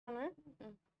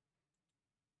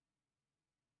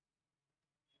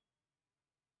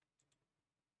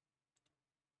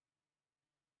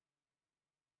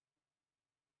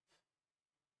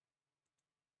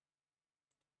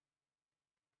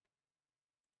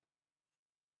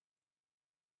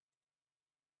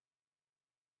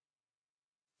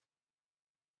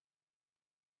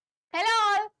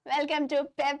Welcome to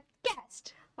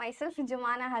PEPcast. Myself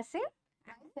Jumana Hassan.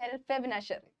 Myself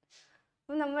Nasher.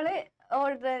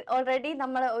 Already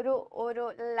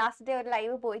last day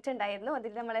live പോയിട്ടുണ്ടായിരുന്നു.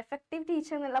 അതിൽ നമ്മൾ effective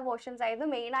teaching എന്നുള്ള portions ആയിരുന്നു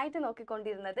മെയിൻ ആയിട്ട്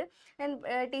നോക്കിക്കൊണ്ടിരുന്നത്.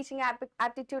 ടീച്ചിങ്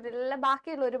ആപ്റ്റിറ്റ്യൂഡിലുള്ള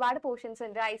ബാക്കിയുള്ള ഒരുപാട് പോർഷൻസ്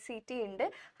ഉണ്ട്. ICT ഉണ്ട്,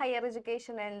 ഹയർ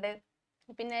എഡ്യൂക്കേഷൻ ഉണ്ട്,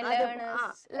 പിന്നെ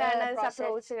learners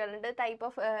അപ്രോച്ചുകളുണ്ട്, type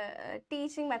of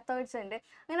teaching methods ഉണ്ട്.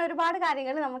 അങ്ങനെ ഒരുപാട്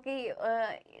കാര്യങ്ങൾ നമുക്ക് ഈ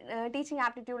ടീച്ചിങ്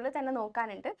ആപ്റ്റിറ്റ്യൂഡിൽ തന്നെ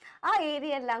നോക്കാനുണ്ട്. ആ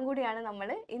ഏരിയ എല്ലാം കൂടിയാണ്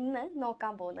നമ്മൾ ഇന്ന്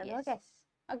നോക്കാൻ പോകുന്നത്.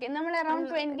 Okay, നമ്മൾ around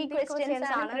 20 questions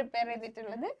ആണ് prepare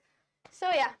ചെയ്തിട്ടുള്ളത്. So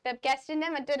yeah, PEPcastന്റെ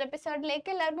മറ്റൊരു എപ്പിസോഡിലേക്ക്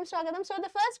എല്ലാവർക്കും സ്വാഗതം. So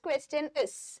the first question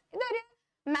is, ഇതൊരു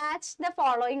match the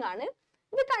following ആണ്.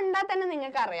 ഇത് കണ്ടാൽ തന്നെ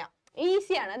നിങ്ങൾക്ക് അറിയാം,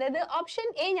 ഈസിയാണ്. അതായത് ഓപ്ഷൻ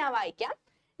എ ഞാൻ വായിക്കാം,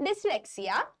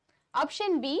 dyslexia.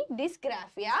 Option B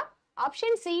dysgraphia.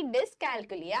 Option C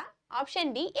dyscalculia. Option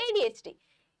D ADHD.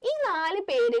 ഈ 4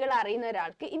 പേരുകൾ അറിയുന്ന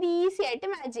ഒരാൾക്ക് ഇത് ഈസി ആയിട്ട്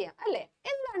മാച്ച് ചെയ്യാം അല്ലേ?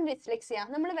 എന്താണ് ഡിസ്ലെക്സിയ?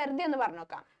 നമ്മൾ വെറുതെ ഒന്ന് പറഞ്ഞു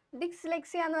നോക്കാം.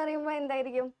 ഡിസ്ലെക്സിയ എന്ന് പറയുമ്പോൾ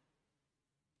എന്തായിരിക്കും?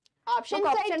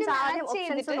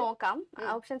 ഓപ്ഷൻസ് നോക്കാം.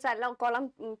 ഓപ്ഷൻസ് അല്ല, കോളം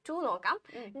 2 നോക്കാം.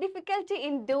 ഡിഫിക്കൽട്ടി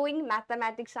ഇൻ ഡൂയിങ്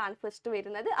മാത്തമാറ്റിക്സ് ആണ് ഫസ്റ്റ്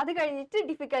വരുന്നത്. അത് കഴിഞ്ഞിട്ട്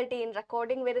ഡിഫിക്കൽട്ടി ഇൻ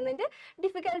റെക്കോർഡിംഗ് വരുന്നുണ്ട്,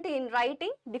 difficulty in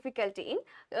writing, difficulty in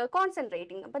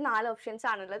concentrating. അപ്പൊ 4 ഓപ്ഷൻസ്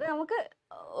ആണുള്ളത്. നമുക്ക്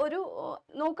ഒരു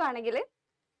നോക്കുകയാണെങ്കിൽ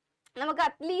നമുക്ക്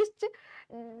അറ്റ്ലീസ്റ്റ്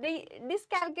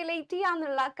ഡിസ്കാൽക്കുലേറ്റ്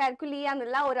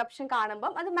ചെയ്യാന്നുള്ള ഒരു ഓപ്ഷൻ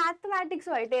കാണുമ്പോൾ അത്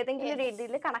മാത്തമാറ്റിക്സുമായിട്ട് ഏതെങ്കിലും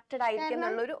രീതിയിൽ കണക്റ്റഡ് ആയിരിക്കും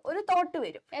എന്നുള്ള ഒരു തോട്ട്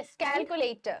വരും.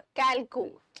 കാൽക്കുലേറ്റർ,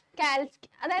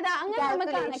 അതായത് അങ്ങനെ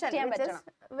നമുക്ക് കണക്ട് ചെയ്യാൻ പറ്റണം.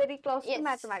 Very close to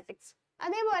mathematics.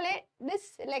 അതേപോലെ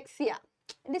ഡിസ്ലെക്സിയ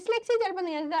ചിലപ്പോൾ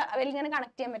നിങ്ങൾക്ക് ഇങ്ങനെ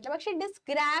കണക്ട് ചെയ്യാൻ പറ്റില്ല, പക്ഷെ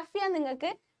ഡിസ്ഗ്രാഫിയ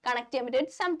നിങ്ങൾക്ക് കണക്ട് ചെയ്യാൻ പറ്റും.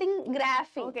 ഇറ്റ്സ് സംതിങ്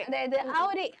ഗ്രാഫിംഗ്, അതായത് ആ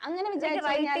ഒരു അങ്ങനെ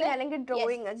വിചാരിച്ചാൽ അല്ലെങ്കിൽ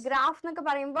ഡ്രോയിങ്. ഗ്രാഫ് എന്നൊക്കെ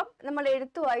പറയുമ്പോൾ നമ്മൾ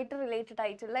എഴുത്തുമായിട്ട് റിലേറ്റഡ്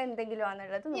ആയിട്ടുള്ള എന്തെങ്കിലും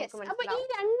ആണുള്ളത്. അപ്പൊ ഈ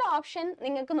 2 ഓപ്ഷൻ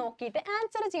നിങ്ങൾക്ക് നോക്കിയിട്ട്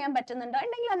ആൻസർ ചെയ്യാൻ പറ്റുന്നുണ്ടോ?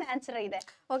 ഉണ്ടെങ്കിൽ ഒന്ന് ആൻസർ ചെയ്തേ.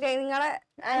 ഓക്കെ, നിങ്ങളെ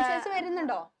ആൻസേഴ്സ്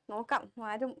വരുന്നുണ്ടോ? നോക്കാം.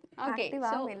 ആരും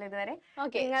ആക്റ്റീവ് ഇതുവരെ.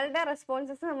 നിങ്ങളുടെ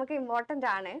റെസ്പോൺസസ് നമുക്ക് ഇമ്പോർട്ടന്റ്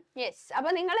ആണ്. യെസ്,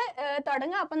 അപ്പൊ നിങ്ങൾ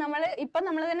തുടങ്ങുക. അപ്പൊ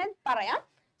നമ്മൾ തന്നെ പറയാം.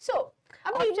 സോ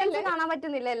അപ്പൊ കാണാൻ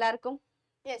പറ്റുന്നില്ല എല്ലാവർക്കും?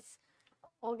 യെസ്.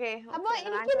 ഓക്കെ, അപ്പൊ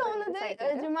എനിക്ക്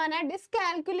തോന്നുന്നത് ജുമാന,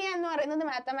 ഡിസ്കാൽക്കുലിയ എന്ന് പറയുന്നത്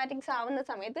മാത്തമാറ്റിക്സ് ആവുന്ന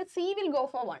സമയത്ത് C will go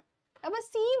for 1. അപ്പൊ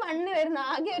C1 വരുന്ന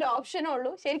ആകെ ഒരു ഓപ്ഷനേ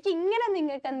ഉള്ളൂ. ശരിക്കും ഇങ്ങനെ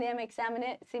നിങ്ങൾക്ക് എന്ത് ചെയ്യാം, എക്സാമിന്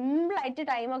സിമ്പിൾ ആയിട്ട്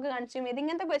ടൈമൊക്കെ കൺസ്യൂം ചെയ്ത്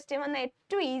ഇങ്ങനത്തെ ക്വസ്റ്റ്യൻ വന്നാൽ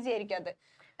ഏറ്റവും ഈസി ആയിരിക്കും അത്.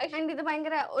 ഇത്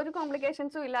ഭയങ്കര ഒരു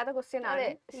കോംപ്ലിക്കേഷൻസും ഇല്ലാത്ത ക്വസ്റ്റ്യൻ ആണ്.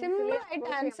 സിമ്പിൾ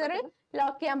ആയിട്ട് ആൻസർ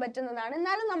ലോക്ക് ചെയ്യാൻ പറ്റുന്നതാണ്.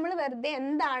 എന്നാലും നമ്മൾ വെറുതെ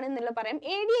എന്താണെന്നുള്ള പറയാം.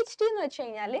 ADHD എന്ന് വെച്ച്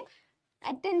കഴിഞ്ഞാല്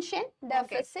attention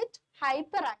deficit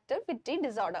hyper activity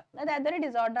disorder. അതായത് ഒരു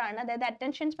ഡിസോർഡർ ആണ്. അതായത്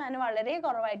അറ്റൻഷൻ സ്പാൻ വളരെ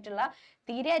കുറവായിട്ടുള്ള,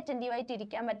 തീരെ അറ്റൻറ്റീവ് ആയിട്ട്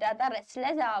ഇരിക്കാൻ പറ്റാത്ത,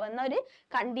 റെസ്റ്റ്ലെസ് ആവുന്ന ഒരു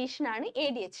കണ്ടീഷനാണ്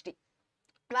ADHD.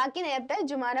 ബാക്കി നേരത്തെ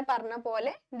ജുമാന പറഞ്ഞ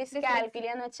പോലെ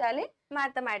ഡിസ്കാൽക്കുലിയ എന്ന് വെച്ചാല്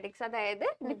മാത്തമാറ്റിക്സ്, അതായത്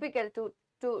ഡിഫിക്കൽട്ട്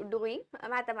ടു ഡൂയിങ്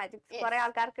മാത്തമാറ്റിക്സ്. കുറെ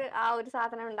ആൾക്കാർക്ക് ആ ഒരു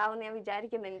സാധനം ഉണ്ടാവും ഞാൻ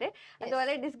വിചാരിക്കുന്നുണ്ട്.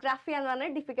 അതുപോലെ ഡിസ്ഗ്രാഫിയ എന്ന്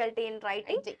പറഞ്ഞാൽ ഡിഫിക്കൽട്ടി ഇൻ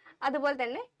റൈറ്റിംഗ്. അതുപോലെ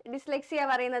തന്നെ ഡിസ്ലെക്സിയ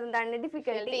പറയുന്നത് എന്താണ്?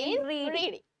 Difficulty in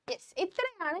reading.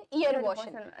 ഇത്രയാണ് ഈ ഒരു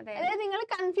പോർഷൻ. അതായത് നിങ്ങൾ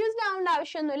കൺഫ്യൂസ്ഡ് ആവേണ്ട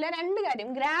ആവശ്യമൊന്നുമില്ല. 2 കാര്യം,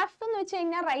 ഗ്രാഫ് എന്ന് വെച്ച്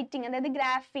കഴിഞ്ഞാൽ റൈറ്റിംഗ്, അതായത്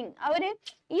ഗ്രാഫിംഗ്,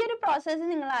 ഈ ഒരു പ്രോസസ്സ്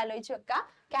നിങ്ങൾ ആലോചിച്ച് വെക്കുക.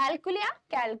 കാൽക്കുലിയ,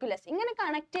 കാൽക്കുലസ് ഇങ്ങനെ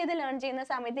കണക്ട് ചെയ്ത് ലേൺ ചെയ്യുന്ന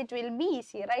സമയത്ത് it will be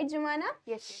easy, right Jumana?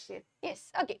 Yes.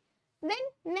 Okay, then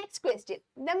next question,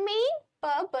 the main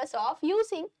purpose of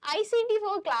using ICT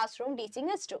for classroom teaching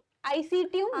is to.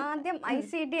 ആദ്യം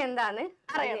ICT എന്താണ്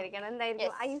അറിഞ്ഞിരിക്കണം.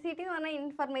 എന്തായിരിക്കും ICT എന്ന് പറഞ്ഞാൽ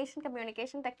ഇൻഫർമേഷൻ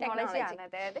കമ്മ്യൂണിക്കേഷൻ ടെക്നോളജി ആണ്.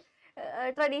 അതായത്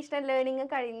ട്രഡീഷണൽ ലേണിംഗ്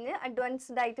കഴിഞ്ഞ്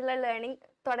അഡ്വാൻസ്ഡ് ആയിട്ടുള്ള ലേണിംഗ്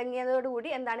തുടങ്ങിയതോടുകൂടി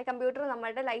എന്താണ് കമ്പ്യൂട്ടർ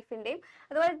നമ്മുടെ ലൈഫിന്റെയും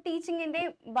അതുപോലെ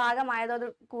ടീച്ചിങ്ങിന്റെയും ഭാഗമായതോടു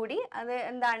കൂടി അത്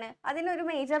എന്താണ്, അതിനൊരു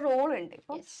മേജർ റോൾ ഉണ്ട്.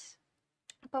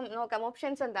 അപ്പം നോക്കാം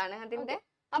ഓപ്ഷൻസ് എന്താണ് അതിന്റെ.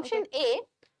 Option A,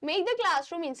 make the class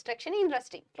room instruction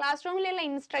interesting. Class റൂമിലുള്ള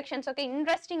instructions ഒക്കെ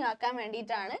ഇൻട്രസ്റ്റിംഗ് ആക്കാൻ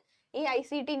വേണ്ടിയിട്ടാണ് ഈ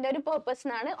ICTന്റെ ഒരു പേർപ്പസ്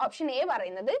എന്നാണ് ഓപ്ഷൻ എ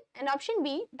പറയുന്നത്. And option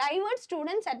B, divert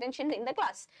students attention in the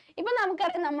class. ഇപ്പൊ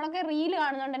നമുക്കറിയാം, നമ്മളൊക്കെ റീൽ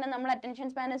കാണുന്നതുകൊണ്ട് തന്നെ നമ്മൾ attention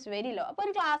span is very low. അപ്പൊ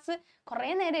ഒരു ക്ലാസ് കുറെ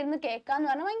നേരം ഇരുന്ന് കേൾക്കാന്ന്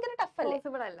പറഞ്ഞാൽ ഭയങ്കര ടഫ് അല്ലേ?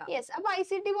 യെസ്. അപ്പൊ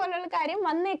ICT പോലുള്ള കാര്യം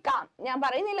വന്നേക്കാം. ഞാൻ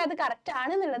പറയുന്നില്ല അത് കറക്റ്റ്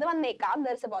ആണെന്നുള്ളത്, വന്നേക്കാം.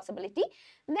 There is A possibility.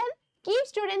 Then keep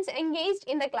students engaged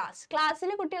in the class. ക്ലാസ്സിൽ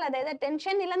കുട്ടികൾ, അതായത്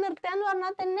അറ്റൻഷൻ നിലനിർത്തുക എന്ന്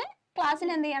പറഞ്ഞാൽ തന്നെ ക്ലാസ്സിൽ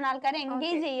എന്ത് ചെയ്യണം, ആൾക്കാരെ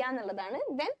എൻഗേജ് ചെയ്യുക എന്നുള്ളതാണ്.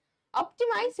 Then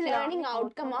optimise learning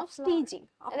outcome of teaching.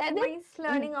 അതായത്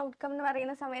ലേണിംഗ് ഔട്ട്കം എന്ന്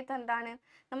പറയുന്ന സമയത്ത് എന്താണ്,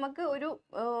 നമുക്ക് ഒരു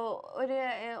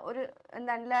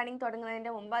എന്താണ് ലേണിംഗ്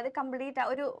തുടങ്ങുന്നതിന്റെ മുമ്പ് അത് കംപ്ലീറ്റ്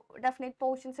ഒരു ഡെഫിനറ്റ്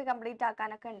പോർഷൻസ് കംപ്ലീറ്റ്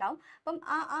ആക്കാനൊക്കെ ഉണ്ടാവും. അപ്പം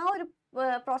ആ ഒരു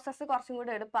പ്രോസസ്സ് കുറച്ചും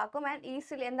കൂടി എളുപ്പാക്കും. ആൻഡ്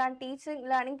ഈസിലി എന്താണ് ടീച്ചിങ്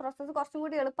ലേണിംഗ് പ്രോസസ്സ് കുറച്ചും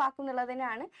കൂടി എളുപ്പാക്കും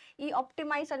എന്നുള്ളതിനാണ് ഈ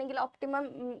ഒപ്റ്റിമൈസ് അല്ലെങ്കിൽ ഒപ്റ്റിമം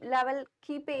ലെവൽ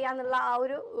കീപ്പ് ചെയ്യാന്നുള്ള ആ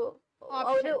ഒരു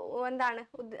എന്താണ്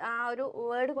ആ ഒരു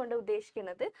വേർഡ് കൊണ്ട്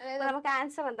ഉദ്ദേശിക്കുന്നത്. നമുക്ക്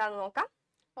ആൻസർ എന്താണെന്ന് നോക്കാം.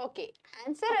 Okay,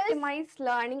 answer optimize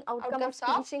learning outcome of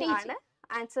teaching ആണ്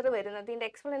ആൻസർ വരുന്നത്. ഇതിന്റെ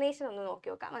എക്സ്പ്ലനേഷൻ ഒന്ന് നോക്കി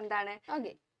നോക്കാം. എന്താണ്?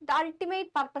 Okay, The ultimate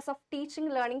purpose of teaching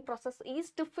learning process is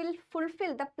to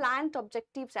fulfill the planned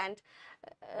objectives and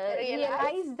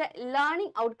realize the learning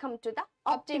outcome to the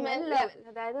optimal level.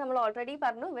 അതായത് നമ്മൾ already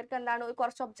പറഞ്ഞു ഇവർക്ക് എന്താണ്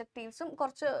കുറച്ച് ഒബ്ജക്റ്റീവ്സും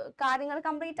കുറച്ച് കാര്യങ്ങൾ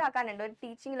കംപ്ലീറ്റ് ആക്കാനുണ്ട്. ഒരു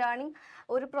ടീച്ചിങ് ലേണിംഗ്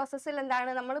ഒരു പ്രോസസ്സിൽ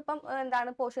എന്താണ് നമ്മളിപ്പം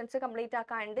എന്താണ് പോർഷൻസ് കംപ്ലീറ്റ്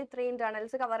ആക്കാനുണ്ട്, ഇത്രയും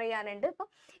ഇന്റേണൽസ് കവർ ചെയ്യാനുണ്ട്. അപ്പം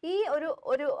ഈ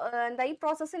ഒരു എന്താ ഈ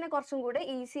പ്രോസസ്സിനെ കുറച്ചും കൂടെ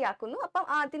ഈസി ആക്കുന്നു. അപ്പം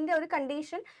അതിന്റെ ഒരു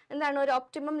കണ്ടീഷൻ എന്താണ് ഒരു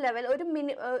ഒപ്റ്റിമം ലെവൽ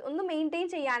ഒന്ന് മെയിൻറ്റെയിൻ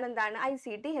ചെയ്യാൻ എന്താണ്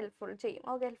ICT ഹെൽപ്ഫുൾ ചെയ്യും.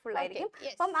 ഓക്കെ, ഹെൽപ്ഫുൾ ആയിരിക്കും.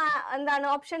 അപ്പം എന്താണ്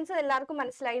ഓപ്ഷൻസ് എല്ലാവർക്കും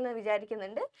മനസ്സിലായി എന്ന്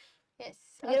വിചാരിക്കുന്നുണ്ട്.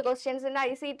 ക്വസ്റ്റ്യൻസിന്റെ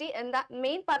ICT എന്താ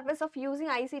main purpose of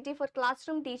using ICT four class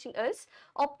room teaching is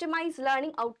optimise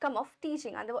learning outcome of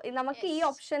teaching. അത് നമുക്ക് ഈ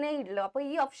ഓപ്ഷനേ ഉള്ളൂ. അപ്പൊ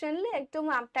ഈ ഓപ്ഷനിൽ ഏറ്റവും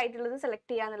ആപ്റ്റ് ആയിട്ടുള്ളത്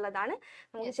സെലക്ട് ചെയ്യാന്നുള്ളതാണ്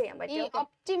നമുക്ക് ചെയ്യാൻ പറ്റും.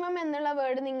 ഒപ്റ്റിമം എന്നുള്ള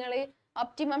വേർഡ് നിങ്ങൾ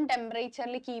ഒപ്റ്റിമം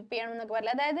ടെമ്പറേച്ചറിൽ കീപ്പ് ചെയ്യണം എന്നൊക്കെ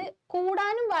പറയില്ല. അതായത്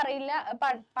കൂടാനും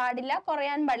പാടില്ല,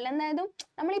 കുറയാനും പാടില്ല. അതായത്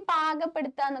നമ്മൾ ഈ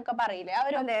പാകപ്പെടുത്താന്നൊക്കെ പറയില്ല, ആ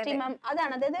ഒരു ഒപ്റ്റിമം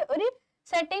അതാണ്. അതായത് ഒരു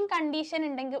സെർട്ടൈൻ കണ്ടീഷൻ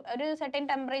ഉണ്ടെങ്കിൽ, ഒരു സെർട്ടൈൻ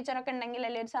ടെമ്പറേച്ചർ ഒക്കെ ഉണ്ടെങ്കിൽ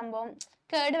അല്ലേ ഒരു സംഭവം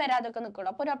കേട് വരാതൊക്കെ നിൽക്കുള്ളൂ.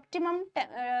 അപ്പൊ ഒരു ഒപ്റ്റിമം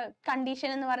കണ്ടീഷൻ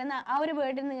എന്ന് പറയുന്ന ആ ഒരു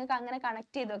വേർഡിൽ നിങ്ങൾക്ക് അങ്ങനെ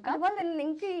കണക്ട് ചെയ്ത് വെക്കാം. അതുപോലെ തന്നെ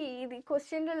നിങ്ങൾക്ക് ഈ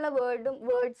ക്വസ്റ്റ്യനിലുള്ള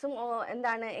വേർഡ്സും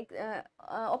എന്താണ്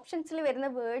ഓപ്ഷൻസിൽ വരുന്ന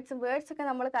വേർഡ്സ് ഒക്കെ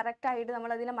നമ്മൾ കറക്റ്റ് ആയിട്ട്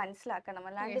നമ്മൾ അതിനെ മനസ്സിലാക്കണം.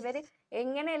 അല്ലാണ്ട് ഇവര്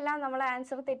എങ്ങനെയെല്ലാം നമ്മളെ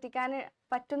ആൻസർ തെറ്റിക്കാൻ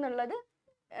പറ്റുന്നുള്ളത്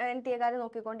NTA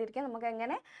നോക്കിക്കൊണ്ടിരിക്കുക. നമുക്ക്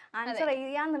എങ്ങനെ ആൻസർ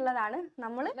ചെയ്യാന്നുള്ളതാണ്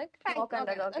നമ്മൾ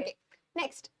നോക്കേണ്ടത്. Okay,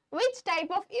 next, which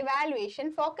type of evaluation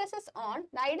focuses on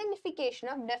the identification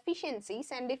of deficiencies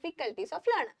and difficulties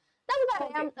of learner?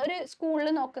 നമുക്കറിയാം ഒരു സ്കൂളിൽ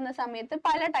നോക്കുന്ന സമയത്ത്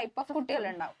പല ടൈപ്പ് ഓഫ് കുട്ടികൾ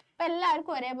ഉണ്ടാവും. അപ്പൊ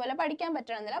എല്ലാവർക്കും ഒരേപോലെ പഠിക്കാൻ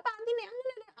പറ്റണമെന്നില്ല. അപ്പൊ അതിന്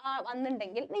അങ്ങനെ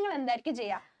വന്നിട്ടുണ്ടെങ്കിൽ നിങ്ങൾ എന്തായിരിക്കും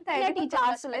ചെയ്യാം?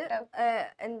 ക്ലാസ്സിൽ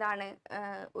എന്താണ്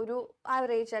ഒരു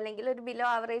ആവറേജ് അല്ലെങ്കിൽ ഒരു ബിലോ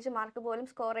ആവറേജ് മാർക്ക് പോലും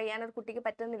സ്കോർ ചെയ്യാൻ ഒരു കുട്ടിക്ക്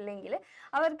പറ്റുന്നില്ലെങ്കിൽ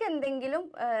അവർക്ക് എന്തെങ്കിലും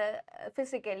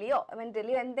ഫിസിക്കലിയോ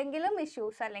മെന്റലിയോ എന്തെങ്കിലും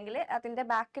ഇഷ്യൂസ് അല്ലെങ്കിൽ അതിന്റെ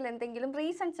ബാക്കിൽ എന്തെങ്കിലും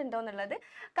റീസൺസ് ഉണ്ടോ എന്നുള്ളത്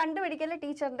കണ്ടുപിടിക്കൽ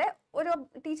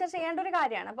ടീച്ചർ ചെയ്യേണ്ട ഒരു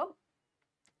കാര്യമാണ്. അപ്പം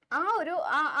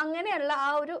അങ്ങനെയുള്ള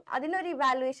അതിനൊരു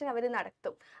ഇവാലുവേഷൻ അവർ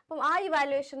നടത്തും. അപ്പം ആ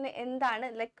ഇവാലുവേഷന് എന്താണ്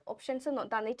ലൈക്ക് ഓപ്ഷൻസ്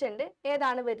തന്നിട്ടുണ്ട്,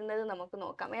 ഏതാണ് വരുന്നത് നമുക്ക്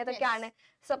നോക്കാം. ഏതൊക്കെയാണ്?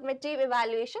 സബ്മിറ്റീവ്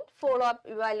evaluation, follow up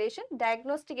evaluation,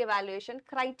 diagnostic evaluation,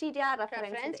 criteria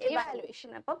reference evaluation.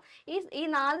 അപ്പം ഈ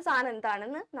 4 സാധനം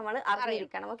എന്താണെന്ന് നമ്മൾ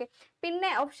അറിഞ്ഞിരിക്കണം. ഓക്കെ,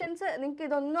 പിന്നെ ഓപ്ഷൻസ് നിങ്ങൾക്ക്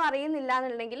ഇതൊന്നും അറിയുന്നില്ല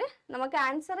എന്നുണ്ടെങ്കിൽ നമുക്ക്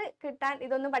ആൻസർ കിട്ടാൻ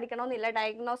ഇതൊന്നും പഠിക്കണമെന്നില്ല.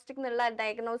 ഡയഗ്നോസ്റ്റിക് എന്നുള്ള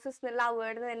ഡയഗ്നോസിസ് എന്നുള്ള ആ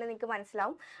വേർഡിന് തന്നെ നിങ്ങൾക്ക്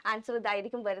മനസ്സിലാവും ആൻസർ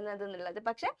ഇതായിരിക്കും വരുന്നത് എന്നുള്ളത്.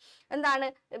 പക്ഷെ എന്താണ്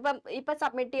ഇപ്പൊ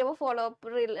സബ്മിറ്റീവോ ഫോളോ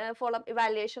അപ്പ്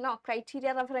ഇവാലുവേഷനോ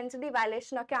ക്രൈറ്റീരിയ റെഫറൻസിന്റെ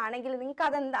ഇവാലുവേഷനോ ഒക്കെ ആണെങ്കിൽ നിങ്ങൾക്ക്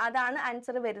അതാണ്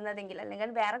ആൻസർ വരുന്നതെങ്കിൽ,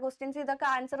 അല്ലെങ്കിൽ വേറെ ക്വസ്റ്റ്യൻസ് ഇതൊക്കെ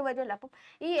ആൻസർ വരുമല്ലോ. അപ്പം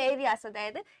ഈ ഏരിയാസ്,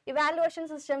 അതായത്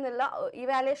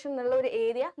ഇവാലുവേഷൻ എന്നുള്ള ഒരു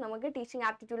ഏരിയ നമുക്ക് ടീച്ചിങ്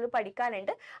ആപ്റ്റിറ്റ്യൂഡിൽ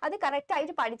പഠിക്കാനുണ്ട്. അത് കറക്റ്റ്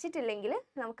ആയിട്ട് പഠിച്ചിട്ടില്ലെങ്കിൽ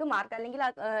നമുക്ക് മാർക്ക്, അല്ലെങ്കിൽ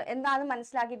എന്താണെന്ന്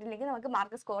മനസ്സിലാക്കിയിട്ടില്ലെങ്കിൽ നമുക്ക്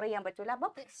മാർക്ക് സ്കോർ ചെയ്യാൻ പറ്റൂല.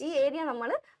 അപ്പം ഈ ഏരിയ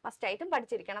നമ്മൾ ഫസ്റ്റ് ആയിട്ടും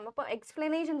പഠിച്ചിരിക്കണം. അപ്പൊ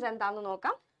എക്സ്പ്ലനേഷൻസ് എന്താണെന്ന്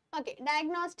നോക്കാം. ഓക്കെ,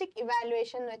 ഡയഗ്നോസ്റ്റിക്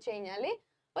ഇവാലുവേഷൻ എന്ന് വെച്ച് കഴിഞ്ഞാല്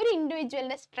ഒരു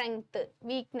ഇൻഡിവിജ്വലിന്റെ സ്ട്രെങ്ത്,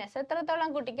 വീക്ക്നെസ് എത്രത്തോളം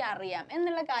കുട്ടിക്ക് അറിയാം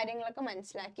എന്നുള്ള കാര്യങ്ങളൊക്കെ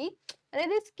മനസ്സിലാക്കി,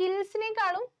 അതായത്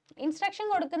സ്കിൽസിനേക്കാളും ഇൻസ്ട്രക്ഷൻ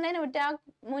കൊടുക്കുന്നതിന്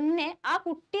മുന്നേ ആ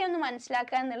കുട്ടിയെ ഒന്ന്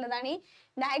മനസ്സിലാക്കുക എന്നുള്ളതാണ് ഈ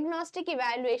ഡയഗ്നോസ്റ്റിക്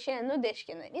ഇവാലുവേഷൻ എന്ന്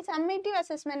ഉദ്ദേശിക്കുന്നത്. ഈ സമ്മേറ്റീവ്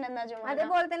അസസ്മെന്റ് എന്താ?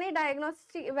 അതുപോലെ തന്നെ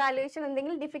ഡയഗ്നോസ്റ്റിക് ഇവാലുവേഷൻ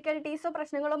എന്തെങ്കിലും ഡിഫിക്കൽട്ടീസോ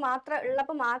പ്രശ്നങ്ങളോ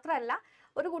ഉള്ളപ്പോൾ മാത്രമല്ല,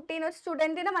 ഒരു കുട്ടീനെ, ഒരു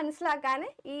സ്റ്റുഡന്റിനെ മനസ്സിലാക്കാൻ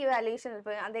ഈ ഇവാലുവേഷൻ,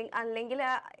 അല്ലെങ്കിൽ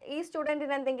ഈ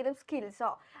സ്റ്റുഡന്റിന് എന്തെങ്കിലും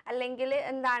സ്കിൽസോ അല്ലെങ്കിൽ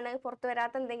എന്താണ് പുറത്തു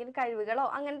വരാത്ത എന്തെങ്കിലും കഴിവുകളോ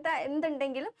അങ്ങനത്തെ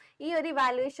എന്തുണ്ടെങ്കിലും ഈ ഒരു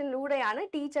ഇവാലുവേഷനിലൂടെയാണ്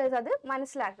ടീച്ചേഴ്സ് അത്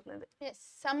മനസ്സിലാക്കുന്നത്.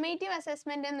 സമ്മേറ്റീവ്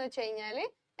അസസ്മെന്റ് എന്ന് വെച്ച് കഴിഞ്ഞാല്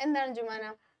എന്താണ് ജുമാന?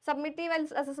 സബ്മിറ്റീവ്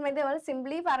അസസ്മെന്റ്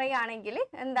സിംപ്ലി പറയുകയാണെങ്കിൽ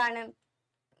എന്താണ്,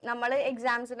 നമ്മൾ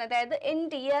എക്സാംസിന്, അതായത്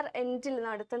ഇയർ എൻഡിൽ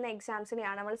നടത്തുന്ന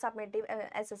എക്സാംസിനെയാണ് നമ്മൾ സബ്മിറ്റീവ്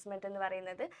അസസ്മെന്റ് എന്ന്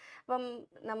പറയുന്നത്. അപ്പം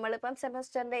നമ്മളിപ്പം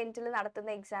സെമസ്റ്ററിന്റെ എൻഡിൽ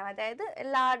നടത്തുന്ന എക്സാം, അതായത്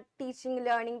എല്ലാ ടീച്ചിങ്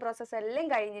ലേണിംഗ് പ്രോസസ്സ് എല്ലാം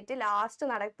കഴിഞ്ഞിട്ട്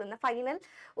ലാസ്റ്റ് നടത്തുന്ന ഫൈനൽ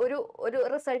ഒരു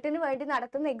റിസൾട്ടിന് വേണ്ടി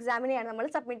നടത്തുന്ന എക്സാമിനെയാണ് നമ്മൾ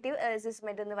സബ്മിറ്റീവ്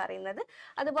അസസ്മെന്റ് എന്ന് പറയുന്നത്.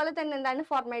 അതുപോലെ തന്നെ എന്താണ്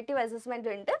ഫോർമേറ്റീവ്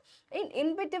അസസ്മെന്റ് ഉണ്ട്.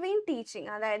 ഇൻ ബിറ്റ്വീൻ ടീച്ചിങ്,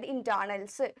 അതായത്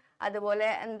ഇന്റേണൽസ്,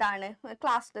 അതുപോലെ എന്താണ്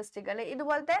ക്ലാസ് ടെസ്റ്റുകൾ,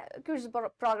 ഇതുപോലത്തെ ക്വിസ്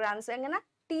പ്രോഗ്രാംസ്, അങ്ങനെ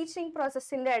ടീച്ചിങ്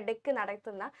പ്രോസസ്സിന്റെ ഇടയ്ക്ക്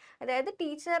നടത്തുന്ന, അതായത്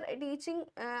ടീച്ചിങ്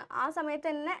ആ സമയത്ത്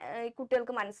തന്നെ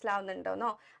കുട്ടികൾക്ക് മനസ്സിലാവുന്നുണ്ടോന്നോ,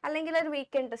 അല്ലെങ്കിൽ ഒരു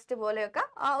വീക്കെൻഡ് ടെസ്റ്റ് പോലെയൊക്കെ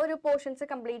ആ ഒരു പോർഷൻസ്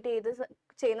കംപ്ലീറ്റ്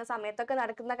ചെയ്യുന്ന സമയത്തൊക്കെ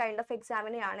നടക്കുന്ന കൈൻഡ് ഓഫ്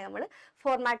എക്സാമിനെയാണ് നമ്മൾ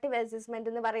ഫോർമാറ്റീവ്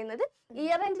അസസ്മെന്റ് എന്ന് പറയുന്നത്.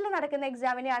 ഇയർ എൻഡിൽ നടക്കുന്ന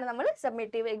എക്സാമിനെയാണ് നമ്മൾ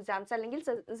സബ്മിറ്റീവ് എക്സാംസ് അല്ലെങ്കിൽ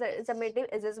സബ്മിറ്റീവ്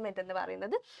അസസ്മെന്റ് എന്ന്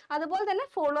പറയുന്നത്. അതുപോലെ തന്നെ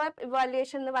ഫോളോ അപ്പ്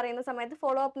ഇവാലുവേഷൻ എന്ന് പറയുന്ന സമയത്ത്,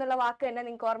 ഫോളോ അപ്പ് എന്നുള്ള വാക്ക് തന്നെ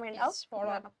നിങ്ങൾക്ക് ഓർമ്മയുണ്ടാവും.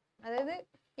 ഫോളോ അപ്പ് അതായത്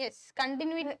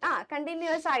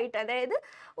കണ്ടിന്യൂസ് ആയിട്ട്, അതായത്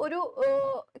ഒരു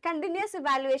കണ്ടിന്യൂസ്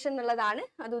ഇവാലുവേഷൻ എന്നുള്ളതാണ്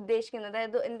അത് ഉദ്ദേശിക്കുന്നത്.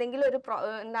 അതായത് എന്തെങ്കിലും ഒരു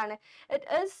എന്താണ് it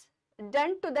is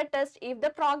done to the test if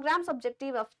the program's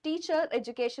objective of teacher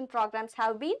education programs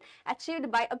have been achieved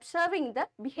by observing the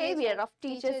behavior of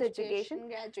teachers education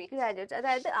graduates.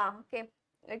 അതായത് ഓക്കെ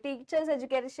ടീച്ചേഴ്സ്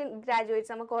എഡ്യൂക്കേഷൻ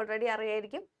ഗ്രാജുവേറ്റ്സ് നമുക്ക് already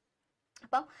അറിയായിരിക്കും.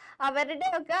 അപ്പം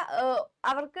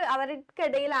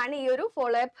അവർക്കിടയിലാണ് ഈ ഒരു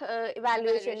follow up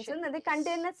evaluations,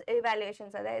 continuous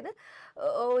evaluations, അതായത്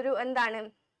ഒരു എന്താണ്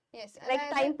like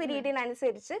time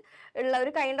പീരീഡിനനുസരിച്ച് ഉള്ള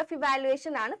ഒരു കൈൻഡ് ഓഫ്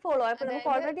ഇവാലുവേഷൻ ആണ് ഫോളോ അപ്പ്. നമുക്ക്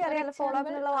ഓൾറെഡി അറിയാലോ ഫോളോ അപ്പ്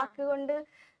എന്നുള്ള വാക്ക് കൊണ്ട്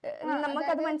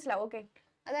നമുക്കത് മനസ്സിലാവും. ഓക്കെ,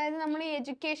 അതായത് നമ്മൾ ഈ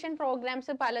എഡ്യൂക്കേഷൻ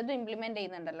പ്രോഗ്രാംസ് പലതും ഇംപ്ലിമെന്റ്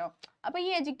ചെയ്യുന്നുണ്ടല്ലോ. അപ്പൊ ഈ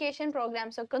എഡ്യൂക്കേഷൻ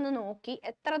പ്രോഗ്രാംസ് ഒക്കെ ഒന്ന് നോക്കി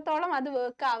എത്രത്തോളം അത്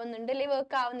വർക്ക് ആവുന്നുണ്ട് അല്ലെങ്കിൽ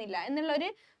വർക്ക് ആവുന്നില്ല എന്നുള്ള ഒരു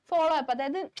ഫോളോ അപ്പ്,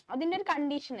 അതായത് അതിന്റെ ഒരു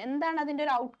കണ്ടീഷൻ എന്താണ്, അതിന്റെ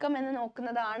ഒരു ഔട്ട്കം എന്ന്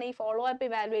നോക്കുന്നതാണ് ഈ follow up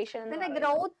evaluation.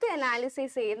 Growth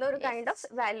analysis ചെയ്യുന്ന ഒരു കൈൻഡ് ഓഫ്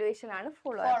ഇവാലുവേഷൻ ആണ്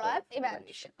follow up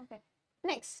evaluation. Okay,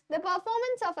 Next, the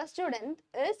performance of a student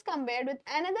is compared with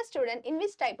another student in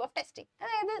which type of testing.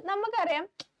 അതായത് നമുക്കറിയാം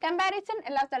കമ്പാരിസൺ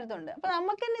എല്ലാ സ്ഥലത്തും ഉണ്ട്. അപ്പൊ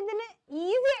നമുക്ക് ഇതിന്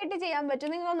ഈസി ആയിട്ട് ചെയ്യാൻ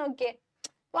പറ്റും. നിങ്ങൾ നോക്കിയേ,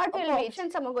 വാട്ട് വിൽ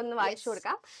ഓപ്ഷൻസ് നമുക്കൊന്ന് വായിച്ചു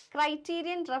കൊടുക്കാം.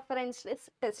 Criterion referenced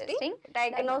testing,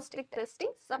 diagnostic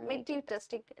testing, സബ്മിറ്റീവ്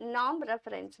testing, നോം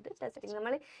റെഫറൻസ്ഡ് ടെസ്റ്റിംഗ്.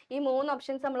 നമ്മൾ ഈ 3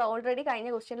 ഓപ്ഷൻസ് നമ്മൾ ഓൾറെഡി കഴിഞ്ഞ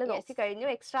ക്വസ്റ്റ്യനിൽ നോക്കി കഴിഞ്ഞു.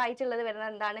 എക്സ്ട്രാ ആയിട്ടുള്ളത്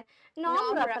വരുന്നത് എന്താണ്?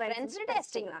 നോം റെഫറൻസ്ഡ്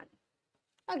ടെസ്റ്റിംഗ് ആണ്.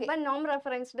 നോം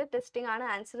റെഫറൻസ്ഡ് ടെസ്റ്റിംഗ് ആണ്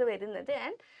ആൻസർ വരുന്നത്.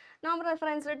 ആൻഡ് നോം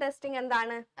റെഫറൻസ്ഡ് ടെസ്റ്റിംഗ്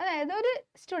എന്താണ്? അതായത് ഒരു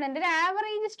സ്റ്റുഡന്റ്, ഒരു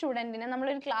ആവറേജ് സ്റ്റുഡന്റിനെ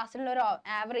നമ്മളൊരു ക്ലാസ്സിലുള്ള ഒരു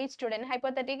ആവറേജ് സ്റ്റുഡന്റ്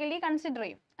ഹൈപ്പോത്തറ്റിക്കലി കൺസിഡർ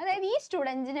ചെയ്യും. അതായത് ഈ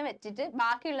സ്റ്റുഡന്റിനെ വെച്ചിട്ട്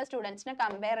ബാക്കിയുള്ള സ്റ്റുഡൻസിനെ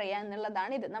കമ്പയർ ചെയ്യുക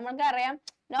എന്നുള്ളതാണ് ഇത്. നമുക്കറിയാം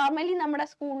നോർമലി നമ്മുടെ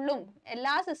സ്കൂളിലും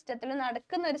എല്ലാ സിസ്റ്റത്തിലും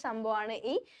നടക്കുന്ന ഒരു സംഭവമാണ്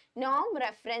ഈ നോം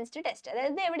റെഫറൻസ്ഡ് ടെസ്റ്റ്.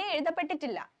 അതായത് എവിടെ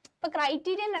എഴുതപ്പെട്ടിട്ടില്ല. ഇപ്പൊ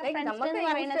ക്രൈറ്റീരിയൻ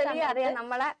അറിയാം,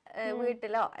 നമ്മളെ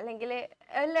വീട്ടിലോ അല്ലെങ്കിൽ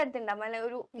എല്ലായിടത്തും ഉണ്ടാവും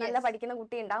ഒരു നല്ല പഠിക്കുന്ന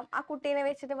കുട്ടി ഉണ്ടാവും, ആ കുട്ടീനെ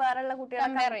വെച്ചിട്ട് വേറെയുള്ള കുട്ടികളെ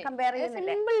കമ്പയർ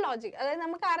ചെയ്യുന്നില്ല. സിമ്പിൾ ലോജിക്, അതായത്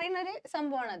നമുക്ക് അറിയുന്ന ഒരു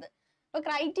സംഭവമാണ് അത്. ഇപ്പൊ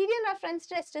ക്രൈറ്റീരിയൻ റെഫറൻസ്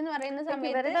ടെസ്റ്റ് എന്ന് പറയുന്ന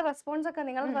സമയത്ത് റെസ്പോൺസ് ഒക്കെ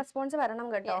നിങ്ങളുടെ റെസ്പോൺസ് വരണം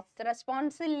കേട്ടോ.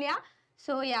 റെസ്പോൺസ് ഇല്ല.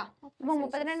 സോ യാ, ഇപ്പൊ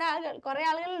 32 ആളുകൾ കുറെ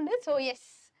ആളുകളുണ്ട്. So yes,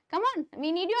 come on, we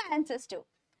need your answers to.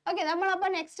 Okay, നമ്മളപ്പോ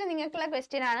നെക്സ്റ്റ് നിങ്ങൾക്കുള്ള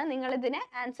ക്വസ്റ്റ്യൻ ആണ്. നിങ്ങൾ ഇതിനെ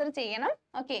ആൻസർ ചെയ്യണം.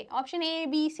 Okay, option A,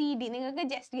 B, C, D, നിങ്ങൾക്ക്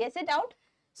just guess it out.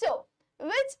 So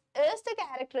which is the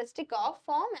characteristic of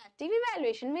formative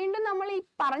evaluation? വീണ്ടും നമ്മൾ ഈ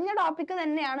പറഞ്ഞ ടോപ്പിക്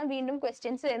തന്നെയാണ് വീണ്ടും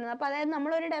ക്വസ്റ്റ്യൻസ് വരുന്നത്. അപ്പൊ അതായത്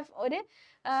നമ്മൾ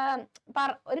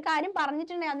ഒരു കാര്യം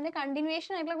പറഞ്ഞിട്ടുണ്ടെങ്കിൽ അതിന്റെ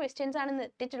കണ്ടിന്യൂവേഷൻ ആയിട്ടുള്ള ക്വസ്റ്റ്യൻസ് ആണ്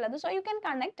ഇട്ടിട്ടുള്ളത്. So you can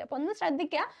connect. അപ്പൊ ഒന്ന്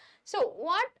ശ്രദ്ധിക്കുക. So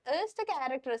what is the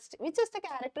characteristic, which is the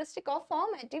characteristic of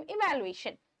formative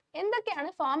evaluation? എന്തൊക്കെയാണ്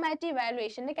ഫോർമാറ്റീവ്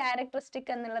ഇവാലുവേഷന്റെ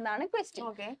ക്യാരക്ടറിസ്റ്റിക് എന്നുള്ളതാണ് ക്വസ്റ്റ്യൻ.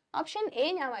 ഓപ്ഷൻ എ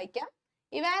ഞാൻ വായിക്കാം.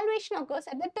 Evaluation occurs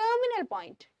at the terminal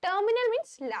point. Terminal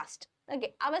means last. Okay,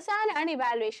 അവസാനമാണ്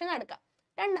evaluation നടക്കുക.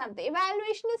 രണ്ടാമത്തെ,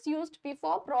 evaluation is used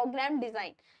before programme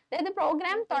design. അതായത്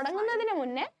programme തുടങ്ങുന്നതിന്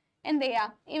മുന്നേ എന്ത് ചെയ്യാം?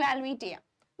 ഇവാലുവേറ്റ് ചെയ്യാം.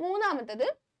 മൂന്നാമത്തത്,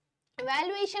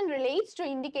 evaluation relates to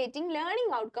indicating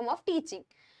learning outcome of teaching.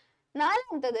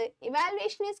 നാലാമത്തത്,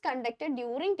 evaluation is conducted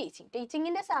during teaching.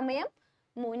 ടീച്ചിങ്ങിന്റെ സമയം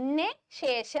മുന്നേ,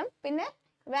 ശേഷം, പിന്നെ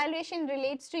evaluation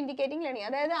relates to indicating learning,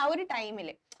 അതായത് ആ ഒരു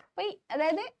ടൈമില്. അപ്പൊ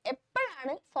അതായത്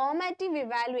എപ്പോഴാണ് ഫോർമാറ്റീവ്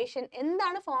ഇവാലുവേഷൻ,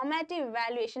 എന്താണ് ഫോർമാറ്റീവ്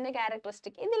ഇവാലുവേഷന്റെ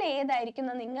ക്യാരക്ടറിസ്റ്റിക്, ഇതിൽ ഏതായിരിക്കും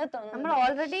നിങ്ങൾ തോന്നുന്നു? നമ്മൾ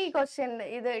ഓൾറെഡി ക്വസ്റ്റ്യൻ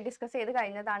ഇത് ഡിസ്കസ് ചെയ്ത്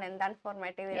കഴിഞ്ഞതാണ് എന്താണ്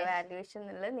ഫോർമാറ്റീവ് ഇവാലുവേഷൻ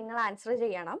എന്നുള്ളത്. നിങ്ങൾ ആൻസർ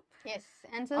ചെയ്യണം.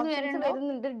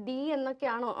 വരുന്നുണ്ട്. ഡി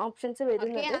എന്നൊക്കെയാണോ ഓപ്ഷൻസ്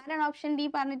വരുന്നത്? ആരാണ് ഓപ്ഷൻ ഡി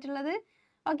പറഞ്ഞിട്ടുള്ളത്?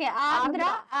 ഓക്കെ,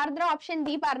 ആർദ്ര ഓപ്ഷൻ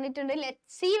ഡി പറഞ്ഞിട്ടുണ്ട്.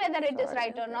 Let's see whether it is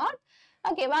right or not.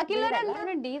 Okay, ബാക്കിയുള്ളവരെല്ലാം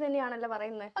D തന്നെയാണല്ലോ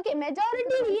പറയുന്നത്. ഓക്കെ,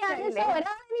 മെജോറിറ്റി ഡി ആണ്. സോ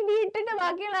ഒരാളിന് ഡി ഇട്ടിട്ട്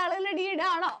ബാക്കിയുള്ള ആളുകൾ D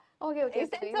ഇടാണോ? Okay,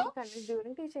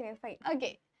 during teaching, fine.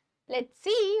 Okay, let's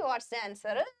see what's the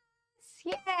answer.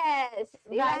 Yes,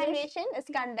 evaluation is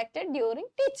conducted during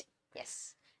teaching. Yes,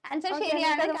 answer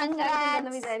ശരിയാണ്.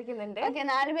 Okay,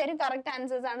 4 പേര് correct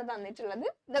answers ആണ് തന്നിട്ടുള്ളത്.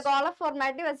 The goal of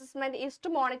formative assessment is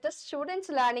to monitor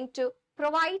students' learning, to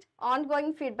provide ongoing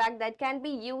feedback that can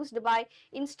be used by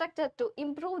instructor to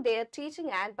improve their teaching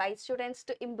and by students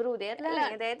to improve their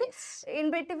learning. അതായത് in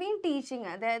between teaching,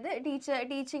 അതായത്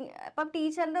teaching ഇപ്പം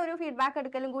ടീച്ചറിന്റെ ഒരു feedback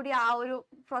എടുക്കലും കൂടി ആ ഒരു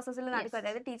പ്രോസസ്സിൽ നടക്കും.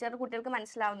 അതായത് ടീച്ചറിന്റെ കുട്ടികൾക്ക്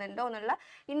മനസ്സിലാവുന്നുണ്ടോ എന്നുള്ള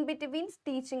ഇൻ ബിറ്റ്വീൻ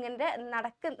ടീച്ചിങ്ങിന്റെ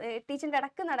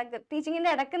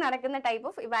ഇടക്ക് നടക്കുന്ന ടൈപ്പ്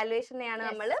ഓഫ് ഇവാലുവേഷനെയാണ്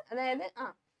നമ്മൾ, അതായത്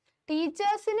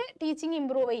ടീച്ചേഴ്സിന് ടീച്ചിങ്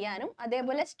ഇംപ്രൂവ് ചെയ്യാനും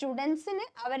അതേപോലെ സ്റ്റുഡൻസിന്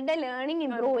അവരുടെ ലേണിംഗ്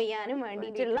ഇംപ്രൂവ് ചെയ്യാനും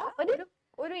വേണ്ടിയിട്ടുള്ള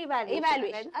ഒരു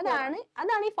ഇവാലുവേഷൻ.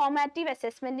 അതാണ് ഈ ഫോർമാറ്റീവ്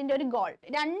അസസ്മെന്റിന്റെ ഒരു ഗോൾ.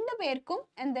 2 പേർക്കും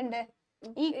എന്തുണ്ട്?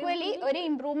 ഈക്വലി ഒരു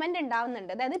ഇംപ്രൂവ്മെന്റ്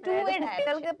ഉണ്ടാവുന്നുണ്ട്. അതായത്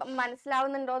കുട്ടികൾക്ക്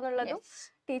മനസ്സിലാവുന്നുണ്ടോ എന്നുള്ളതും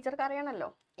ടീച്ചർക്ക് അറിയണല്ലോ.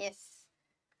 യെസ്,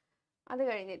 അത്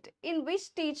കഴിഞ്ഞിട്ട് in which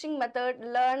teaching method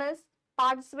learners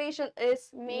participation is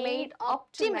made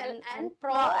optimal and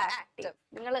proactive.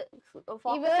 നിങ്ങൾ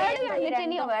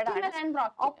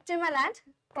optimal and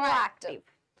proactive.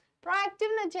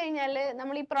 proactive എന്ന് വെച്ച് കഴിഞ്ഞാല്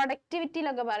നമ്മൾ ഈ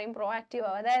പ്രൊഡക്ടിവിറ്റിയിലൊക്കെ പറയും proactive.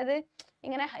 അതായത്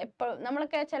ഇങ്ങനെ എപ്പോഴും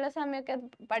നമ്മളൊക്കെ ചില സമയമൊക്കെ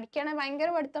പഠിക്കണേ ഭയങ്കര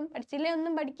പഠിത്തം, പഠിച്ചില്ലേ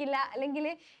ഒന്നും പഠിക്കില്ല, അല്ലെങ്കിൽ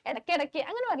ഇടയ്ക്കിടയ്ക്ക്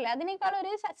അങ്ങനെ പറയില്ല. അതിനേക്കാൾ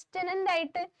ഒരു സസ്റ്റനന്റ്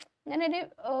ആയിട്ട് ഇങ്ങനെ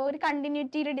ഒരു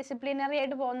കണ്ടിന്യൂറ്റിയിൽ ഡിസിപ്ലിനറി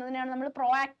ആയിട്ട് പോകുന്നതിനാണ് നമ്മൾ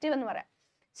പ്രോആക്റ്റീവ് എന്ന് പറയാം.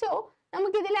 സോ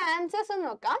നമുക്ക് ഇതിൽ ആൻസേഴ്സ് ഒന്ന്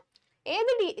നോക്കാം.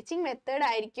 ഏത് ടീച്ചിങ് മെത്തേഡ്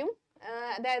ആയിരിക്കും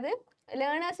അതായത്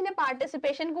ലേണേഴ്സിന്റെ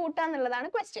പാർട്ടിസിപ്പേഷൻ കൂട്ടാന്നുള്ളതാണ്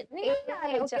ക്വസ്റ്റ്യൻ.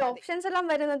 ഓപ്ഷൻസ് എല്ലാം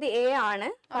വരുന്നത് എ ആണ്.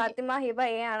 ഫാത്തിമ ഹിബ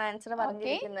എ ആണ് ആൻസർ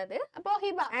പറഞ്ഞിരിക്കുന്നത്. അപ്പോ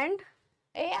ഹിബ ആൻഡ്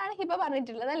എ ആണ് ഹിബ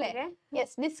പറഞ്ഞിട്ടുള്ളത് അല്ലേ?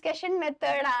 യെസ്, ഡിസ്കഷൻ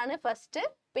മെത്തേഡ് ആണ് ഫസ്റ്റ്,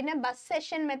 പിന്നെ bus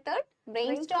session method,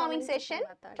 brain storming session,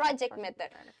 project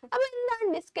method. അപ്പൊ എന്താണ്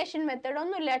ഡിസ്കഷൻ മെത്തേഡ്?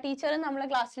 ഒന്നുമില്ല, ടീച്ചർ നമ്മളെ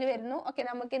ക്ലാസ്സിൽ വരുന്നു, ഓക്കെ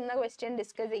നമുക്ക് ഇന്ന ക്വസ്റ്റ്യൻ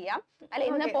ഡിസ്കസ് ചെയ്യാം, അല്ലെ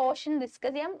ഇന്ന പോർഷൻ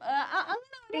ഡിസ്കസ് ചെയ്യാം.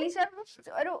 ടീച്ചർ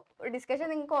ഒരു ഡിസ്കഷൻ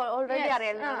നിങ്ങൾക്ക് ഓൾറെഡി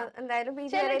അറിയാലോ. എന്തായാലും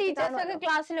ടീച്ചേഴ്സ് ഒക്കെ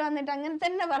ക്ലാസ്സിൽ വന്നിട്ട് അങ്ങനെ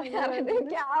തന്നെ പറയാറുണ്ട്.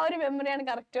 എനിക്ക് ആ ഒരു മെമ്മറിയാണ്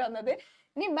കറക്റ്റ് വന്നത്.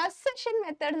 ഇനി ബസ് സെഷൻ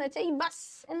മെത്തേഡ് എന്ന് വെച്ചാൽ ഈ ബസ്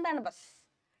എന്താണ്? ബസ്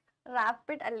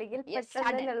റാപ്പിഡ് അല്ലെങ്കിൽ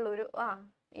പെട്ടെന്നുള്ളൊരു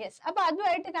യെസ്. അപ്പൊ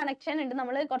അതുമായിട്ട് കണക്ഷൻ ഉണ്ട്.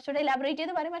 നമ്മൾ കുറച്ചുകൂടെ എലാബറേറ്റ്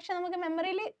ചെയ്ത് പറയും, പക്ഷെ നമുക്ക്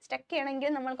മെമ്മറിയിൽ സ്റ്റക്ക്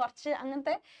ചെയ്യണമെങ്കിൽ നമ്മൾ കുറച്ച്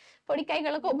അങ്ങനത്തെ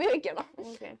പൊടിക്കൈകളൊക്കെ ഉപയോഗിക്കണം.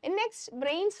 Next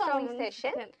brain storming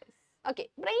session. Okay,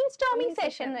 brain storming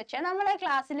session എന്ന് വെച്ചാൽ നമ്മളെ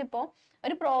ക്ലാസ്സിൽ ഇപ്പോ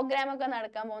ഒരു പ്രോഗ്രാം ഒക്കെ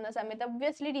നടക്കാൻ പോകുന്ന സമയത്ത്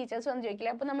ഒബ്വിയസ്ലി ടീച്ചേഴ്സ് ഒന്നും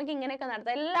ചോദിക്കില്ല, അപ്പൊ നമുക്ക് ഇങ്ങനെയൊക്കെ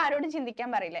നടത്താം, എല്ലാവരോടും ചിന്തിക്കാൻ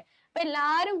പറയില്ലേ? അപ്പൊ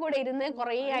എല്ലാരും കൂടെ ഇരുന്ന്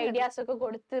കുറെ ഐഡിയാസ് ഒക്കെ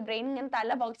കൊടുത്ത് ബ്രെയിൻ ഇങ്ങനെ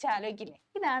തല പൊകിച്ച് ആലോചിക്കില്ലേ?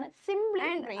 ഇതാണ് സിംപ്ലി.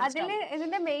 അതില്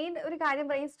ഇതിന്റെ മെയിൻ ഒരു കാര്യം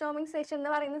ബ്രെയിൻ സ്റ്റോമിംഗ് സെഷൻ എന്ന്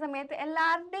പറയുന്ന സമയത്ത്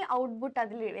എല്ലാവരുടെയും ഔട്ട്പുട്ട്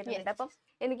അതിൽ വരുന്നുണ്ട്. അപ്പം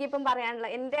എനിക്കിപ്പം പറയാനുള്ള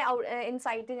എന്റെ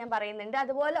ഇൻസൈറ്റ് ഞാൻ പറയുന്നുണ്ട്,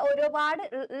 അതുപോലെ ഒരുപാട്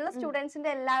ഉള്ള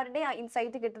സ്റ്റുഡൻസിന്റെ എല്ലാവരുടെയും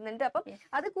ഇൻസൈറ്റ് കിട്ടുന്നുണ്ട്. അപ്പം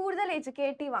അത് കൂടുതൽ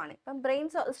എഡ്യൂക്കേറ്റീവ് ആണ്. ഇപ്പം ബ്രെയിൻ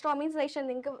സ്റ്റോമിംഗ് സെഷൻ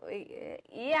നിങ്ങൾക്ക്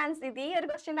ഈ ഒരു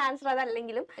ക്വസ്റ്റ്യന്റെ ആൻസർ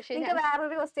അതല്ലെങ്കിലും നിങ്ങൾക്ക്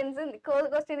വേറൊരു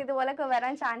ക്വസ്റ്റ്യൻ ഇതുപോലൊക്കെ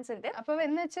വരാൻ ചാൻസ് ഉണ്ട്. അപ്പൊ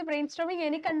എന്ന് വെച്ചാൽ ബ്രെയിൻ സ്റ്റോമിംഗ്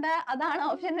എനിക്ക് കണ്ട അതാണ്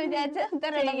ഓപ്ഷൻ വിചാരിച്ചത്.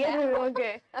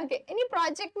 ഇനി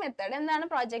പ്രോജക്ട് മെത്തേഡ്. എന്താണ്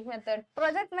പ്രോജക്ട് മെത്തേഡ്?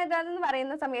 പ്രോജക്ട് മെത്തേഡ് എന്ന്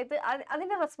പറയുന്ന സമയത്ത്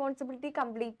അതിന്റെ റെസ്പോൺസിബിലിറ്റി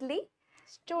കംപ്ലീറ്റ്ലി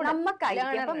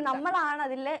നമുക്കായിരിക്കും. അപ്പം നമ്മളാണ്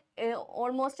അതിലെ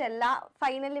ഓൾമോസ്റ്റ് എല്ലാ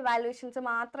ഫൈനൽ ഇവാലുവേഷൻസ്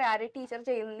മാത്രമേ ആര് ടീച്ചർ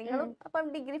ചെയ്യുന്നു. നിങ്ങളും അപ്പം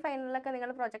ഡിഗ്രി ഫൈനലിലൊക്കെ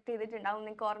നിങ്ങൾ പ്രൊജക്ട് ചെയ്തിട്ടുണ്ടാവും,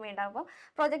 നിങ്ങൾക്ക് ഓർമ്മയുണ്ടാവും. അപ്പം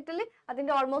പ്രൊജക്റ്റിൽ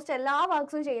അതിന്റെ ഓൾമോസ്റ്റ് എല്ലാ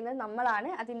വർക്ക്സും ചെയ്യുന്നത്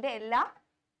നമ്മളാണ്, അതിന്റെ എല്ലാ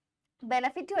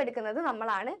ബെനഫിറ്റും എടുക്കുന്നത്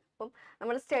നമ്മളാണ്. അപ്പം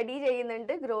നമ്മൾ സ്റ്റഡി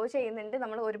ചെയ്യുന്നുണ്ട്, ഗ്രോ ചെയ്യുന്നുണ്ട്,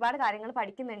 നമ്മൾ ഒരുപാട് കാര്യങ്ങൾ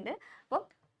പഠിക്കുന്നുണ്ട്.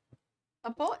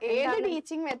 അപ്പോ ഏത്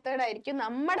ടീച്ചിങ് മെത്തേഡ് ആയിരിക്കും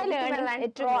നമ്മുടെ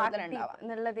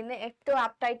എന്നുള്ളതിന് ഏറ്റവും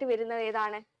ആപ്റ്റ് ആയിട്ട് വരുന്നത്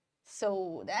ഏതാണ്? സോ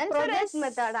പ്രോജക്ട്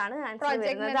മെത്തേഡ് ആണ്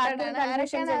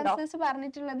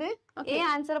പറഞ്ഞിട്ടുള്ളത്. ഈ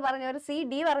ആൻസർ പറഞ്ഞവർ C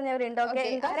D പറഞ്ഞവരുണ്ടോ?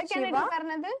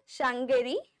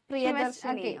 Shankari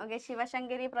Priyadarshini.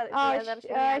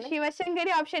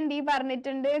 Sivasankari option D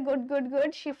പറഞ്ഞിട്ടുണ്ട്. Good good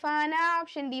good. Shifana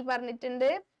option D പറഞ്ഞിട്ടുണ്ട്.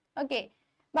 ഓക്കെ,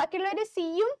 ബാക്കിയുള്ളവര്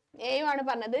സിയും എയും ആണ്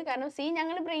പറഞ്ഞത്. കാരണം സി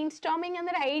ഞങ്ങൾ ബ്രെയിൻ സ്റ്റോമിംഗ്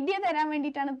എന്നൊരു ഐഡിയ തരാൻ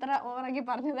വേണ്ടിയിട്ടാണ് ഇത്ര ഓവറാക്കി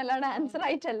പറഞ്ഞത്, അല്ലാണ്ട് ആൻസർ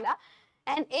ആയിട്ടല്ല.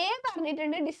 ആൻഡ് എ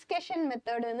പറഞ്ഞിട്ടുണ്ട് ഡിസ്കഷൻ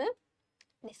മെത്തേഡ് എന്ന്.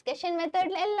 ഡിസ്കഷൻ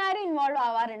മെത്തേഡിൽ എല്ലാരും ഇൻവോൾവ്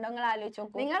ആവാറുണ്ടോ? നിങ്ങൾ ആലോചിച്ച്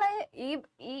നോക്കൂ. നിങ്ങൾ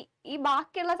ഈ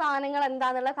ബാക്കിയുള്ള സാധനങ്ങൾ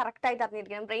എന്താണെന്നുള്ളത് കറക്റ്റ് ആയിട്ട്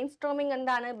അറിഞ്ഞിരിക്കണം. ബ്രെയിൻ സ്റ്റോമിംഗ്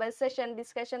എന്താണ്, ബസ് സെഷൻ,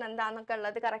 ഡിസ്കഷൻ എന്താന്നൊക്കെ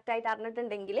ഉള്ളത് കറക്റ്റ് ആയിട്ട്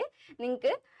അറിഞ്ഞിട്ടുണ്ടെങ്കിൽ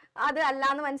നിങ്ങൾക്ക് അത്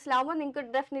അല്ലാന്ന് മനസ്സിലാവുമ്പോൾ നിങ്ങൾക്ക്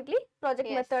ഡെഫിനറ്റ്ലി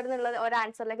പ്രോജക്ട് മെത്തേഡ് എന്നുള്ള ഒരു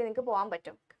ആൻസറിലേക്ക് നിങ്ങൾക്ക് പോകാൻ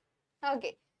പറ്റും.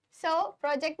 ഓക്കെ, സോ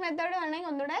പ്രോജക്ട് മെത്തേഡ്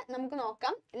വേണമെങ്കിൽ ഒന്നുകൂടെ നമുക്ക്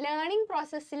നോക്കാം. ലേണിംഗ്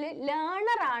പ്രോസസ്സിൽ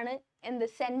ലേണർ ആണ് എന്ത്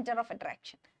സെന്റർ ഓഫ്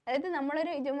അട്രാക്ഷൻ. അതായത്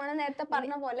നമ്മളൊരു ജുമാന നേരത്തെ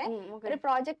പറഞ്ഞ പോലെ ഒരു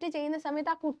പ്രോജക്ട് ചെയ്യുന്ന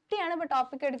സമയത്ത് ആ കുട്ടിയാണ് ഇപ്പൊ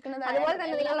ടോപ്പിക് എടുക്കുന്നത്. അതുപോലെ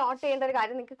തന്നെ നിങ്ങൾ നോട്ട് ചെയ്യേണ്ട ഒരു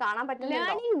കാര്യം നിങ്ങൾക്ക് കാണാൻ പറ്റും,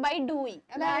 ലേണിംഗ് ബൈ ഡൂയിങ്.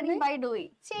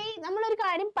 നമ്മളൊരു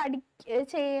കാര്യം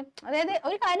അതായത്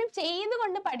ഒരു കാര്യം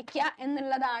ചെയ്തുകൊണ്ട് പഠിക്കുക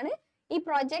എന്നുള്ളതാണ് ഈ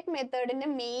പ്രോജക്ട് മെത്തേഡിന്റെ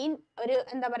മെയിൻ ഒരു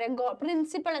എന്താ പറയാ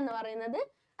പ്രിൻസിപ്പിൾ എന്ന് പറയുന്നത്.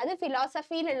 അത്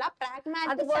ഫിലോസഫിയിലുള്ള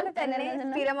അതുപോലെ തന്നെ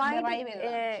സ്ഥിരമായി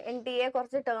NTA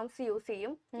കുറച്ച് ടേംസ് യൂസ്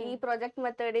ചെയ്യും ഈ പ്രൊജക്ട്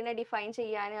മെത്തേഡിനെ ഡിഫൈൻ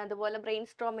ചെയ്യാൻ, അതുപോലെ ബ്രെയിൻ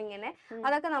സ്റ്റോമിങ്ങിനെ.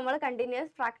 അതൊക്കെ നമ്മൾ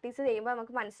കണ്ടിന്യൂസ് പ്രാക്ടീസ് ചെയ്യുമ്പോൾ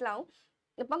നമുക്ക് മനസ്സിലാവും.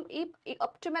 ഇപ്പം ഈ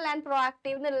ഒപ്റ്റിമൽ ആൻഡ്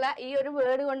പ്രോആക്റ്റീവ് എന്നുള്ള ഈ ഒരു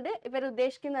വേർഡ് കൊണ്ട് ഇവർ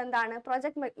ഉദ്ദേശിക്കുന്നത് എന്താണ്?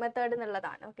 പ്രൊജക്ട് മെത്തേഡ്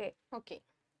എന്നുള്ളതാണ്. ഓക്കെ,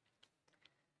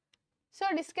 സോ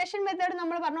ഡിസ്കഷൻ മെത്തേഡ്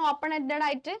നമ്മൾ പറഞ്ഞു ഓപ്പൺ എൻഡഡ്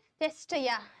ആയിട്ട് ടെസ്റ്റ്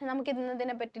ചെയ്യാം, നമുക്ക്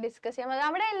ഇതിനെ പറ്റി ഡിസ്കസ് ചെയ്യാം.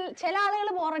 അവിടെ ചില ആളുകൾ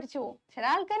ബോറടിച്ചു പോകും, ചില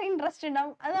ആൾക്കാർ ഇൻട്രസ്റ്റ്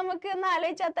ഉണ്ടാവും. അത് നമുക്ക് ഒന്ന്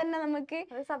ആലോചിച്ചാൽ തന്നെ നമുക്ക്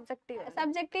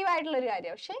സബ്ജക്റ്റീവ് ആയിട്ടുള്ള ഒരു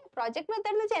കാര്യം. പക്ഷെ പ്രോജക്ട്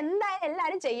മെത്തേഡ് എന്ന് വെച്ചാൽ എന്തായാലും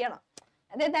എല്ലാവരും ചെയ്യണം.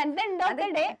 അതായത് എന്റെ എൻഡ് ഓഫ്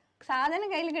ദ ഡേ സാധനം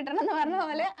കയ്യിൽ കിട്ടണം എന്ന് പറഞ്ഞ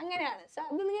പോലെ അങ്ങനെയാണ്. സോ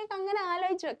അത് നിങ്ങൾക്ക് അങ്ങനെ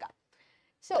ആലോചിച്ച് വെക്കാം.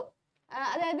 സോ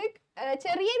അതായത്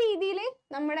ചെറിയ രീതിയിൽ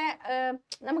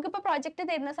നമുക്കിപ്പോ പ്രോജക്റ്റ്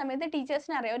തരുന്ന സമയത്ത്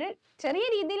ടീച്ചേഴ്സിന് അറിയാം ഒരു ചെറിയ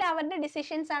രീതിയിൽ അവരുടെ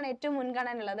ഡിസിഷൻസ് ആണ് ഏറ്റവും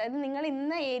മുൻഗണന ഉള്ളത്. അതായത് നിങ്ങൾ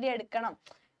ഇന്ന ഏരിയ എടുക്കണം,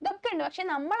 ഇതൊക്കെ ഉണ്ട്. പക്ഷെ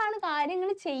നമ്മളാണ് കാര്യങ്ങൾ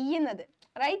ചെയ്യുന്നത്,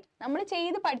 റൈറ്റ്? നമ്മൾ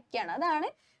ചെയ്ത് പഠിക്കുകയാണ്. അതാണ്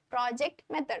പ്രോജക്ട്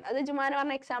മെത്തേഡ്. അത് ജുമാന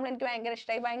പറഞ്ഞ എക്സാമ്പിൾ എനിക്ക് ഭയങ്കര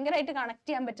ഇഷ്ടമായി, ഭയങ്കരമായിട്ട് കണക്ട്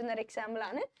ചെയ്യാൻ പറ്റുന്ന ഒരു എക്സാമ്പിൾ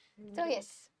ആണ്. സോ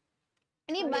യെസ്,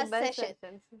 ഇനി ബസ്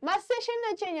സെഷൻ. ബസ് സെഷൻ എന്ന്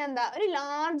വെച്ച് കഴിഞ്ഞാൽ എന്താ? ഒരു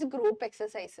ലാർജ് ഗ്രൂപ്പ്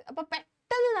എക്സസൈസ്. അപ്പൊ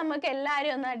പെട്ടെന്ന് പെട്ടെന്ന് നമുക്ക്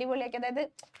എല്ലാരും ഒന്ന് അടിപൊളിയാക്കി, അതായത്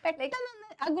പെട്ടെന്ന്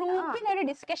ആ ഗ്രൂപ്പിന് ഒരു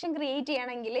ഡിസ്കഷൻ ക്രിയേറ്റ്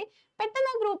ചെയ്യണമെങ്കിൽ പെട്ടെന്ന്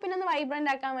ആ ഗ്രൂപ്പിനൊന്ന്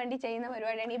വൈബ്രന്റ് ആക്കാൻ വേണ്ടി ചെയ്യുന്ന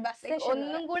പരിപാടിയാണ് ഈ ബസ് സെഷൻ.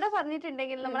 ഒന്നും കൂടെ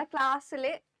പറഞ്ഞിട്ടുണ്ടെങ്കിൽ നമ്മുടെ ക്ലാസ്സിൽ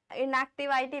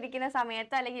ഇൻആക്റ്റീവ് ആയിട്ട് ഇരിക്കുന്ന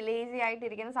സമയത്ത് അല്ലെങ്കിൽ ലേസി ആയിട്ട്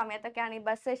ഇരിക്കുന്ന സമയത്തൊക്കെയാണ് ഈ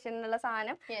ബസ് സെഷൻ എന്നുള്ള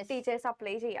സാധനം ടീച്ചേഴ്സ്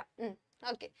അപ്ലൈ ചെയ്യാം.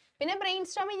 ഓക്കെ, പിന്നെ ബ്രെയിൻ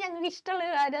സ്റ്റോമിങ് ഞങ്ങൾക്ക് ഇഷ്ടമുള്ള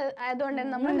കാര്യം ആയതുകൊണ്ട്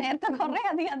നമ്മൾ നേരത്തെ കുറെ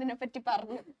അധികം അതിനെ പറ്റി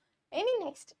പറഞ്ഞു. ഇനി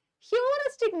next,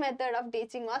 heuristic method of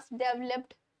teaching was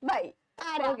developed by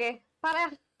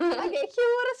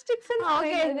heuristics.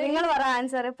 നിങ്ങൾ പറ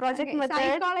ആൻസർ. പ്രൊജക്ട്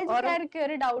മെത്തേഡ്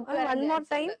ഒരു doubt one more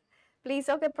time please.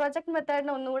 Okay, project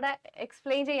മെത്തേഡിനെ ഒന്നുകൂടെ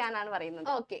എക്സ്പ്ലെയിൻ ചെയ്യാനാണ് പറയുന്നത്.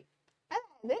 ഓക്കെ,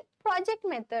 അതായത് പ്രൊജക്ട്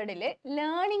മെത്തേഡില്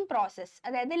ലേണിംഗ് പ്രോസസ്,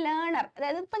 അതായത് ലേണർ,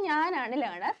 അതായത് ഇപ്പൊ ഞാനാണ്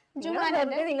ലേണർ,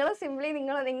 നിങ്ങൾ സിംപ്ലി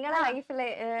നിങ്ങളുടെ ലൈഫിൽ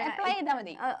അപ്ലൈ ചെയ്താൽ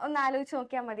മതി, ഒന്ന് ആലോചിച്ച്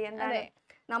നോക്കിയാൽ മതി. എന്താണ്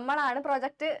നമ്മളാണ്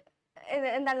പ്രൊജക്ട്,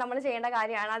 എന്താണ് നമ്മൾ ചെയ്യേണ്ട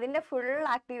കാര്യമാണ്, അതിന്റെ ഫുൾ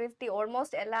ആക്ടിവിറ്റി,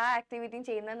 ഓൾമോസ്റ്റ് എല്ലാ ആക്ടിവിറ്റിയും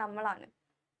ചെയ്യുന്നത് നമ്മളാണ്.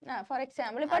 ഫോർ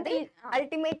എക്സാമ്പിൾ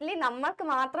അൾട്ടിമേറ്റ്ലി നമ്മൾക്ക്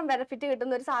മാത്രം ബെനിഫിറ്റ്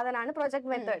കിട്ടുന്ന ഒരു സാധനമാണ് പ്രൊജക്ട്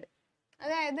മെത്തേഡ്.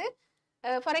 അതായത്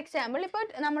ഫോർ എക്സാമ്പിൾ ഇപ്പോൾ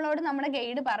നമ്മളോട് നമ്മുടെ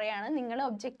ഗൈഡ് പറയാണ് നിങ്ങൾ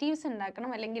ഒബ്ജക്റ്റീവ്സ്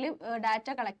ഉണ്ടാക്കണം അല്ലെങ്കിൽ ഡാറ്റ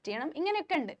കളക്ട് ചെയ്യണം,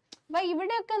 ഇങ്ങനെയൊക്കെ ഉണ്ട്. അപ്പൊ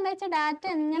ഇവിടെയൊക്കെ എന്താ വെച്ചാൽ ഡാറ്റ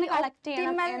എങ്ങനെ കളക്ട്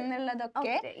ചെയ്യണം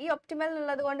എന്നുള്ളതൊക്കെ ഈ ഒപ്റ്റിമൽ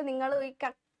ഉള്ളത് കൊണ്ട് നിങ്ങൾ ഈ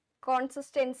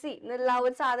കോൺസിസ്റ്റൻസി എന്നുള്ള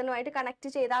ഒരു സാധനമായിട്ട് കണക്ട്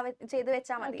ചെയ്ത്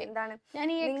വെച്ചാൽ മതി. എന്താണ്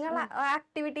നിങ്ങളെ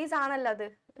ആക്ടിവിറ്റീസ് ആണല്ലോ അത്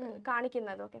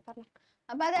കാണിക്കുന്നത്. ഓക്കെ, പറഞ്ഞു.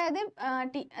 അപ്പൊ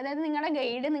അതായത് നിങ്ങളുടെ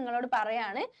ഗൈഡ് നിങ്ങളോട്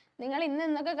പറയാണ് നിങ്ങൾ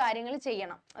ഇന്നൊക്കെ കാര്യങ്ങൾ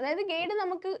ചെയ്യണം. അതായത് ഗൈഡ്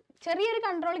നമുക്ക് ചെറിയൊരു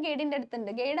കൺട്രോൾ ഗൈഡിന്റെ അടുത്തുണ്ട്.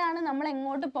 ഗൈഡാണ് നമ്മൾ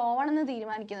എങ്ങോട്ട് പോകണം എന്ന്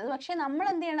തീരുമാനിക്കുന്നത്. പക്ഷെ നമ്മൾ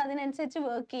എന്ത് ചെയ്യണം, അതിനനുസരിച്ച്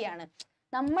വർക്ക് ചെയ്യാണ്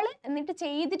നമ്മൾ. എന്നിട്ട്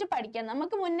ചെയ്തിട്ട് പഠിക്കാം.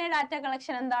 നമുക്ക് മുന്നേ ഡാറ്റ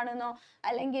കളക്ഷൻ എന്താണെന്നോ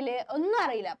അല്ലെങ്കിൽ ഒന്നും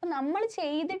അറിയില്ല. അപ്പൊ നമ്മൾ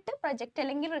ചെയ്തിട്ട് പ്രൊജക്ട്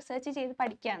അല്ലെങ്കിൽ റിസർച്ച് ചെയ്ത്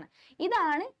പഠിക്കുകയാണ്.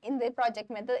 ഇതാണ് എന്ത്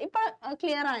പ്രൊജക്ട് മെത്തേഡ്. ഇപ്പൊ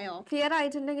ക്ലിയർ ആയോ? ക്ലിയർ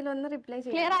ആയിട്ടുണ്ടെങ്കിൽ ഒന്ന് റിപ്ലൈ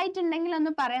ചെയ്യാം. ക്ലിയർ ആയിട്ടുണ്ടെങ്കിൽ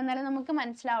ഒന്ന് പറയാം, എന്നാലേ നമുക്ക്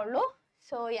മനസ്സിലാവുള്ളൂ.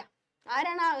 സോ യാ,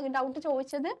 ആരാണ് ആ ഡൗട്ട്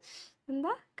ചോദിച്ചത്?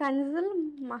 എന്താ? കൻസൽ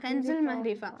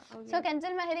മെഹരീഫ. സോ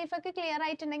കൻസൽ മെഹരീഫക്ക് ക്ലിയർ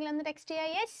ആയിട്ടുണ്ടെങ്കിൽ ഒന്ന് ടെക്സ്റ്റ് ചെയ്യാം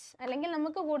യെസ്. അല്ലെങ്കിൽ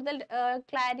നമുക്ക് കൂടുതൽ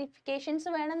ക്ലാരിഫിക്കേഷൻസ്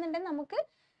വേണമെന്നുണ്ടെങ്കിൽ നമുക്ക്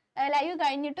ലൈവ്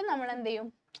കഴിഞ്ഞിട്ടും നമ്മൾ എന്ത് ചെയ്യും,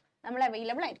 നമ്മൾ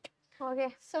അവൈലബിൾ ആയിരിക്കും. ഓക്കെ,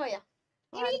 സോ യാ,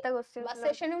 ബസ്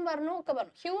സെഷനും പറഞ്ഞു ഒക്കെ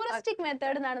പറഞ്ഞു. ഹ്യൂറിസ്റ്റിക്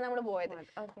മെത്തേഡ് എന്നാണ് നമ്മൾ പോയത്.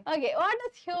 Okay, what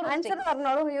is heuristic? Answer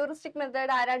പറഞ്ഞോളൂ. ഹ്യൂറിസ്റ്റിക്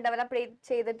മെത്തേഡ് ആരാണ് ഡെവലപ്പ്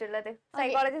ചെയ്തിട്ടുള്ളത്?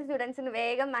 സൈക്കോളജി സ്റ്റുഡൻസിന്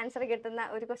വേഗം ആൻസർ കിട്ടുന്ന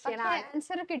ഒരു ക്വസ്റ്റ്യൻ ആണ്.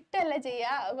 ആൻസർ കിട്ടല്ല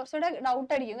ചെയ്യാ, കുറച്ചുകൂടെ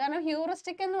ഡൗട്ട് അടിക്കും. കാരണം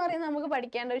ഹ്യൂറിസ്റ്റിക് എന്ന് പറയുന്നത് നമുക്ക്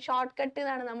പഠിക്കേണ്ട ഒരു ഷോർട്ട് കട്ട്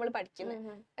എന്നാണ് നമ്മൾ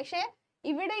പഠിക്കുന്നത്. പക്ഷെ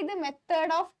ഇവിടെ ഇത്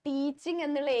മെത്തേഡ് ഓഫ് ടീച്ചിങ്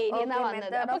എന്നുള്ള ഏരിയ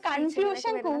വന്നത്. അപ്പൊ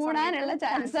കൺഫ്യൂഷൻ കൂടാനുള്ള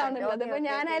ചാൻസ് ആണുള്ളത്. അപ്പൊ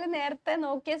ഞാനായാലും നേരത്തെ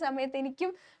നോക്കിയ സമയത്ത്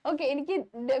എനിക്ക്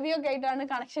ഡെവിയൊക്കെ ആയിട്ടാണ്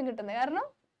കണക്ഷൻ കിട്ടുന്നത്. കാരണം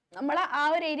നമ്മൾ ആ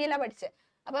ഒരു ഏരിയയിലാണ് പഠിച്ചത്.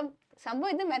 അപ്പം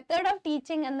സംഭവം ഇത് മെത്തേഡ് ഓഫ്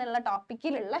ടീച്ചിങ് എന്നുള്ള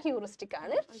ടോപ്പിക്കിലുള്ള ഹ്യൂറിസ്റ്റിക്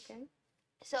ആണ്.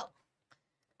 സോ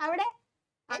അവിടെ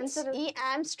ഈ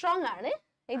ആംസ്ട്രോങ് ആണ്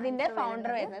ഇതിന്റെ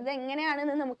ഫൗണ്ടർ വരുന്നത്.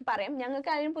 എങ്ങനെയാണെന്ന് നമുക്ക് പറയാം.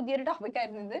 ഞങ്ങൾക്ക് അതിന് പുതിയൊരു ടോപ്പിക്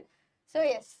ആയിരുന്നു ഇത്. So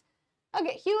yes,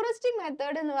 okay, heuristic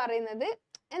method എന്ന് പറയുന്നത്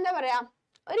എന്താ പറയാ,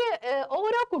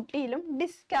 ഓരോ കുട്ടിയിലും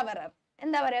ഡിസ്കവറർ,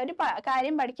 എന്താ പറയാ, ഒരു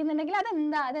കാര്യം പഠിക്കുന്നുണ്ടെങ്കിൽ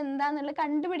അതെന്താന്നുള്ള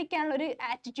കണ്ടുപിടിക്കാനുള്ള ഒരു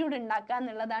ആറ്റിറ്റ്യൂഡ് ഉണ്ടാക്കുക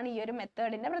എന്നുള്ളതാണ് ഈ ഒരു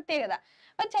മെത്തേഡിന്റെ പ്രത്യേകത.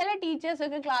 അപ്പൊ ചില ടീച്ചേഴ്സ്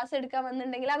ഒക്കെ ക്ലാസ് എടുക്കാൻ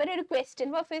വന്നിട്ടുണ്ടെങ്കിൽ അവരൊരു ക്വസ്റ്റ്യൻ,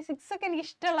 ഇപ്പൊ ഫിസിക്സ് ഒക്കെ എനിക്ക്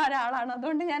ഇഷ്ടമുള്ള ഒരാളാണ്,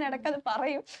 അതുകൊണ്ട് ഞാൻ ഇടയ്ക്കത്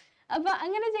പറയും. അപ്പൊ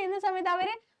അങ്ങനെ ചെയ്യുന്ന സമയത്ത്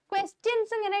അവര്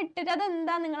ക്വസ്റ്റ്യൻസ് ഇങ്ങനെ ഇട്ടിട്ട്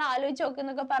അതെന്താ നിങ്ങൾ ആലോചിച്ച്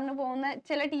നോക്കുന്നൊക്കെ പറഞ്ഞു പോകുന്ന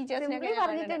ചില ടീച്ചേഴ്സിനെ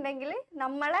പറഞ്ഞിട്ടുണ്ടെങ്കിൽ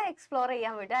നമ്മളെ എക്സ്പ്ലോർ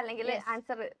ചെയ്യാൻ വിടുക, അല്ലെങ്കിൽ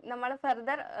ആൻസർ നമ്മൾ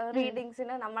ഫർദർ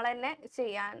റീഡിങ്സിന് നമ്മൾ തന്നെ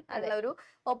ചെയ്യാൻ ഉള്ള ഒരു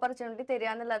ഓപ്പർച്യൂണിറ്റി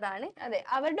തരിക എന്നുള്ളതാണ്. അതെ,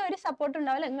 അവരുടെ ഒരു സപ്പോർട്ട്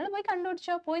ഉണ്ടാവില്ല. നിങ്ങൾ പോയി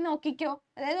കണ്ടുപിടിച്ചോ, പോയി നോക്കിക്കോ.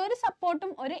 അതായത് ഒരു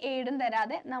സപ്പോർട്ടും ഒരു എയ്ഡും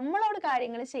തരാതെ നമ്മളോട്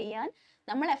കാര്യങ്ങൾ ചെയ്യാൻ,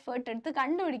 നമ്മൾ എഫേർട്ട് എടുത്ത്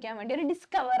കണ്ടുപിടിക്കാൻ വേണ്ടി ഒരു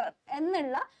ഡിസ്കവറർ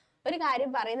എന്നുള്ള ഒരു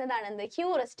കാര്യം പറയുന്നതാണ് എന്ത്,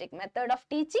 ഹ്യൂറിസ്റ്റിക് മെത്തേഡ് ഓഫ്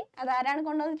ടീച്ചിങ്. അതാരാണ്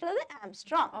കൊണ്ടുവന്നിട്ടുള്ളത്?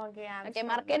 ആംസ്ട്രോങ്. ഓക്കെ,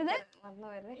 മറക്കരുത്,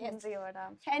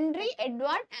 ഹെൻറി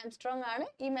എഡ്വാർഡ് ആംസ്ട്രോങ് ആണ്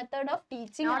ഈ മെത്തേഡ് ഓഫ്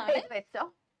ടീച്ചിങ്.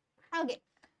 ഓക്കെ,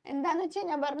 എന്താന്ന് വെച്ചാൽ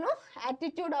ഞാൻ പറഞ്ഞു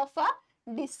ആറ്റിറ്റ്യൂഡ് ഓഫ് എ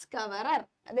ഡിസ്കവറർ.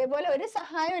 അതേപോലെ ഒരു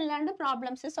സഹായം ഇല്ലാണ്ട്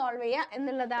പ്രോബ്ലംസ് സോൾവ് ചെയ്യുക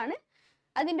എന്നുള്ളതാണ്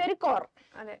അതിന്റെ ഒരു core.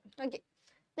 Okay,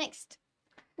 next,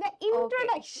 the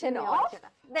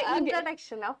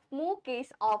introduction of MOOC is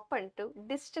open to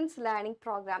distance learning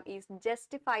program is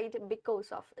justified because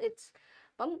of its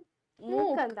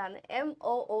MOOC എന്താണ്?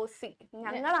 MOOC.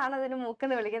 ഞങ്ങളാണ് അതിന് MOOC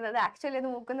എന്ന് വിളിക്കുന്നത്. ആക്ച്വലി അത്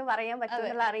MOOC എന്ന് പറയാൻ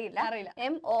പറ്റുന്നുള്ള അറിയില്ല.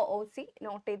 MOOC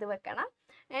നോട്ട് ചെയ്ത് വെക്കണം.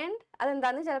 ആൻഡ്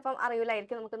അതെന്താന്ന് ചിലപ്പം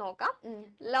അറിയില്ലായിരിക്കും, നമുക്ക് നോക്കാം.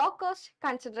 Low cost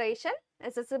consideration,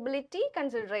 accessibility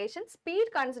consideration, speed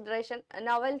consideration,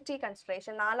 novelty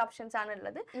consideration, 4 options ആണ്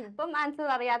ഉള്ളത്. അപ്പം ആൻസർ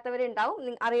അറിയാത്തവരുണ്ടാവും,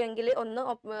 അറിയുമെങ്കിൽ ഒന്ന്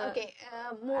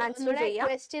ആൻസർ ചെയ്യാം.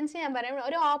 ക്വസ്റ്റ്യൻസ് ഞാൻ പറയാം.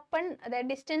 ഒരു ഓപ്പൺ, അതായത്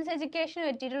ഡിസ്റ്റൻസ് എഡ്യൂക്കേഷൻ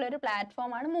പറ്റിയിട്ടുള്ള ഒരു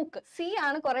പ്ലാറ്റ്ഫോം ആണ് MOOC. സി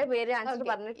ആണ് കുറെ പേര് ആൻസർ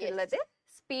പറഞ്ഞിട്ടുള്ളത്.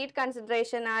 സ്പീഡ്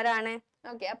കൺസിഡറേഷൻ ആരാണ്?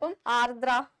 ഓക്കെ അപ്പം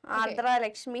ആർദ്ര,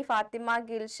 ലക്ഷ്മി, ഫാത്തിമ,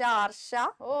 ഗിൽഷ, ആർഷ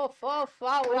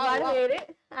ഒരുപാട് പേര്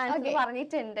ആൻസർ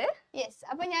പറഞ്ഞിട്ടുണ്ട്. യെസ്,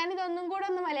 അപ്പൊ ഞാനിതൊന്നും കൂടെ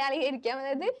ഒന്ന് മലയാളീകരിക്കാം.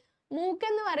 അതായത് മൂക്ക്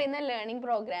എന്ന് പറയുന്ന ലേണിംഗ്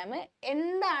പ്രോഗ്രാം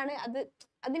എന്താണ്,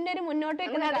 അതിന്റെ ഒരു മുന്നോട്ട്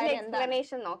വെക്കുന്ന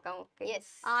എക്സ്പ്ലനേഷൻ നോക്കാം.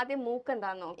 ആദ്യം മൂക്ക്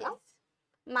എന്താന്ന് നോക്കാം.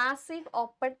 Massive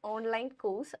Open Online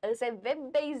Course is a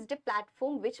web-based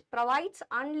platform which provides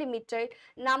unlimited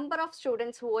number of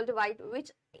students worldwide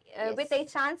with a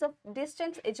chance of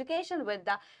distance education with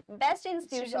the best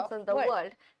institutions in the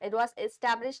world. It was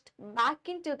established back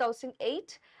in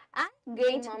 2008 and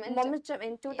gained momentum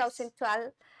in 2012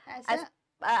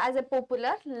 as a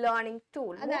popular learning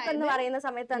tool. MOOC എന്ന് പറയുന്ന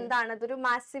സമയത്ത് എന്താണ്, അതൊരു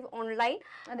massive online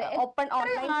open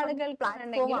online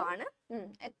platform ആണ്.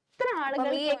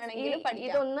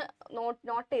 ഇതൊന്ന്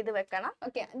not ചെയ്ത് വെക്കണം.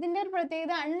 Okay, അതിന്റെ ഒരു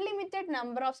പ്രത്യേകത unlimited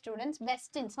number of students,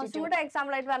 best institute.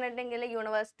 Example ആയിട്ട് പറഞ്ഞിട്ടുണ്ടെങ്കിൽ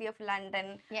യൂണിവേഴ്സിറ്റി ഓഫ് ലണ്ടൻ,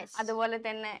 അതുപോലെ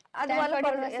തന്നെ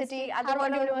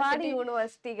ഒരുപാട്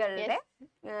യൂണിവേഴ്സിറ്റികളുടെ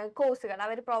കോഴ്സുകൾ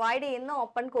അവർ പ്രൊവൈഡ് ചെയ്യുന്ന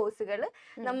ഓപ്പൺ കോഴ്സുകൾ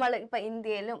നമ്മൾ ഇപ്പൊ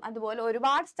ഇന്ത്യയിലും അതുപോലെ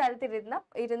ഒരുപാട് സ്ഥലത്ത്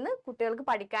ഇരുന്ന് കുട്ടികൾക്ക്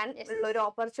പഠിക്കാൻ ഉള്ള ഒരു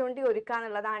ഓപ്പർച്യൂണിറ്റി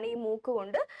ഒരുക്കാന്നുള്ളതാണ് ഈ മൂക്ക്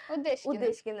കൊണ്ട്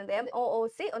ഉദ്ദേശിക്കുന്നത്.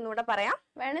 MOOC ഒന്നുകൂടെ പറയാം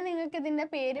വേണം നിങ്ങൾക്ക്. ഇതിന്റെ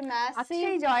പേര്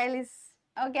Akshay Joel.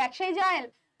 Akshay Joel.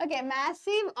 Okay,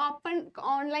 massive open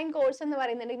online course എന്ന്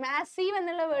പറയുന്നുണ്ട്. മാസീവ്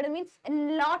എന്നുള്ള word means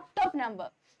lot of number.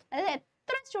 അതായത്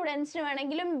എത്ര സ്റ്റുഡൻസിന്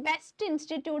വേണമെങ്കിലും ബെസ്റ്റ്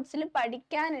ഇൻസ്റ്റിറ്റ്യൂട്ട്സിൽ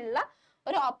പഠിക്കാനുള്ള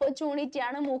ഒരു ഓപ്പർച്യൂണിറ്റി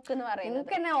ആണ് മൂക്ക് എന്ന്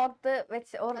പറയുന്നത്.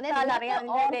 ഓർത്താൽ അറിയാം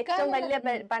ഏറ്റവും വലിയ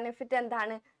ബെനിഫിറ്റ്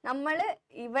എന്താണ്, നമ്മള്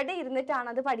ഇവിടെ ഇരുന്നിട്ടാണ്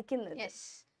അത് പഠിക്കുന്നത്.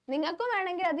 നിങ്ങൾക്കും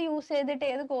വേണമെങ്കിൽ അത് യൂസ് ചെയ്തിട്ട്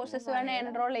ഏത് കോഴ്സസ് വേണം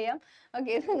എൻറോൾ ചെയ്യാം.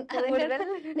 ഓക്കെ,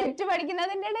 നെറ്റ്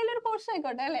പഠിക്കുന്നതിന്റെ ഇടയിൽ ഒരു കോഴ്സ്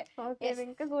ആയിക്കോട്ടെ അല്ലെ.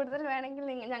 നിങ്ങൾക്ക് കൂടുതൽ വേണമെങ്കിൽ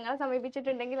ഞങ്ങളെ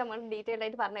സമീപിച്ചിട്ടുണ്ടെങ്കിൽ നമ്മൾ ഡീറ്റെയിൽ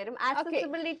ആയിട്ട് പറഞ്ഞുതരും.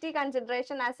 Accessibility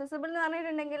consideration. ആക്സസിബിൾ എന്ന്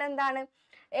പറഞ്ഞിട്ടുണ്ടെങ്കിൽ എന്താണ്,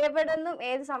 എവിടെ നിന്നും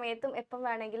ഏത് സമയത്തും എപ്പം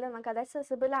വേണമെങ്കിലും നമുക്ക് അത്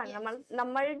അക്സസിബിൾ ആണ്.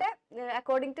 നമ്മളുടെ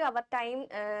according to our time,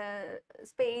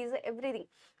 space, everything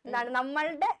എന്താണ്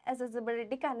നമ്മളുടെ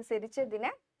അക്സസിബിലിറ്റിക്ക് അനുസരിച്ച്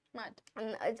ഇതിനെ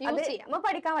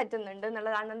പഠിക്കാൻ പറ്റുന്നുണ്ട്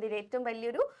എന്നുള്ളതാണ് ഇതിൽ ഏറ്റവും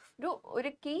വലിയൊരു ഒരു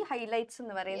കീ ഹൈലൈറ്റ്സ്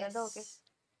എന്ന് പറയുന്നത്.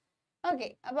 ഓക്കെ,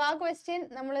 അപ്പൊ ആ ക്വസ്റ്റ്യൻ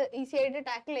നമ്മൾ ഈസി ആയിട്ട്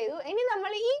ടാക്കിൾ ചെയ്തു. ഇനി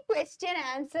നമ്മൾ ഈ ക്വസ്റ്റ്യൻ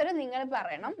ആൻസർ നിങ്ങൾ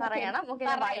പറയണം.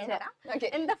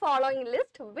 In the following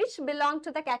list, which belong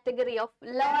to the category of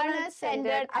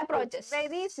learner-centered approaches?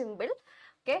 Very simple.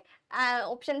 Okay,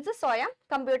 options സ്വയം,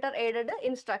 computer aided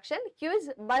instruction, quiz,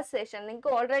 bus session. നിങ്ങൾക്ക്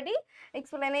ഓൾറെഡി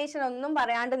എക്സ്പ്ലനേഷൻ ഒന്നും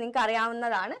പറയാണ്ട് നിങ്ങൾക്ക്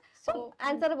അറിയാവുന്നതാണ്.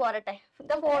 ആൻസർ പോരട്ടെ.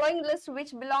 The following list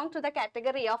which belong to the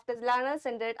category of the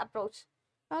learner-centered approach.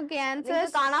 Okay, answer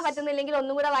കാണാൻ പറ്റുന്നില്ലെങ്കിൽ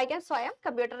ഒന്നും കൂടെ വായിക്കാം. സ്വയം,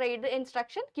 computer aided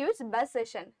instruction, quiz, bus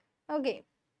session. Okay,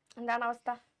 എന്താണ് അവസ്ഥ?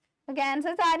 ഓക്കെ,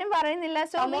 ആൻസേഴ്സ് ആരും പറയുന്നില്ല.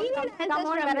 So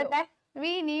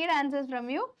we need answers from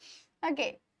you.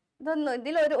 Okay, ഇതൊന്നും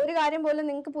ഇതിൽ ഒരു കാര്യം പോലും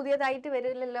നിങ്ങൾക്ക് പുതിയതായിട്ട്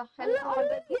വരില്ലല്ലോ.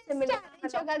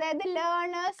 അതായത്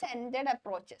ലേണർ സെന്റർഡ്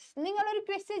അപ്രോച്ചസ്. നിങ്ങളൊരു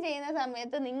ക്വിസ് ചെയ്യുന്ന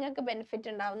സമയത്ത് നിങ്ങൾക്ക്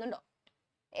ബെനിഫിറ്റ് ഉണ്ടാവുന്നുണ്ടോ?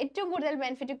 ഏറ്റവും കൂടുതൽ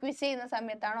ബെനിഫിറ്റ് ക്വിസ് ചെയ്യുന്ന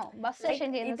സമയത്താണോ, ബസ് സെഷൻ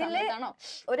ചെയ്യുന്ന സമയത്താണോ?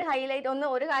 ഒരു ഹൈലൈറ്റ്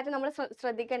ഒരു കാര്യം നമ്മൾ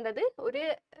ശ്രദ്ധിക്കേണ്ടത്,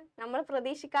 നമ്മൾ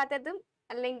പ്രതീക്ഷിക്കാത്തതും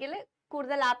അല്ലെങ്കിൽ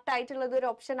കൂടുതൽ ആപ്റ്റ് ആയിട്ടുള്ളത് ഒരു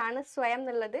ഓപ്ഷൻ ആണ് സ്വയം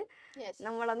എന്നുള്ളത്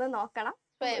നമ്മളൊന്ന് നോക്കണം.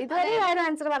 ഇതുവരെ ആരും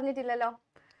ആൻസർ പറഞ്ഞിട്ടില്ലല്ലോ.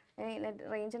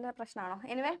 റേഞ്ചിന്റെ പ്രശ്നമാണോ?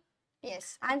 എനിവേ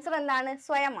ആൻസർ എന്താണ്?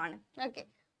 സ്വയമാണ്. ഓക്കെ,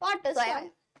 വാട്ട് ഈസ് സ്വയം?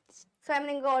 സ്വയം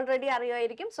നിങ്ങൾക്ക് ഓൾറെഡി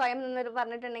അറിയുമായിരിക്കും. സ്വയം എന്ന്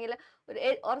പറഞ്ഞിട്ടുണ്ടെങ്കിൽ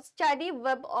ഒരു study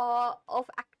web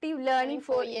of active learning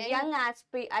four young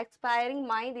aspiring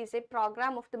mind is a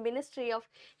program of the Ministry of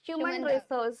Human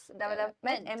Resource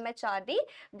Development MHRD,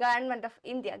 Government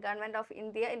of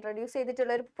India introduce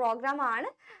ചെയ്തിട്ടുള്ള ഒരു പ്രോഗ്രാം ആണ്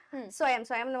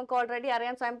സ്വയം. നമുക്ക് ഓൾറെഡി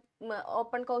അറിയാം. സ്വയം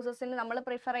ഓപ്പൺ കോഴ്സസിന് നമ്മൾ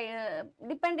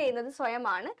ഡിപ്പെൻഡ് ചെയ്യുന്നത്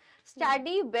സ്വയമാണ്.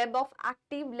 Study web of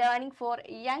active learning four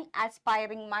young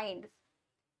aspiring mind.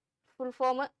 Full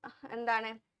form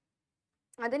എന്താണ്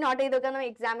അത് നോട്ട് ചെയ്ത് വെക്കാൻ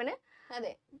എക്സാമിന്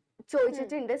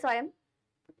ചോദിച്ചിട്ടുണ്ട് സ്വയം.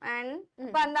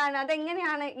 അപ്പൊ എന്താണ്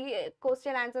അതെങ്ങനെയാണ് ഈ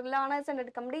question answer learner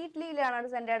centred, completely learner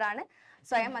centred ആണ്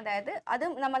സ്വയം. അതായത് അത്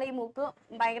നമ്മൾ ഈ മൂക്ക്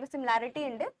ഭയങ്കര സിമിലാരിറ്റി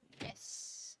ഉണ്ട്.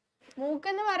 മൂക്ക്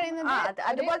എന്ന് പറയുന്നത്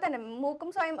അതുപോലെ തന്നെ മൂക്കും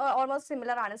സ്വയം ഓൾമോസ്റ്റ്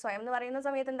സിമിലർ ആണ്. സ്വയം എന്ന് പറയുന്ന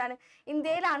സമയത്ത് എന്താണ്,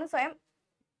 ഇന്ത്യയിലാണ് സ്വയം,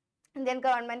 ഇന്ത്യൻ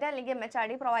ഗവൺമെന്റ് അല്ലെങ്കിൽ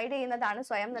MHRD പ്രൊവൈഡ് ചെയ്യുന്നതാണ്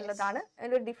സ്വയം എന്നുള്ളതാണ്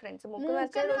ഒരു ഡിഫറൻസ്. മൂക്ക്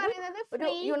ഒരു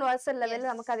യൂണിവേഴ്സൽ ലെവലിൽ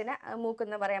നമുക്ക് അതിനെ മൂക്ക്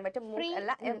എന്ന് പറയാൻ പറ്റും.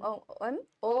 അല്ല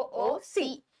MOOC.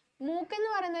 മൂക്ക് എന്ന്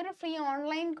പറയുന്ന ഒരു ഫ്രീ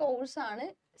ഓൺലൈൻ കോഴ്സ് ആണ്.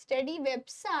 സ്റ്റഡി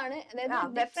വെബ്സ് ആണ്, അതായത്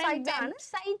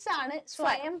വെബ്സൈറ്റ്സ് ആണ്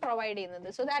സ്വയം പ്രൊവൈഡ് ചെയ്യുന്നത്.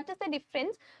 So that is the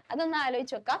difference. അതൊന്ന്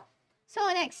ആലോചിച്ച് വെക്കാം. So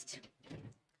next,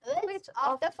 which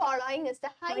of the following is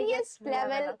the highest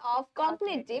level of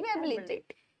cognitive ability?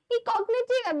 ഈ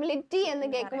കോഗ്നിറ്റീവ് എബിലിറ്റി എന്ന്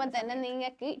കേൾക്കുമ്പോൾ തന്നെ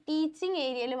നിങ്ങൾക്ക് ടീച്ചിങ്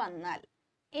ഏരിയയിൽ വന്നാൽ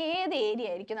ഏത് ഏരിയ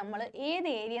ആയിരിക്കും, ഏത്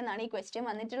ഏരിയ എന്നാണ് ഈ ക്വസ്റ്റ്യൻ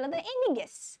വന്നിട്ടുള്ളത്? Any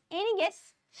guess?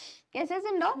 ഗസ്സസ്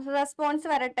ഉണ്ടോ? റെസ്പോൺസ്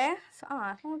വരട്ടെ.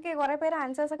 ഓക്കെ, കുറെ പേര്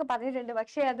ആൻസേഴ്സ് ഒക്കെ പറഞ്ഞിട്ടുണ്ട്,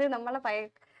 പക്ഷെ അത് നമ്മളെ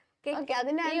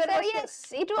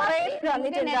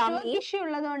ഇഷ്യൂ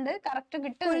ഉള്ളതുകൊണ്ട് കറക്റ്റ്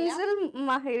കിട്ടുന്നില്ല.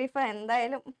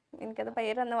 എന്തായാലും എനിക്കത്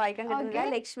പേരൊന്നും വായിക്കാൻ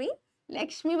കിട്ടുന്നില്ല.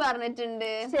 ലക്ഷ്മി പറഞ്ഞിട്ടുണ്ട്.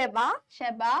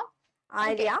 Sheba,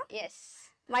 Arya. Yes.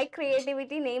 My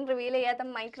creativity, name reveal ചെയ്യാത്ത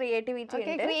മൈ ക്രിയേറ്റിവിറ്റി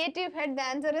ഉണ്ട്. Creative head, the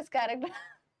answer is correct.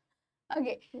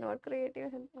 Okay, not creative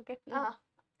head. Okay,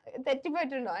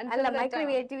 തെറ്റിപ്പോയിട്ടുണ്ടോ? അല്ല, മൈ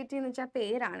ക്രിയേറ്റിവിറ്റി എന്ന് വെച്ചാൽ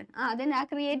പേരാണ്. അതന്നെ, ആ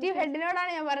ക്രിയേറ്റീവ്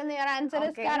ഹെഡിനോടാണ് ഞാൻ പറയുന്നത്. Your answer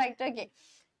is correct. Okay,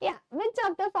 which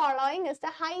of the following is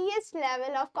the highest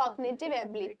level of cognitive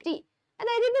ability?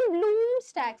 അതായത് ഇത് ബ്ലൂംസ്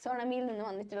ടാക്സോണമിയിൽ നിന്ന്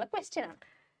വന്നിട്ടുള്ള ക്വസ്റ്റ്യൻ ആണ്.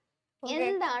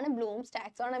 എന്താണ് ബ്ലൂംസ്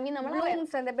ടാക്സോണമി? നമ്മൾ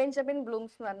ബെഞ്ചമിൻ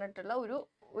ബ്ലൂംസ് എന്ന് പറഞ്ഞിട്ടുള്ള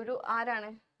ഒരു ആരാണ്?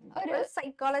 ഒരു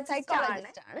സൈക്കോളജിസ്റ്റ്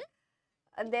ആണ്.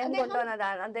 അദ്ദേഹം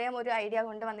കൊണ്ടുവന്നതാണ്. അദ്ദേഹം ഒരു ഐഡിയ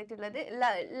കൊണ്ടുവന്നിട്ടുള്ളത്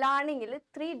ലേണിംഗിൽ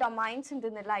 3 ഡൊമൈൻസ്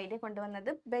ഉണ്ടെന്നുള്ള ഐഡിയ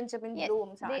കൊണ്ടുവന്നത് ബെഞ്ചമിൻ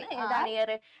ബ്ലൂംസ് ആണ്. ഏതാണ്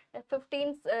ഇയർ?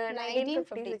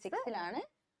 1956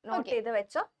 നോട്ട് ചെയ്ത്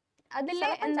വെച്ചോ. അതിൽ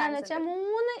എന്താന്ന് വെച്ചാൽ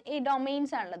 3 ഈ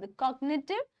ഡൊമൈൻസ് ആണുള്ളത്.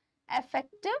 Cognitive,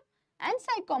 effective and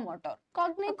psychomotor.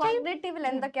 കോഗ്നിറ്റീവിൽ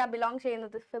എന്തൊക്കെയാ ബിലോങ്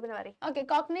ചെയ്യുന്നത്? ഓക്കെ,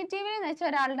 കോഗ്നിറ്റീവിൽ എന്ന് വെച്ചാൽ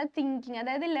ഒരാളുടെ തിങ്കിങ്,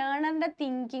 അതായത് ലേണറിന്റെ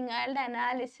തിങ്കിങ്, അയാളുടെ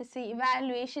അനാലിസിസ്,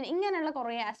 ഇവാലുവേഷൻ, ഇങ്ങനെയുള്ള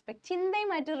കുറെ ആസ്പെക്ട്,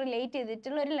 ചിന്തയുമായിട്ട് റിലേറ്റ്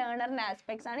ചെയ്തിട്ടുള്ള ഒരു ലേണറിന്റെ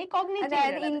ആസ്പെക്ട്സ് ആണ് ഈ കോഗ്നിറ്റീവ്.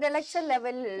 അതായത് ഇന്റലക്ച്വൽ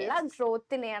ലെവലിലുള്ള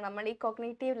ഗ്രോത്തിനെയാണ് നമ്മൾ ഈ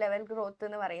കോഗ്നിറ്റീവ് ലെവൽ ഗ്രോത്ത്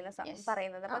എന്ന് പറയുന്നത്.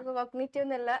 അപ്പൊ കോഗ്നിറ്റീവ്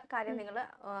എന്നുള്ള കാര്യം നിങ്ങൾ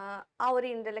ആ ഒരു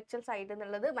ഇന്റലക്ച്വൽ സൈഡ്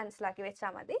എന്നുള്ളത് മനസ്സിലാക്കി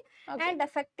വെച്ചാൽ മതി. ആൻഡ്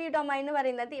എഫക്റ്റീവ് ഡൊമൈൻ എന്ന്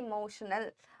പറയുന്നത് ഇമോഷണൽ,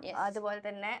 അതുപോലെ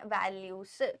തന്നെ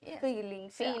വാല്യൂസ്,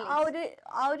 ഫീലിങ്സ്, ആ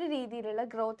ഒരു രീതിയിലുള്ള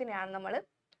ഗ്രോത്തിനെയാണ് നമ്മൾ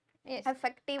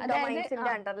എഫക്റ്റീവ് ഡൊമൈൻസിന്റെ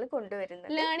അണ്ടറിൽ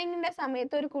കൊണ്ടുവരുന്നത്. ലേണിംഗിന്റെ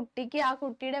സമയത്ത് ഒരു കുട്ടിക്ക് ആ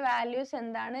കുട്ടിയുടെ വാല്യൂസ്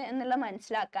എന്താണ് എന്നുള്ള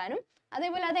മനസ്സിലാക്കാനും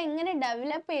അതേപോലെ അത് എങ്ങനെ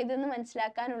ഡെവലപ്പ് ചെയ്തെന്ന്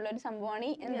മനസ്സിലാക്കാനുള്ള ഒരു സംഭവമാണ്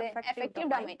ഈ എഫക്റ്റീവ്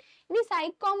ഡൊമൈൻ. ഇനി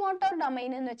സൈക്കോമോട്ടോർ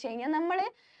ഡൊമൈൻ എന്ന് വെച്ച് കഴിഞ്ഞാൽ നമ്മള്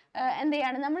എന്ത്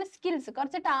ചെയ്യാണ്, നമ്മൾ സ്കിൽസ്,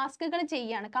 കുറച്ച് ടാസ്കുകൾ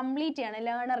ചെയ്യാണ്, കംപ്ലീറ്റ് ചെയ്യാണ്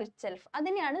ലേണർ ഇറ്റ്സെൽഫ്.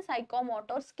 അതിനെയാണ്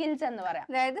സൈക്കോമോട്ടോർ സ്കിൽസ് എന്ന് പറയാം.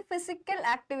 അതായത് ഫിസിക്കൽ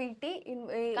ആക്ടിവിറ്റി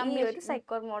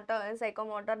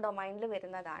സൈക്കോമോട്ടോർ ഡൊമൈനിൽ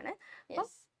വരുന്നതാണ്.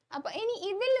 അപ്പൊ ഇനി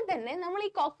ഇതിൽ തന്നെ നമ്മൾ ഈ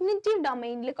കോഗ്നിറ്റീവ്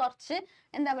ഡൊമൈനിൽ കുറച്ച്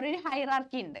എന്താ പറയുക, ഒരു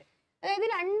ഹൈറാർക്കി ഉണ്ട്. അതായത്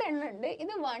 2 എണ്ണം ഉണ്ട്.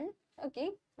 ഇത് 1, ഓക്കെ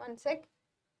 1 sec,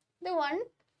 ഇത് 1,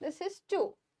 ദിസ് ഇസ് 2.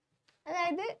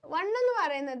 അതായത് 1 എന്ന്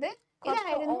പറയുന്നത്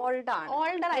ഇതായിരുന്നു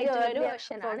ഓൾഡർ ആയിട്ടുള്ള ഒരു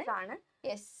വേർഷൻ ആണ്.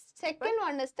 Yes. Second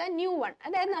 1 is the new 1.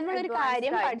 അതായത് നമ്മൾ ഒരു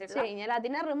കാര്യം പഠിച്ചു കഴിഞ്ഞാൽ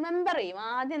അതിനെ റിമെമ്പർ ചെയ്യും.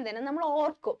 ആദ്യം തന്നെ നമ്മൾ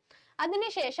ഓർക്കും,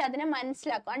 അതിനുശേഷം അതിനെ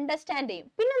മനസ്സിലാക്കും, അണ്ടർസ്റ്റാൻഡ് ചെയ്യും,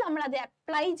 പിന്നെ നമ്മൾ അത്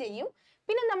അപ്ലൈ ചെയ്യും.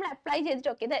 പിന്നെ നമ്മൾ അപ്ലൈ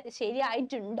ചെയ്തിട്ട് ഓക്കെ ഇത്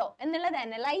ശരിയായിട്ടുണ്ടോ എന്നുള്ളത്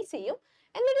അനലൈസ് ചെയ്യും.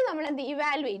 എന്നിട്ട് നമ്മൾ എന്ത്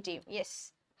ഇവാലുവേറ്റ് ചെയ്യും. യെസ്,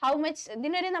 ഹൗ മച്ച്,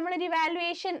 ഇതിനൊരു നമ്മളൊരു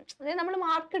ഇവാലുവേഷൻ, നമ്മൾ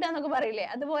മാർക്ക് ഇടുക എന്നൊക്കെ പറയില്ലേ,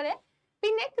 അതുപോലെ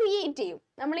പിന്നെ ക്രിയേറ്റ് ചെയ്യും.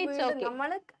 നമ്മൾ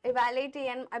ഇവാലുവേറ്റ്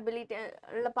ചെയ്യാൻ അബിലിറ്റി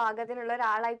ഉള്ള പാകത്തിനുള്ള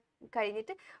ഒരാളായി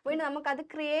കഴിഞ്ഞിട്ട് വീണ്ടും നമുക്ക് അത്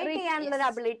ക്രിയേറ്റ് ചെയ്യാനുള്ള ഒരു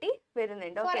അബിലിറ്റി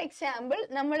വരുന്നുണ്ട്. ഫോർ എക്സാമ്പിൾ,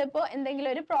 നമ്മളിപ്പോ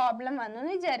എന്തെങ്കിലും ഒരു പ്രോബ്ലം വന്നു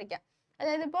എന്ന് വിചാരിക്കാം.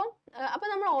 അതായത് ഇപ്പൊ അപ്പൊ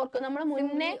നമ്മൾ ഓർക്കും, നമ്മൾ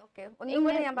മുന്നേ ഒന്നും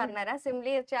കൂടെ ഞാൻ പറഞ്ഞുതരാം.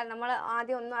 സിംപ്ലി വെച്ചാൽ നമ്മൾ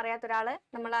ആദ്യം ഒന്നും അറിയാത്ത ഒരാള്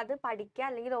നമ്മൾ അത് പഠിക്കുക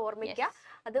അല്ലെങ്കിൽ ഓർമ്മിക്കുക,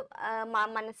 അത്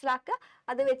മനസ്സിലാക്കുക,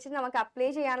 അത് വെച്ച് നമുക്ക് അപ്ലൈ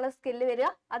ചെയ്യാനുള്ള സ്കില്ല് വരിക.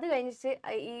 അത് കഴിഞ്ഞിട്ട്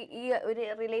ഈ ഒരു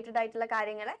റിലേറ്റഡ് ആയിട്ടുള്ള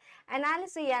കാര്യങ്ങളെ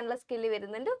അനാലിസ് ചെയ്യാനുള്ള സ്കില്ല്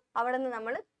വരുന്നുണ്ട്. അവിടെ നിന്ന്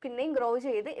നമ്മൾ പിന്നെയും ഗ്രോ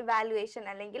ചെയ്ത് ഇവാലുവേഷൻ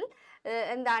അല്ലെങ്കിൽ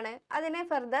എന്താണ് അതിനെ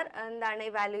ഫെർദർ എന്താണ്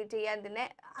ഇവാലുവേറ്റ് ചെയ്യുക,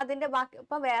 അതിന്റെ ബാക്കി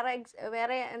ഇപ്പൊ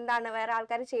വേറെ എന്താണ് വേറെ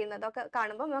ആൾക്കാർ ചെയ്യുന്നതൊക്കെ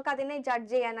കാണുമ്പോൾ നമുക്ക് അതിനെ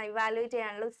ജഡ്ജ് ചെയ്യാൻ ഇവാലുവേറ്റ്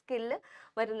ചെയ്യാനുള്ള സ്കില്ല്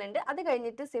വരുന്നുണ്ട്. അത്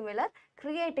കഴിഞ്ഞിട്ട് സിമിലർ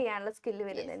ക്രിയേറ്റ് ചെയ്യാനുള്ള സ്കില്ല്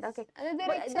വരുന്നുണ്ട്. ഓക്കെ,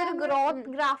 ഇതൊരു ഗ്രോത്ത്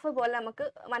ഗ്രാഫ് പോലെ നമുക്ക്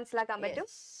മനസ്സിലാക്കാൻ പറ്റും.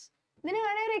 ഇതിന്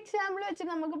വേണേ ഒരു എക്സാമ്പിൾ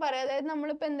വെച്ചിട്ട് നമുക്ക് പറയാം. അതായത്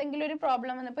നമ്മളിപ്പോ എന്തെങ്കിലും ഒരു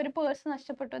പ്രോബ്ലം വന്നപ്പോൾ ഒരു പേഴ്സൺ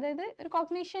നഷ്ടപ്പെട്ടു, അതായത് ഒരു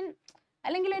കോഗ്നിഷൻ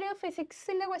അല്ലെങ്കിൽ ഒരു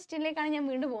ഫിസിക്സിന്റെ ക്വസ്റ്റ്യനിലേക്കാണ് ഞാൻ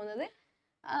വീണ്ടും പോകുന്നത്.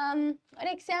 ഒരു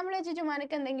എക്സാമ്പിൾ വെച്ചിട്ട്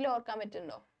മനക്ക് എന്തെങ്കിലും ഓർക്കാൻ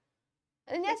പറ്റുന്നുണ്ടോ?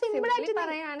 അത് ഞാൻ സിമ്പിൾ ആയിട്ട്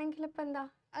പറയുകയാണെങ്കിൽ ഇപ്പൊ എന്താ,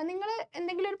 നിങ്ങൾ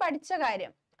എന്തെങ്കിലും ഒരു പഠിച്ച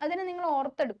കാര്യം അതിനെ നിങ്ങൾ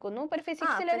ഓർത്തെടുക്കുന്നു. ഇപ്പൊ ഒരു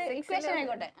ഫിസിക്സിലെ ഒരു ഇക്വേഷൻ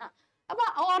ആയിക്കോട്ടെ, അപ്പൊ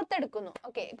ഓർത്തെടുക്കുന്നു.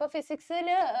 ഓക്കെ, ഇപ്പൊ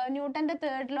ഫിസിക്സില് ന്യൂട്ടന്റെ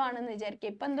 3rd ലോ ആണെന്ന് വിചാരിക്കുക.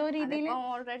 ഇപ്പൊ എന്തോ രീതിയിൽ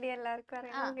ഓൾറെഡി എല്ലാവർക്കും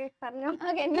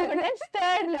ന്യൂട്ടൻസ്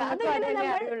 3rd ലോ അത്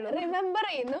റിമെമ്പർ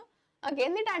ചെയ്യുന്നു. ഓക്കെ,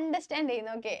 എന്നിട്ട് അണ്ടർസ്റ്റാൻഡ്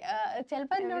ചെയ്യുന്നു. ഓക്കെ,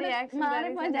 ചിലപ്പോ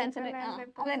മാറിപ്പോവാൻ ചാൻസ് ഉണ്ട്.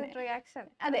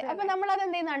 അതെ, അപ്പൊ നമ്മൾ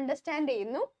അതെന്ത് ചെയ്യുന്നു, അണ്ടർസ്റ്റാൻഡ്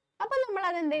ചെയ്യുന്നു. അപ്പൊ നമ്മൾ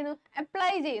അതെന്ത് ചെയ്യുന്നു,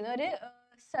 അപ്ലൈ ചെയ്യുന്നു.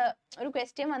 ഒരു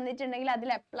ക്വസ്റ്റ്യൻ വന്നിട്ടുണ്ടെങ്കിൽ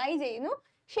അതിൽ അപ്ലൈ ചെയ്യുന്നു.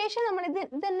 ശേഷം നമ്മൾ ഇത്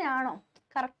തന്നെയാണോ,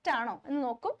 കറക്റ്റ് ആണോ എന്ന്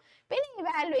നോക്കും. പിന്നെ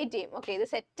ഇവാലുവേറ്റ് ചെയ്യും. ഓക്കെ, ഇത്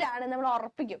സെറ്റ് ആണ് നമ്മൾ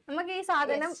ഉറപ്പിക്കും. നമുക്ക് ഈ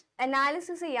സാധനം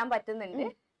അനാലിസിസ് ചെയ്യാൻ പറ്റുന്നുണ്ട്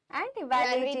ആൻഡ്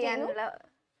ഇവാലുവേറ്റ് ചെയ്യാനുള്ള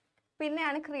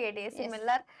പിന്നെയാണ് ക്രിയേറ്റ് ചെയ്യുക.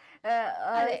 സിമിലർ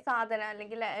സാധനം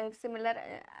അല്ലെങ്കിൽ സിമിലർ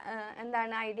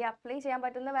എന്താണ് ഐഡിയ അപ്ലൈ ചെയ്യാൻ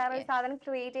പറ്റുന്ന വേറെ ഒരു സാധനം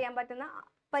ക്രിയേറ്റ് ചെയ്യാൻ പറ്റുന്ന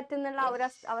പറ്റുന്നുള്ള ഒരു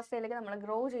അവസ്ഥയിലേക്ക് നമ്മൾ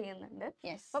ഗ്രോ ചെയ്യുന്നുണ്ട്.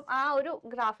 യെസ്. അപ്പം ആ ഒരു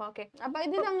ഗ്രാഫ് ഓക്കെ. അപ്പൊ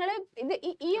ഇത് ഞങ്ങള്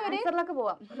ഈ ഒരു ആൻസറിലൊക്കെ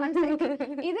പോവാം.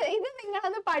 ഇത്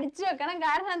നിങ്ങളത് പഠിച്ചു വെക്കണം.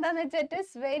 കാരണം എന്താന്ന് വെച്ചാൽ ഇറ്റ്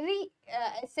ഇസ് വെരി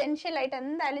എസെൻഷ്യൽ ആയിട്ട്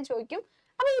എന്തായാലും ചോദിക്കും.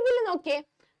 അപ്പൊ ഇതിൽ നോക്കിയേ,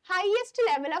 highest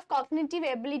level of cognitive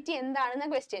ability എന്താണെന്ന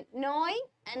question. Knowing,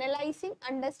 analysing,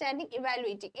 understanding,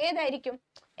 evaluating. ഏതായിരിക്കും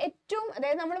ഏറ്റവും,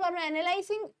 അതായത് നമ്മൾ പറഞ്ഞു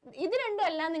അനലൈസിങ്, ഇത് രണ്ടും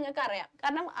എല്ലാം നിങ്ങൾക്ക് അറിയാം.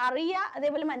 കാരണം അറിയാ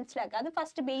അതേപോലെ മനസ്സിലാക്കുക, അത്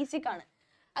ഫസ്റ്റ് ബേസിക് ആണ്.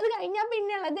 അത് കഴിഞ്ഞാൽ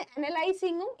പിന്നെ ഉള്ളത്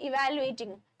അനലൈസിങ്ങും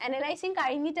ഇവാലുവേറ്റിംഗും. അനലൈസിങ്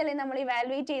കഴിഞ്ഞിട്ടല്ലേ നമ്മൾ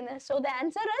ഇവാലുവേറ്റ് ചെയ്യുന്നത്. So the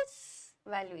answer is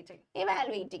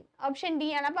evaluating. Option D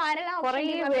ആണ്. അപ്പൊ ആരെല്ലാം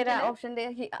ഓപ്ഷൻ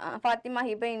ഫാത്തിമ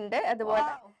ഹിബ ഉണ്ട്, അതുപോലെ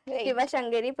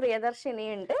ശിവശങ്കരി പ്രിയദർശിനി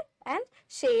ഉണ്ട്, ആൻഡ്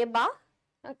ഷേബ,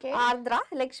 ആർദ്ര,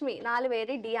 ലക്ഷ്മി, 4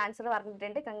 പേര് ഡി ആൻസർ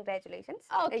പറഞ്ഞിട്ടുണ്ട്. കൺഗ്രാറ്റുലേഷൻസ്.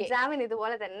 എക്സാമിന്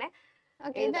ഇതുപോലെ തന്നെ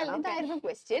ഇതായിരുന്നു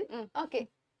question. Okay.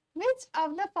 Which of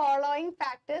the following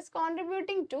factors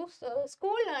contributing to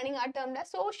school learning are termed as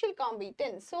social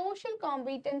competence? Social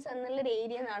competence എന്നുള്ള ഒരു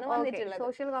ഏരിയ ആണ് വന്നിട്ടുള്ളത്.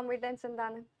 സോഷ്യൽ കോമ്പീറ്റൻസ്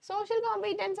എന്താണ്? സോഷ്യൽ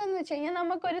കോമ്പീറ്റൻസ് എന്ന് വെച്ച് കഴിഞ്ഞാൽ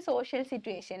നമുക്കൊരു സോഷ്യൽ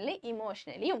സിറ്റുവേഷനിൽ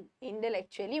ഇമോഷണലിയും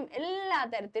ഇന്റലക്ച്വലിയും എല്ലാ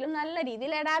തരത്തിലും നല്ല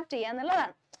രീതിയിൽ അഡാപ്റ്റ് ചെയ്യുക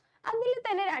എന്നുള്ളതാണ്. അതിൽ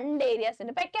തന്നെ 2 ഏരിയാസ്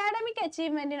ഉണ്ട്. ഇപ്പൊ അക്കാഡമിക്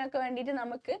അച്ചീവ്മെന്റിനൊക്കെ വേണ്ടിയിട്ട്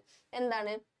നമുക്ക്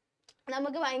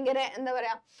ഭയങ്കര എന്താ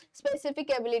പറയാ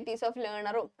സ്പെസിഫിക് എബിലിറ്റീസ് ഓഫ്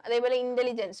ലേണറും അതേപോലെ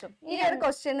ഇന്റലിജൻസും. ഈ ഒരു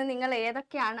ക്വസ്റ്റ്യന് നിങ്ങൾ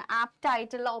ഏതൊക്കെയാണ് ആപ്റ്റ്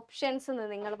ആയിട്ടുള്ള ഓപ്ഷൻസ് എന്ന്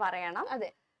നിങ്ങൾ പറയണം. അതെ,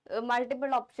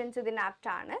 മൾട്ടിപ്പിൾ ഓപ്ഷൻസ് ഇതിന് ആപ്റ്റ്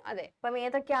ആണ്. അതെ. അപ്പം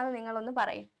ഏതൊക്കെയാണെന്ന് നിങ്ങളൊന്ന്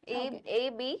പറയും. A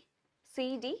B C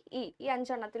D E, ഈ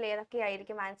 5 എണ്ണത്തിൽ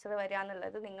ഏതൊക്കെയായിരിക്കും ആൻസർ വരിക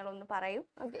എന്നുള്ളത് നിങ്ങളൊന്ന് പറയൂ.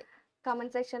 ഓക്കെ,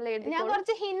 കമന്റ് സെക്ഷനിൽ എഴുതി. ഞാൻ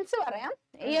കുറച്ച് ഹിന്റ്സ് പറയാം,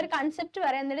 ഈ ഒരു കൺസെപ്റ്റ്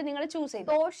പറയാം, എന്നിട്ട് നിങ്ങൾ ചൂസ് ചെയ്യും.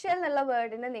 സോഷ്യൽ എന്നുള്ള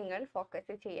വേർഡിനെ നിങ്ങൾ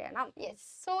ഫോക്കസ് ചെയ്യണം. Yes,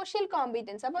 social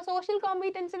competence. അപ്പൊ സോഷ്യൽ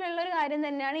കോമ്പീറ്റൻസിലുള്ള ഒരു കാര്യം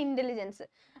തന്നെയാണ് ഇന്റലിജൻസ്.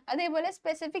 അതേപോലെ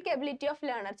സ്പെസിഫിക് എബിലിറ്റി ഓഫ്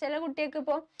ലേണർ. ചില കുട്ടികൾക്ക്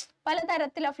ഇപ്പോൾ പല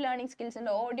തരത്തിൽ ഓഫ് ലേണിംഗ് സ്കിൽസ്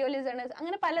ഉണ്ട്, ഓഡിയോ ലിസണേഴ്സ്,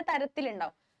 അങ്ങനെ പല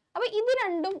തരത്തിലുണ്ടാവും. അപ്പൊ ഇത്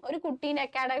രണ്ടും ഒരു കുട്ടീന്റെ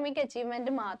അക്കാഡമിക്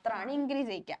അച്ചീവ്മെന്റ് മാത്രമാണ് ഇൻക്രീസ്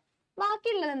ചെയ്യിക്കുക.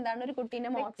 ബാക്കിയുള്ളത് എന്താണ്? ഒരു കുട്ടീന്റെ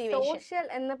മോട്ടിവേഷൻ. സോഷ്യൽ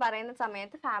എന്ന് പറയുന്ന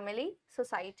സമയത്ത് ഫാമിലി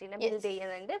സൊസൈറ്റിനെ ബിൽഡ്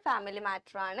ചെയ്യുന്നുണ്ട്. ഫാമിലി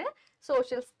മാറ്റർ ആണ്.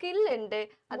 സോഷ്യൽ സ്കിൽ ഉണ്ട്,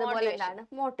 അതുപോലെ എന്താണ്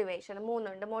മോട്ടിവേഷൻ. 3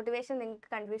 ഉണ്ട്. മോട്ടിവേഷൻ നിങ്ങൾക്ക്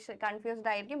കൺഫ്യൂസ്ഡ്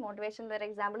ആയിരിക്കും. മോട്ടിവേഷൻ ഒരു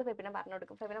എക്സാമ്പിൾ ഫെബിന പറഞ്ഞു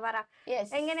കൊടുക്കും. ഫെബിന പറ,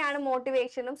 എങ്ങനെയാണ്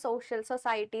മോട്ടിവേഷനും സോഷ്യൽ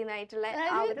സൊസൈറ്റിനായിട്ടുള്ള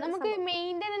നമുക്ക്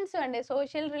മെയിൻ്റെനൻസ് വേണ്ടേ,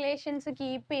 സോഷ്യൽ റിലേഷൻസ്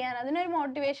കീപ്പ് ചെയ്യാൻ, അതിനൊരു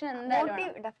മോട്ടിവേഷൻ എന്തായാലും.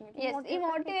 ഈ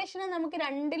മോട്ടിവേഷൻ നമുക്ക്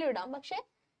 2ലും ഇടാം. പക്ഷെ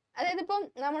അതായത് ഇപ്പം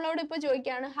നമ്മളോട് ഇപ്പൊ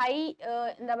ചോദിക്കുകയാണ് ഹൈ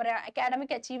എന്താ പറയാ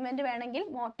അക്കാഡമിക് അച്ചീവ്മെന്റ് വേണമെങ്കിൽ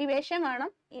മോട്ടിവേഷൻ വേണം,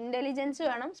 ഇന്റലിജൻസ്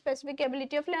വേണം, സ്പെസിഫിക്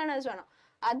എബിലിറ്റി ഓഫ് ലേണേഴ്സ് വേണം.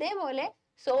 അതേപോലെ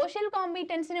സോഷ്യൽ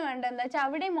കോമ്പീറ്റൻസിന് വേണ്ട എന്താ വെച്ചാൽ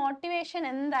അവിടെ മോട്ടിവേഷൻ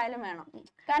എന്തായാലും വേണം.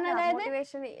 കാരണം അതായത്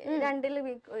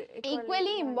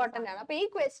ഈക്വലി ഇമ്പോർട്ടന്റ് ആണ്. അപ്പൊ ഈ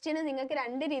ക്വസ്റ്റ്യന് നിങ്ങൾക്ക്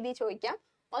 2 രീതിയിൽ ചോദിക്കാം.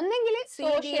 ഒന്നെങ്കിൽ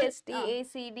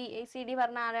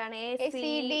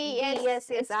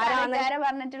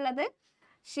പറഞ്ഞിട്ടുള്ളത്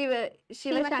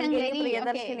ശിവശങ്കരി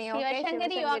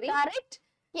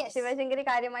ശിവശങ്കരി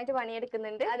കാര്യമായിട്ട്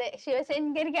പണിയെടുക്കുന്നുണ്ട്. അതെ,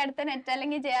 ശിവശങ്കരിക്ക് അടുത്ത നെറ്റ്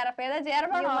അല്ലെങ്കിൽ JRF. ഏതാ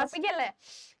JRF ഉറപ്പിക്കല്ലേ?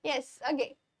 യെസ്. ഓക്കെ,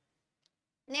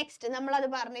 നെക്സ്റ്റ് നമ്മൾ അത്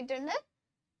പറഞ്ഞിട്ടുണ്ട്.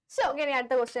 സോ ഇനി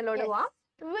അടുത്ത ക്വസ്റ്റ്യനിലോട്ട് പോവാം.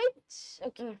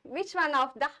 Which one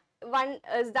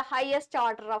is the highest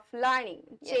order of learning?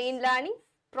 Chain learning,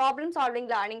 problem solving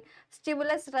learning,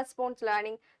 stimulus response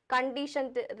learning,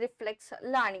 conditioned reflex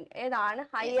learning. ഏതാണ്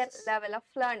higher level of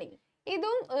learning?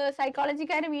 ഇതും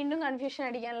സൈക്കോളജിക്കാര് വീണ്ടും കൺഫ്യൂഷൻ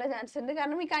അടിക്കാനുള്ള ചാൻസ് ഉണ്ട്.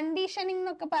 കാരണം ഈ കണ്ടീഷനിങ്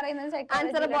എന്നൊക്കെ പറയുന്നത്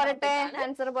ആൻസർ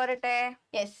പോരട്ടെ.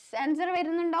 യെസ്, ആൻസർ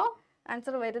വരുന്നുണ്ടോ?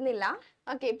 ആൻസർ വരുന്നില്ല.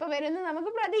 ഓക്കെ, ഇപ്പൊ വരുന്നു,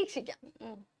 നമുക്ക് പ്രതീക്ഷിക്കാം.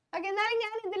 ഓക്കെ, എന്നാലും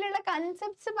ഞാൻ ഇതിലുള്ള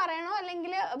കൺസെപ്റ്റ്സ് പറയണോ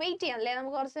അല്ലെങ്കിൽ വെയിറ്റ് ചെയ്യണല്ലേ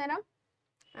നമുക്ക് കുറച്ചു നേരം?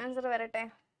 ആൻസർ വരട്ടെ.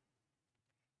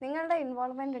 നിങ്ങളുടെ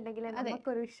ഇൻവോൾവ്മെന്റ് ഉണ്ടെങ്കിൽ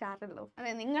നമുക്കൊരു ഉഷാറുള്ളൂ. അതെ,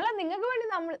 നിങ്ങൾക്ക് വേണ്ടി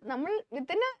നമ്മൾ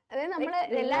വിത്തിന്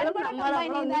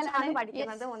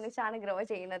പഠിക്കുന്നത്, ഒന്നിച്ചാണ് ഗ്രോ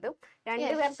ചെയ്യുന്നത്.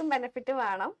 2 പേർക്കും ബെനിഫിറ്റ്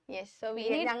വേണം.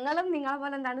 ഞങ്ങളും നിങ്ങളെ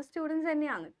പോലെ എന്താണ് സ്റ്റുഡൻസ്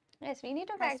തന്നെയാണ്.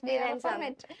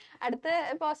 അടുത്ത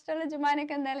പോസ്റ്ററിൽ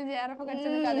ജുമാനൊക്കെ എന്തായാലും JRF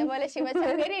കളിച്ചിട്ടുണ്ട്. അതേപോലെ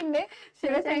ശിവശങ്കരി ഉണ്ട്.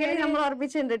 ശിവശങ്കരി നമ്മൾ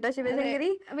ഓർപ്പിച്ചിട്ടുണ്ട് കേട്ടോ.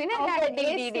 ശിവശങ്കരി പിന്നെ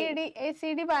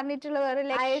ACD പറഞ്ഞിട്ടുള്ളവർ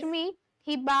Lakshmi,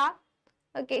 Hiba,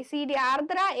 okay, CD,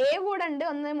 ആർദ്ര, കൂടെ ഉണ്ട്.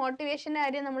 ഒന്ന് മോട്ടിവേഷന്റെ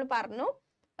കാര്യം നമ്മൾ പറഞ്ഞു.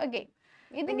 ഓക്കെ,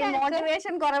 ഇതിന്റെ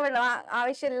മോട്ടിവേഷൻ കുറവുള്ള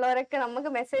ആവശ്യമുള്ളവരൊക്കെ നമുക്ക്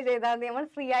മെസ്സേജ് ചെയ്താൽ നമ്മൾ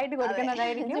ഫ്രീ ആയിട്ട്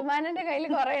കൊടുക്കുന്നതായിരിക്കും. ജുമാനന്റെ കയ്യിൽ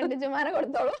കുറെ ഉണ്ട്, ജുമാന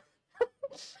കൊടുത്തോളൂ.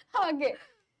 ഓക്കെ,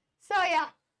 സോ യാ,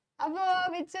 അപ്പോ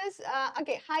which is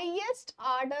okay highest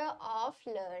order of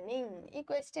learning. ഈ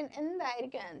ക്വസ്റ്റ്യൻ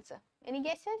എന്തായിരിക്കും ആൻസർ?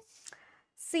 എനിക്ക്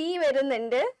സി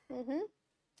വരുന്നുണ്ട്,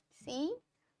 സി,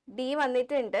 ഡി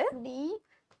വന്നിട്ടുണ്ട്. ഡി,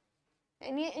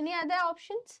 ഇനി അതർ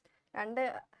ഓപ്ഷൻസ്? 2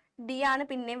 ഡി ആണ്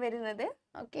പിന്നെയും വരുന്നത്.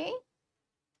 Okay,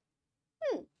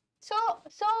 so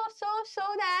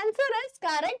the answer is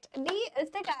correct. D is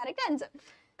the correct answer.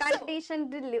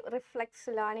 Conditioned reflex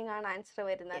learning ആണ് ആൻസർ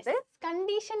വരുന്നത്.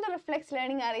 Conditioned reflex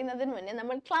learning അറിയുന്നതിന് മുന്നേ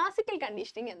നമ്മൾ ക്ലാസിക്കൽ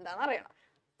കണ്ടീഷനിങ് എന്താണെന്ന് അറിയണം.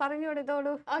 പറഞ്ഞു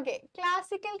കൊടുത്തോളൂ. ഓക്കെ,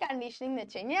 ക്ലാസിക്കൽ കണ്ടീഷനിങ് എന്ന്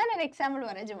വെച്ചാൽ ഞാനൊരു എക്സാമ്പിൾ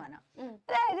പറയാം ജുമാന.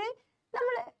 അതായത്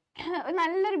നമ്മള്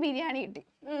നല്ലൊരു ബിരിയാണി കിട്ടി.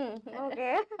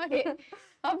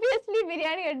 ഒബ്വിയസ്ലി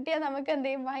ബിരിയാണി കിട്ടിയാൽ നമുക്ക് എന്ത്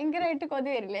ചെയ്യും, ഭയങ്കരമായിട്ട് കൊതി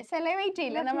വരില്ലേ, സെലവേറ്റ്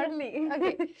ചെയ്യില്ല നമ്മൾ.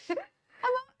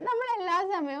 അപ്പൊ നമ്മൾ എല്ലാ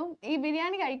സമയവും ഈ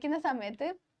ബിരിയാണി കഴിക്കുന്ന സമയത്ത്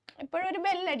എപ്പോഴും ഒരു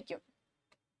ബെല്ലടിക്കും.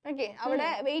 ഓക്കെ, അവിടെ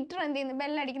വെയിറ്റർ എന്ത് ചെയ്യുന്നു,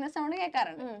 ബെല്ലടിക്കുന്ന സൗണ്ട്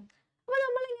കേൾക്കാറുണ്ട്. അപ്പൊ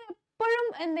നമ്മൾ എപ്പോഴും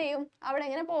എന്ത് ചെയ്യും, അവിടെ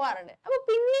ഇങ്ങനെ പോവാറുണ്ട്. അപ്പൊ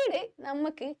പിന്നീട്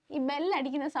നമുക്ക് ഈ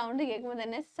ബെല്ലടിക്കുന്ന സൗണ്ട് കേൾക്കുമ്പോൾ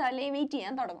തന്നെ സലൈവേറ്റ്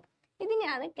ചെയ്യാൻ തുടങ്ങും.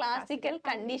 ഇതിനെയാണ് ക്ലാസിക്കൽ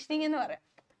കണ്ടീഷനിങ് എന്ന് പറയാം.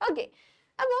 ഓക്കെ,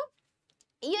 അപ്പൊ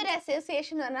ഈ ഒരു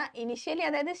അസോസിയേഷൻ എന്ന് പറഞ്ഞാൽ ഇനിഷ്യലി,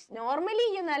 അതായത് നോർമലി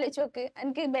ഈ ഒന്ന് ആലോചിച്ച് നോക്ക്,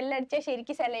 എനിക്ക് ബെല്ലടിച്ചാൽ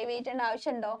ശരിക്കും സലൈവേറ്റ് ചെയ്യേണ്ട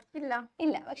ആവശ്യമുണ്ടോ?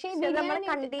 ഇല്ല. പക്ഷെ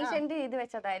കണ്ടീഷൻ ചെയ്ത്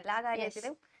വെച്ചതാ എല്ലാ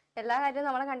കാര്യത്തിലും. എല്ലാ കാര്യവും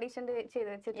നമ്മളെ കണ്ടീഷൻ ചെയ്ത്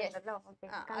വെച്ചിട്ടുണ്ടല്ലോ.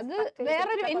 അത്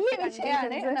വേറൊരു വലിയ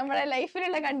വിഷയമാണ് നമ്മുടെ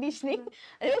ലൈഫിലുള്ള കണ്ടീഷനിങ്,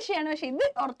 അത് വിഷയമാണ്. പക്ഷെ ഇത്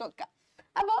ഓർത്ത് വെക്കാം.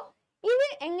 അപ്പൊ ഇത്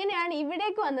എങ്ങനെയാണ്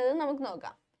ഇവിടേക്ക് വന്നത് നമുക്ക്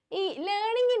നോക്കാം. ഈ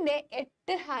ലേണിംഗിന്റെ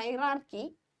 8 ഹൈറാർക്കി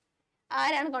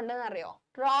ആരാണ് കൊണ്ടുവന്ന് അറിയോ?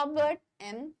 Robert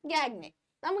M Gagne.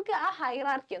 നമുക്ക് ആ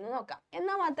ഹൈറാർക്കി ഒന്ന് നോക്കാം,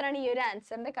 എന്നാൽ മാത്രമാണ് ഈ ഒരു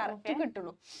ആൻസറിന്റെ കറക്റ്റ്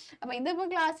കിട്ടുള്ളൂ. അപ്പൊ ഇതിപ്പോ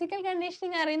ക്ലാസിക്കൽ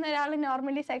കണ്ടീഷനിങ് അറിയുന്ന ഒരാൾ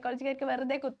നോർമലി സൈക്കോളജിക്കാർക്ക്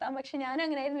വെറുതെ കുത്താം, പക്ഷെ ഞാനും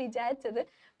അങ്ങനെയായിരുന്നു വിചാരിച്ചത്.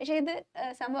 പക്ഷെ ഇത്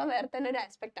സംഭവം വേറെ തന്നെ ഒരു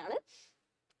ആസ്പെക്ട് ആണ്.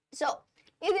 സോ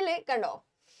ഇതില് കണ്ടോ,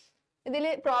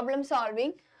 ഇതില് problem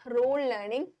solving, rule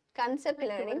learning, concept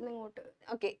learning,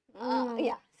 okay,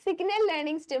 signal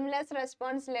learning, stimulus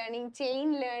response learning, chain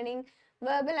learning,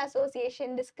 verbal association,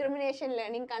 discrimination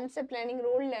learning, concept learning,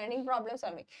 rule learning, problem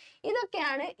solving.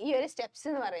 ഇതൊക്കെയാണ് ഈ ഒരു സ്റ്റെപ്സ്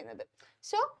എന്ന് പറയുന്നത്.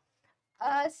 സോ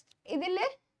ഇതില്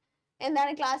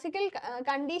എന്താണ്, ക്ലാസിക്കൽ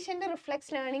കണ്ടീഷന്റെ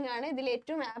റിഫ്ലെക്സ് ലേണിംഗ് ആണ് ഇതിൽ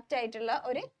ഏറ്റവും ആപ്റ്റ് ആയിട്ടുള്ള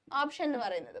ഒരു ഓപ്ഷൻ എന്ന്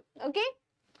പറയുന്നത്. Okay,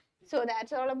 so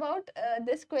that's all about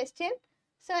this question.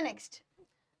 So next,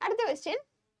 അടുത്ത question.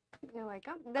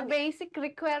 The basic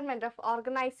requirement of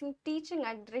organizing teaching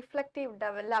at reflective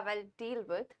level deal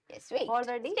with. Yes, wait.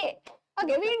 Already.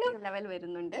 Okay, വീണ്ടും ലെവൽ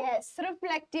വരുന്നുണ്ട്. Yes,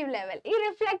 reflective level. ഈ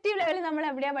reflective level നമ്മൾ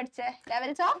എവിടെയാ പഠിച്ചേ?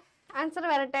 Levels of answer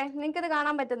വരട്ടെ, നിങ്ങൾക്ക് ഇത്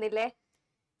കാണാൻ പറ്റുന്നില്ലേ?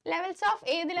 ലെവൽസ് ഓഫ്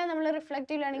ഏതിലാണ് നമ്മൾ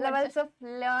reflective learning? Levels of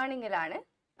ലേണിംഗിലാണ്.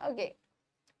 Okay,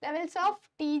 levels of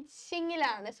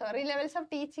ടീച്ചിങ്ങിലാണ്. Sorry, levels of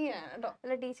ടീച്ചിങ്ങിലാണ് കേട്ടോ.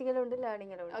 അല്ല, ടീച്ചിങ്ങിലുണ്ട്,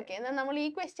 ലേണിംഗിലുണ്ട്. ഓക്കെ, എന്നാൽ നമ്മൾ ഈ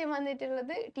ക്വസ്റ്റ്യൻ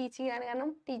വന്നിട്ടുള്ളത് ടീച്ചിങ്ങിലാണ്, കാരണം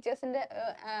ടീച്ചേഴ്സിന്റെ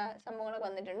സംഭവങ്ങളൊക്കെ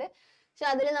വന്നിട്ടുണ്ട്. സോ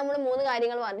അതിൽ നമ്മൾ 3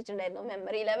 കാര്യങ്ങൾ പറഞ്ഞിട്ടുണ്ടായിരുന്നു: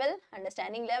 memory level,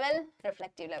 understanding level,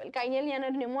 reflective level. കഴിഞ്ഞാൽ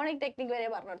ഞാനൊരു ന്യൂമോണിക് ടെക്നിക് വരെ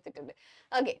പറഞ്ഞു കൊടുത്തിട്ടുണ്ട്.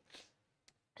 ഓക്കെ,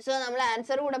 സോ നമ്മൾ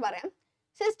ആൻസർ കൂടെ പറയാം.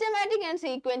 Systematic and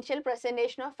sequential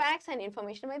presentation of facts and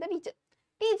information by the teacher.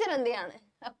 Teacher എന്ത് ചെയ്യാണ്,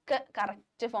 ഒക്കെ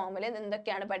കറക്റ്റ് ഫോമിൽ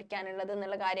എന്തൊക്കെയാണ് പഠിക്കാനുള്ളത്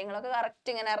എന്നുള്ള കാര്യങ്ങളൊക്കെ കറക്റ്റ്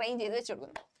ഇങ്ങനെ അറേഞ്ച് ചെയ്ത് വെച്ച്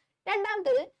കൊടുക്കുന്നു.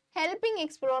 രണ്ടാമത്തത് helping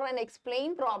explore and explain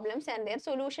problems and their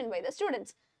solution by the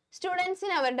students.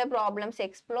 സ്റ്റുഡൻസിന് അവരുടെ പ്രോബ്ലംസ്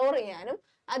എക്സ്പ്ലോർ ചെയ്യാനും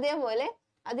അതേപോലെ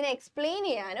അതിനെ എക്സ്പ്ലെയിൻ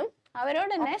ചെയ്യാനും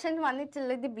അവരോട് തന്നെ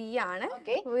വന്നിട്ടുള്ളത് ബി ആണ്.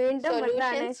 വീണ്ടും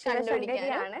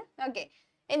ഓക്കെ,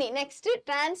 ഇനി next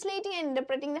translating and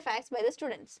interpreting the facts by the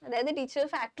students. അതായത് ടീച്ചർ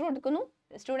ഫാക്ടർ കൊടുക്കുന്നു,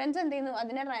 സ്റ്റുഡൻസ് എന്ത് ചെയ്യുന്നു,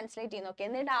 അതിനെ ട്രാൻസ്ലേറ്റ് ചെയ്യുന്നു. ഓക്കെ,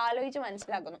 എന്നിട്ട് ആലോചിച്ച്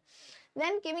മനസ്സിലാക്കുന്നു.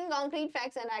 Then giving concrete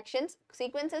facts and actions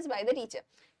sequences by the teacher.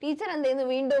 Teacher എന്ത് ചെയ്യുന്നു,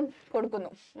 വീണ്ടും കൊടുക്കുന്നു,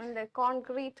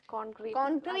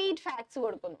 കോൺക്രീറ്റ് ഫാക്ട്സ്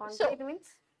കൊടുക്കുന്നു.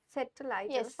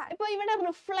 ഇപ്പൊ ഇവിടെ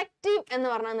റിഫ്ലക്റ്റീവ് എന്ന്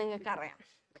പറഞ്ഞാൽ നിങ്ങൾക്ക് അറിയാം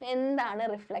എന്താണ്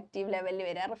റിഫ്ലക്റ്റീവ് ലെവലിൽ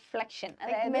വരിക. റിഫ്ലക്ഷൻ,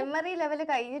 അതായത് മെമ്മറി ലെവൽ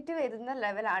കഴിഞ്ഞിട്ട് വരുന്ന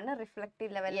ലെവലാണ്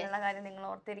റിഫ്ലക്റ്റീവ് ലെവൽ എന്നുള്ള കാര്യം നിങ്ങൾ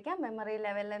ഓർത്തിരിക്കാം. മെമ്മറി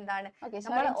ലെവൽ എന്താണ്,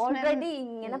 നമ്മൾ ഓൾറെഡി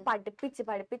ഇങ്ങനെ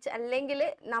പഠിപ്പിച്ച് അല്ലെങ്കിൽ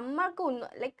നമ്മൾക്ക്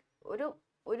ലൈക്ക്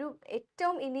ഒരു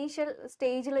ഏറ്റവും ഇനീഷ്യൽ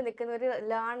സ്റ്റേജിൽ നിൽക്കുന്ന ഒരു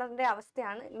ലേണറിന്റെ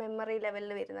അവസ്ഥയാണ് മെമ്മറി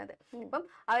ലെവലിൽ വരുന്നത്. അപ്പം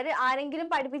അവര് ആരെങ്കിലും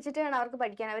പഠിപ്പിച്ചിട്ടാണ് അവർക്ക്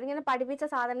പഠിക്കാൻ, അവരിങ്ങനെ പഠിപ്പിച്ച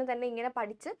സാധനം തന്നെ ഇങ്ങനെ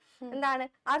പഠിച്ച് എന്താണ്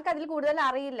അവർക്ക് അതിൽ കൂടുതൽ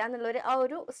അറിയില്ല എന്നുള്ളൊരു ആ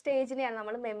ഒരു സ്റ്റേജിനെയാണ്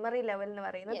നമ്മൾ മെമ്മറി ലെവൽ എന്ന്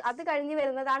പറയുന്നത്. അത് കഴിഞ്ഞ്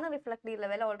വരുന്നതാണ് റിഫ്ലക്റ്റീവ്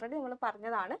ലെവൽ. ഓൾറെഡി നമ്മൾ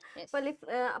പറഞ്ഞതാണ്.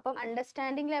 അപ്പം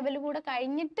അണ്ടർസ്റ്റാൻഡിംഗ് ലെവൽ കൂടെ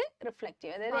കഴിഞ്ഞിട്ട്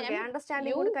റിഫ്ലക്റ്റീവ്, അതായത്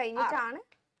അണ്ടർസ്റ്റാൻഡിംഗ് കൂടെ കഴിഞ്ഞിട്ടാണ്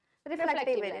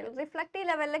റിഫ്ലക്റ്റീവ്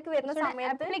ലെവലിലേക്ക് വരുന്ന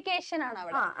സമയത്ത്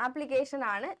ആപ്ലിക്കേഷൻ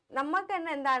ആണ്. നമുക്ക്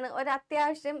തന്നെ എന്താണ് ഒരു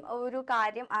അത്യാവശ്യം ഒരു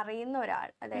കാര്യം അറിയുന്ന ഒരാൾ,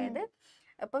 അതായത്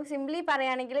ഇപ്പം സിംപ്ലി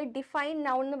പറയുകയാണെങ്കിൽ ഡിഫൈൻ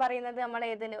നൗൺ എന്ന് പറയുന്നത് നമ്മൾ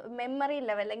ഏതിന് മെമ്മറി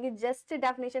ലെവൽ അല്ലെങ്കിൽ ജസ്റ്റ്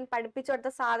ഡെഫിനിഷൻ പഠിപ്പിച്ചു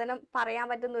കൊടുത്ത സാധനം പറയാൻ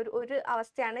പറ്റുന്ന ഒരു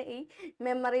അവസ്ഥയാണ് ഈ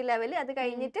മെമ്മറി ലെവൽ. അത്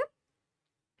കഴിഞ്ഞിട്ട്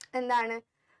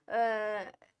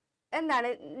എന്താണ്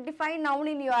define noun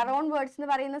in your own words എന്ന്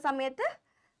പറയുന്ന സമയത്ത്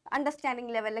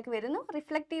അണ്ടർസ്റ്റാൻഡിംഗ് ലെവലിലേക്ക് വരുന്നു.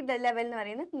 റിഫ്ലക്റ്റീവ് ലെവൽ എന്ന്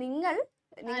പറയുന്നത് നിങ്ങൾക്ക്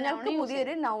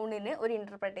പുതിയൊരു നൗണിന് ഒരു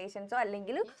ഇന്റർപ്രിട്ടേഷൻസോ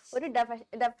അല്ലെങ്കിൽ ഒരു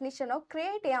ഡെഫിനിഷനോ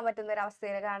ക്രിയേറ്റ് ചെയ്യാൻ പറ്റുന്ന ഒരു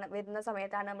അവസ്ഥയിലാണ് വരുന്ന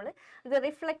സമയത്താണ് നമ്മൾ ഇത്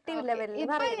റിഫ്ലക്റ്റീവ് ലെവൽ എന്ന്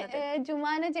പറയുന്നത്.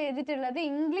 ജുമാന ചെയ്തിട്ടുള്ളത്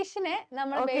ഇംഗ്ലീഷിനെ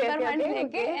നമ്മൾ പേപ്പർ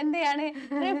വണ്ണിലേക്ക് എന്ത് ചെയ്യാണ്,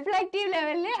 റിഫ്ലക്റ്റീവ്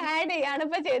ലെവലിൽ ആഡ് ചെയ്യാണ്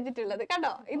ഇപ്പൊ ചെയ്തിട്ടുള്ളത്.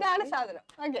 കണ്ടോ, ഇതാണ് സാധനം.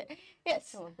 ഓക്കെ,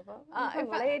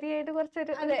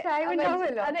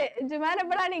 അതെ, ജുമാന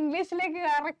എപ്പോഴാണ് ഇംഗ്ലീഷിലേക്ക്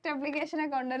കറക്റ്റ് അപ്ലിക്കേഷനെ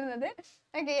കൊണ്ടുവരുന്നത്.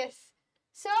 Okay, yes.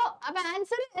 സോ അപ്പൊ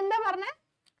ആൻസർ എന്താ പറഞ്ഞ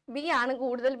ബി ആണ്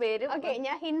കൂടുതൽ പേര്. ഓക്കെ,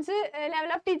 ഞാൻ ഹിൻസ്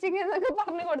ലെവൽ ഓഫ് ടീച്ചിങ് എന്നൊക്കെ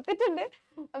പറഞ്ഞു കൊടുത്തിട്ടുണ്ട്.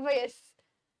 അപ്പൊ യെസ്,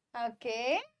 ഓക്കെ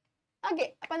ഓക്കെ.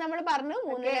 അപ്പൊ നമ്മൾ പറഞ്ഞു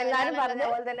എല്ലാരും പറഞ്ഞ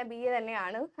പോലെ തന്നെ ബി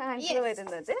തന്നെയാണ് ആൻസർ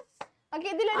വരുന്നത്. ഓക്കെ,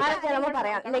 ഇതിൽ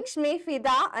പറയാം. ലക്ഷ്മി, ഫിദ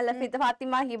അല്ല,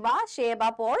 ഫാത്തിമ, ഹിബ, ഷേബ,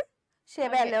 പോൾ,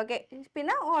 ഷേബ അല്ലേ, ഓക്കെ.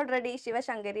 പിന്നെ ഓൾറെഡി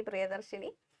ശിവശങ്കരി, പ്രിയദർശിനി.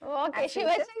 ഓക്കെ,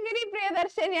 ശിവശങ്കരി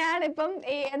പ്രിയദർശിനിയാണ് ഇപ്പം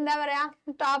എന്താ പറയാ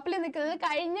ടോപ്പിൽ നിൽക്കുന്നത്.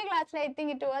 കഴിഞ്ഞ ക്ലാസ്സിൽ ഐ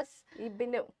തിങ്ക് ഇറ്റ് വാസ്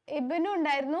ഇബിനും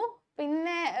ഉണ്ടായിരുന്നു,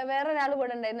 പിന്നെ വേറൊരാൾ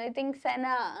കൂടെ ഉണ്ടായിരുന്നു, ഐ തിങ്ക് സെന,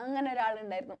 അങ്ങനെ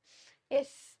ഒരാളുണ്ടായിരുന്നു.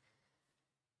 Yes,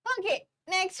 okay.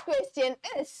 Next question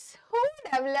is who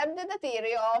developed the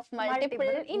theory of multiple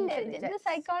intelligence?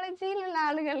 സൈക്കോളജിയിലുള്ള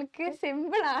ആളുകൾക്ക്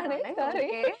സിമ്പിൾ ആണ്, സോറി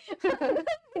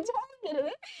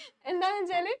വിചാരിക്കരുത്. എന്താന്ന്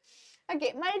വെച്ചാല് ഓക്കെ,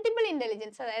 മൾട്ടിപ്പിൾ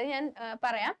ഇന്റലിജൻസ്, അതായത് ഞാൻ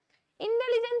പറയാം,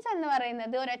 ഇന്റലിജൻസ് എന്ന്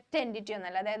പറയുന്നത് ഒരൊറ്റ എൻറ്റിറ്റി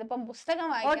ഒന്നല്ല. അതായത് ഇപ്പം പുസ്തകം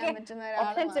വായിക്കാൻ പറ്റുന്ന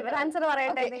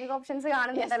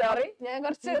ഞാൻ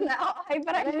കുറച്ച്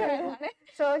ഹൈപ്പർ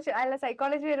അല്ല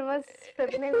സൈക്കോളജി വരുമ്പോ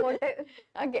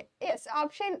okay. Yes,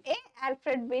 option A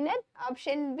Alfred Binet,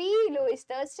 option B Luis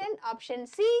Thurstone, option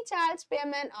C Charles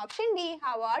പിയർമാൻ, option D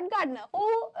Howard Gardner.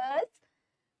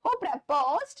 Who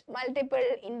proposed multiple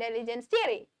intelligence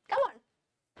theory? Come on.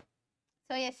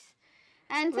 So yes,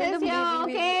 answers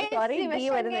okay. Sorry, D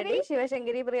വരുന്നുണ്ട്.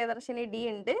 Sivasankari, Priyadarshini D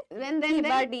ഉണ്ട്.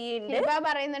 Hiba D ഉണ്ട്. ഹിബ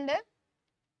പറയുന്നുണ്ട്.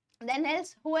 Then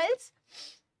else, who else?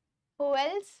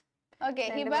 Okay,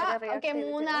 Hiba. Okay,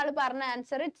 മൂന്നാള് പറഞ്ഞ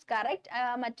answer it's correct.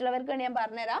 മറ്റുള്ളവർക്ക് ഞാൻ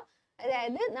പറഞ്ഞുതരാം.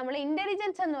 അതായത് നമ്മൾ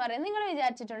ഇന്റലിജൻസ് എന്ന് പറയുന്നത്, നിങ്ങൾ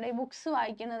വിചാരിച്ചിട്ടുണ്ടോ ഈ ബുക്സ്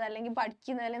വായിക്കുന്നത് അല്ലെങ്കിൽ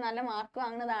പഠിക്കുന്നത് അല്ലെങ്കിൽ നല്ല മാർക്ക്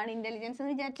വാങ്ങുന്നതാണ് ഇന്റലിജൻസ്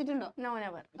എന്ന് വിചാരിച്ചിട്ടുണ്ടോ? No,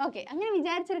 never. ഓക്കെ, അങ്ങനെ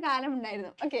വിചാരിച്ചൊരു കാലം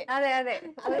ഉണ്ടായിരുന്നു. ഓക്കെ, അതെ അതെ,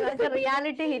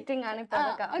 റിയാലിറ്റി ഹിറ്റിംഗ് ആണ്.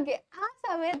 ഓക്കെ, ആ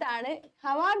സമയത്താണ്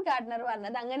ഹവാർഡ് ഗാർഡനർ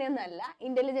പറഞ്ഞത് അങ്ങനെയൊന്നും അല്ല,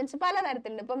 ഇന്റലിജൻസ്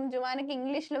പലതരത്തിലുണ്ട്. ഇപ്പം ജുമാനക്ക്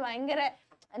ഇംഗ്ലീഷിൽ ഭയങ്കര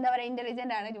എന്താ പറയാ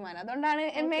ഇന്റലിജന്റ് ആണ് ജുമാന, അതുകൊണ്ടാണ്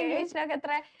MA ഇംഗ്ലീഷിലൊക്കെ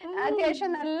എത്ര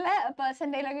അത്യാവശ്യം നല്ല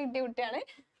പെർസെന്റേജ് ഒക്കെ കിട്ടിയ കുട്ടിയാണ്.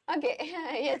 Okay,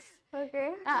 yes.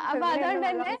 അപ്പൊ അതുകൊണ്ട്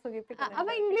തന്നെ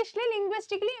അപ്പൊ ഇംഗ്ലീഷിൽ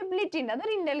ലിംഗ്വിസ്റ്റിക്കലി എബിലിറ്റി ഉണ്ട്,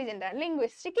 അതൊരു ഇന്റലിജന്റ് ആണ്,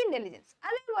 ലിംഗ്വിസ്റ്റിക് ഇന്റലിജൻസ്.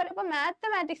 അതേപോലെ ഇപ്പൊ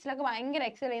മാത്തമാറ്റിക്സിലൊക്കെ ഭയങ്കര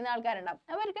എക്സൽ ചെയ്യുന്ന ആൾക്കാരുണ്ടാവും,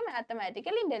 അവർക്ക്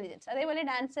മാത്തമാറ്റിക്കൽ ഇന്റലിജൻസ്. അതേപോലെ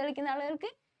ഡാൻസ് കളിക്കുന്ന ആളുകൾക്ക്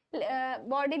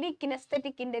ബോഡിലി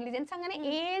കിനസ്തെറ്റിക് ഇന്റലിജൻസ്. അങ്ങനെ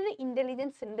 7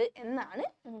 ഇന്റലിജൻസ് ഉണ്ട് എന്നാണ്.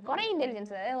 കുറെ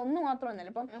ഇന്റലിജൻസ്, അതായത് ഒന്ന്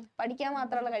മാത്രമൊന്നുമല്ല, ഇപ്പം പഠിക്കാൻ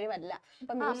മാത്രമുള്ള കഴിവല്ല,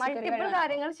 മൾട്ടിപ്പിൾ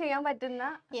കാര്യങ്ങൾ ചെയ്യാൻ പറ്റുന്ന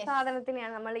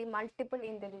സാധനത്തിനെയാണ് നമ്മൾ ഈ മൾട്ടിപ്പിൾ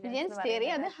ഇന്റലിജൻസ് തിയറി.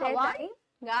 അത് ഹവാർഡ്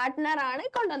ഗാർഡനർ ആണ്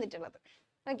കൊണ്ടുവന്നിട്ടുള്ളത്.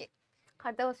 ഓക്കെ,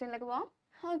 അടുത്ത ക്വസ്റ്റ്യനിലേക്ക് പോവാം.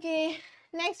 Okay,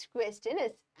 next question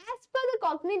is as per the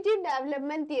cognitive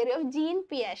development theory of gene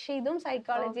പിയാഷെ. ഇതും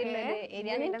സൈക്കോളജിയിലുള്ള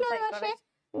ഏരിയയാണ്. എനിക്ക് പക്ഷേ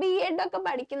B.Ed ഒക്കെ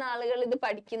പഠിക്കുന്ന ആളുകൾ ഇത്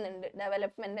പഠിക്കുന്നുണ്ട്,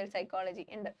 ഡെവലപ്മെന്റൽ സൈക്കോളജി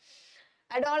ഉണ്ട്.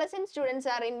 Adolescent students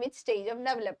are in which stage of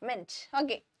development?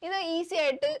 Okay, ഇത് ഈസി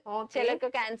ആയിട്ട്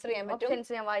ചിലർക്കൊക്കെ ആൻസർ ചെയ്യാൻ പറ്റും.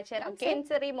 ഞാൻ വായിച്ചുതരാം.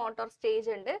 സെൻസറി മോട്ടോർ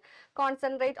സ്റ്റേജ് ഉണ്ട്,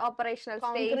 കോൺസെൻട്രേറ്റ് ഓപ്പറേഷണൽ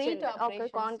സ്റ്റേജ് ഉണ്ട്,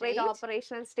 കോൺക്രീറ്റ്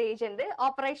ഓപ്പറേഷണൽ സ്റ്റേജ് ഉണ്ട്,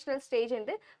 ഓപ്പറേഷണൽ സ്റ്റേജ്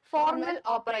ഉണ്ട്, ഫോർമൽ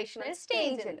ഓപ്പറേഷണൽ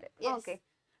സ്റ്റേജ് ഉണ്ട്. ഓക്കെ,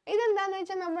 ഇതെന്താന്ന്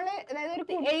വെച്ചാൽ നമ്മള് അതായത്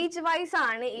ഒരു ഏജ് വൈസ്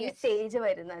ആണ് ഈ സ്റ്റേജ്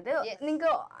വരുന്നത്.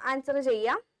 നിങ്ങൾക്ക് ആൻസർ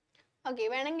ചെയ്യാം. ഓക്കെ,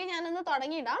 വേണമെങ്കിൽ ഞാനൊന്ന്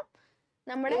തുടങ്ങിയിടാം.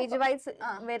 നമ്മുടെ ഏജ് വൈസ്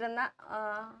വരുന്ന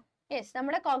യെസ്,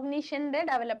 നമ്മുടെ കോഗ്നിഷന്റെ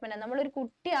ഡെവലപ്മെന്റ്, നമ്മളൊരു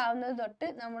കുട്ടി ആവുന്നത് തൊട്ട്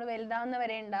നമ്മൾ വലുതാവുന്ന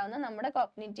വരെ ഉണ്ടാവുന്ന നമ്മുടെ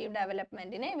കോഗ്നിറ്റീവ്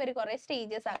ഡെവലപ്മെന്റിനെ ഇവർ കുറെ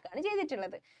സ്റ്റേജസ് ആക്കാണ്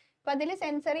ചെയ്തിട്ടുള്ളത്. അപ്പൊ അതിൽ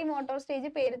സെൻസറി മോട്ടോർ സ്റ്റേജ്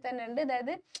പേര് തന്നെ ഉണ്ട്.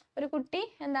 അതായത് ഒരു കുട്ടി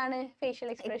എന്താണ്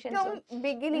ഫേഷ്യൽ എക്സ്പ്രഷൻസ്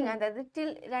ബിഗിനിങ്, അതായത്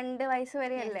ടിൽ 2 വയസ്സ്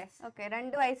വരെ അല്ലേ? ഓക്കെ,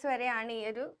 2 വയസ്സ് വരെയാണ് ഈ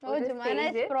ഒരു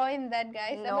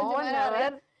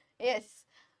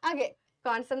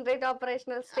concentrate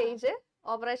operational stage,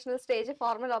 operational stage,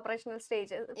 formal operational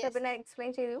stage. പിന്നെ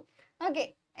എക്സ്പ്ലെയിൻ ചെയ്തു. Okay,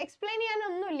 explain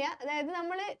ചെയ്യാനൊന്നുമില്ല. അതായത്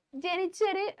നമ്മള്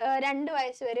ജനിച്ചൊരു 2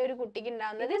 വയസ്സ് വരെ ഒരു കുട്ടിക്ക്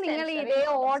ഉണ്ടാവുന്നത് നിങ്ങൾ ഇതേ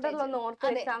ഓർഡറിൽ ഒന്ന് ഓർത്ത്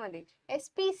വെച്ചാൽ മതി.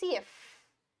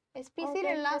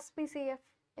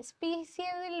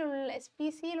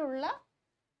 SPCയിലുള്ള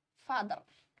ഫാദർ.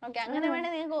 ഓക്കെ, അങ്ങനെ വേണേ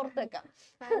നിങ്ങൾക്ക് ഓർത്ത് വെക്കാം.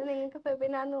 നിങ്ങൾക്ക്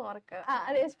ഫെബിനാന്ന് ഓർക്കാം.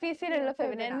 അതെ, SPCയിലുള്ള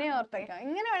ഫെബിന എന്നെ ഓർത്ത് വെക്കാം.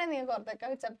 ഇങ്ങനെ വേണേ നിങ്ങൾക്ക് ഓർത്ത് വെക്കാം.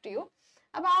 It's up to you.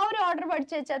 അപ്പൊ ആ ഒരു ഓർഡർ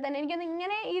പഠിച്ചു വെച്ചാൽ തന്നെ എനിക്കൊന്ന്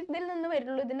ഇങ്ങനെ ഇതിൽ നിന്ന്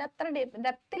വരുള്ളൂ, ഇതിന്റെ അത്ര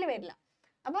ഡെപ്തിൽ വരില്ല.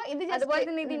 അപ്പൊ ഇത് അതുപോലെ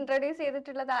തന്നെ ഇത് ഇൻട്രൊഡ്യൂസ്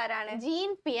ചെയ്തിട്ടുള്ളത് ആരാണ്?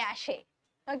 ജീൻ പിയാഷെ.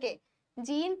 ഓക്കെ,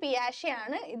 ജീൻ പിയാഷെ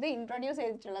ആണ് ഇത് ഇൻട്രൊഡ്യൂസ്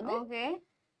ചെയ്തിട്ടുള്ളത്. ഓക്കെ,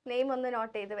 നെയിം ഒന്ന്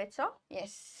നോട്ട് ചെയ്ത് വെച്ചോ.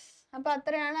 യെസ്, അപ്പൊ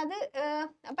അത്രയാണ് അത്.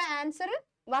 അപ്പൊ ആൻസർ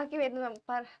ബാക്കി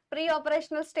വരുന്നത് പ്രീ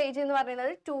ഓപ്പറേഷണൽ സ്റ്റേജ് എന്ന്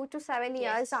പറയുന്നത് 2 to 7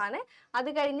 years ആണ്.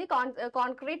 അത് കഴിഞ്ഞ്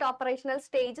concrete operational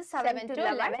stage 7 to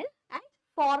 11 and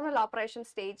formal operation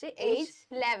stage age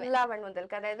 11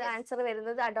 മുതൽക്ക്. അതായത് ആൻസർ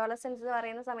വരുന്നത് അഡോളസൻസ് എന്ന്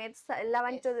പറയുന്ന സമയത്ത്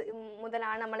 11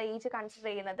 മുതലാണ് നമ്മൾ ഏജ് കൺസിഡർ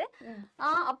ചെയ്യുന്നത്.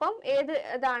 അപ്പം ഏത്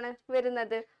ഇതാണ്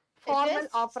വരുന്നത്? ഫോർമൽ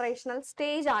ഓപ്പറേഷണൽ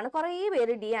സ്റ്റേജ് ആണ്. കുറെ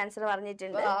പേര് ഡി ആൻസർ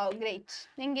പറഞ്ഞിട്ടുണ്ട്. Great,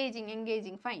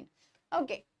 engaging, fine.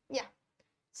 Okay, yeah.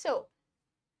 So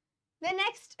The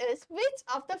next is which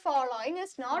of the following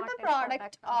is not a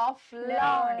product of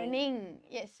learning.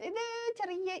 Yes, ഇത്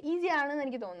ചെറിയ ഈസി ആണെന്ന്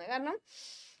എനിക്ക് തോന്നുന്നു. കാരണം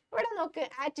ഇവിടെ നോക്ക്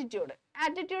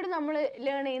ആറ്റിറ്റ്യൂഡ് നമ്മൾ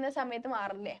ലേൺ ചെയ്യുന്ന സമയത്ത്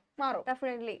മാറും.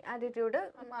 ഡെഫിനറ്റ്ലി ആറ്റിറ്റ്യൂഡ്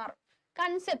മാറും.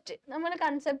 നമ്മൾ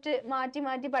കൺസെപ്റ്റ്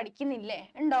മാറ്റി പഠിക്കുന്നില്ലേ?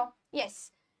 ഉണ്ടോ? യെസ്.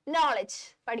 നോളജ്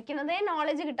പഠിക്കുന്നതേ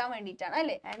നോളജ് കിട്ടാൻ വേണ്ടിയിട്ടാണ്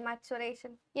അല്ലേ?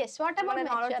 Maturation. Yes. What about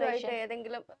maturation?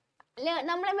 ഏതെങ്കിലും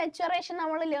നമ്മളെ മെച്ചുറേഷൻ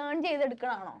നമ്മൾ ലേൺ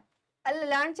ചെയ്തെടുക്കണാണോ? അല്ല,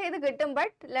 ലേൺ ചെയ്ത് കിട്ടും,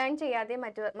 ബട്ട് ലേൺ ചെയ്യാതെ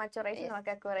മച്ചുറേഷൻ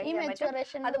നമുക്ക് അക്വയർ ചെയ്യാൻ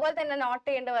പറ്റും. അതുപോലെ തന്നെ നോട്ട്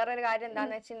ചെയ്യേണ്ട വേറൊരു കാര്യം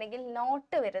എന്താണെന്ന് വെച്ചിട്ടുണ്ടെങ്കിൽ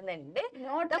നോട്ട് വരുന്നുണ്ട്.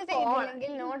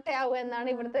 നോട്ട് ആവും എന്നാണ്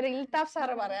ഇവിടുത്തെ ഇൽതാഫ്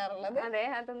സാറ് പറയാറുള്ളത്. അതെ,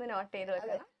 അതൊന്ന് നോട്ട് ചെയ്ത്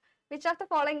വെക്കണം. Which of the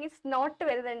following is not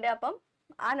വരുന്നുണ്ട്. അപ്പം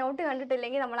ആ നോട്ട്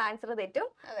കണ്ടിട്ടില്ലെങ്കിൽ നമ്മൾ ആൻസർ തെറ്റും.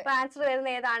 അപ്പൊ ആൻസർ വരുന്ന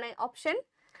ഏതാണ്? ഓപ്ഷൻ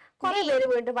കുറെ പേര്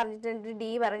വീണ്ടും പറഞ്ഞിട്ടുണ്ട്.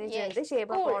 ഡി പറഞ്ഞിട്ടുണ്ട്.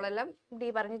 ഷേപ്പ് ഓഫ് ഓളെല്ലാം ഡി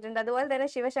പറഞ്ഞിട്ടുണ്ട്. അതുപോലെ തന്നെ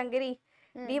ശിവശങ്കരി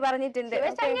ഡി പറഞ്ഞിട്ടുണ്ട്.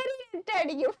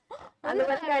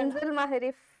 അതുപോലെ കൻസൽ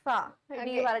മഹരിഫ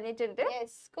ഡി പറഞ്ഞിട്ടുണ്ട്.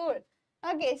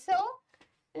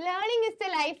 Learning is the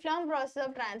lifelong process of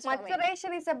transformation.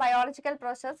 Maturation is a biological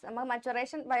process. നമ്മൾ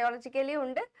maturation biologically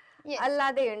ഉണ്ട്,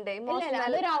 അല്ലാതെ ഉണ്ട്.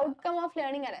 അതൊരു ഔട്ട്കം ഓഫ്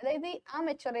ലേണിംഗ് അല്ല. അതായത് ആ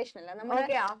മെച്ചുറേഷൻ അല്ല,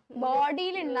 നമ്മുടെ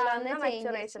ബോഡിയിൽ ഉണ്ടാകുന്ന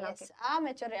മെച്ചുറേഷൻ.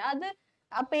 അത്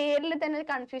ആ പേരിൽ തന്നെ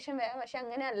കൺഫ്യൂഷൻ വരാം, പക്ഷെ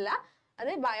അങ്ങനെയല്ല.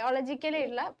 അത് ബയോളജിക്കലി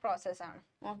ഉള്ള പ്രോസസ് ആണ്.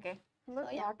 ഓക്കെ,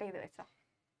 നോട്ട് ചെയ്ത് വെച്ചോ.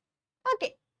 Okay,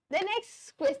 the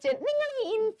next question. നിങ്ങൾ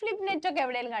ഇൻഫ്ലിപ്പ് നെറ്റ് ഒക്കെ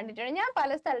എവിടെയെങ്കിലും കണ്ടിട്ടുണ്ടോ? ഞാൻ പല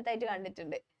സ്ഥലത്തായിട്ട്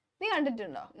കണ്ടിട്ടുണ്ട്. നീ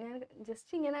കണ്ടിട്ടുണ്ടോ? ഞാൻ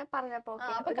ജസ്റ്റ് ഇങ്ങനെ പറഞ്ഞപ്പോ.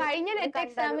 അപ്പൊ കഴിഞ്ഞ നെറ്റ്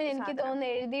എക്സാമിന് എനിക്ക് തോന്നുന്നു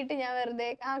എഴുതിയിട്ട് ഞാൻ വെറുതെ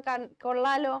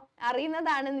കൊള്ളാലോ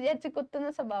അറിയുന്നതാണെന്ന് വിചാരിച്ച് കുത്തുന്ന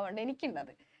സ്വഭാവമുണ്ട്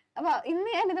എനിക്കുണ്ടത്. അപ്പൊ ഇന്ന്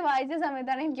ഞാനിത് വായിച്ച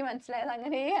സമയത്താണ് എനിക്ക് മനസ്സിലായത്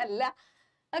അങ്ങനെയേ അല്ല.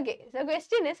 Okay, so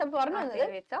question is,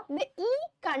 the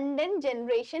e-content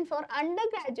generation for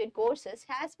undergraduate courses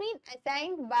has been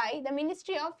assigned by the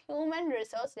Ministry of Human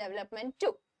Resource Development to.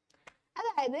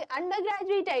 അതായത്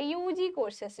അണ്ടർഗ്രാജുവേറ്റ് UG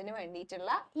കോഴ്സസിന് വേണ്ടിയിട്ടുള്ള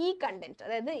ഈ കണ്ടന്റ്,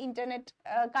 അതായത് ഇന്റർനെറ്റ്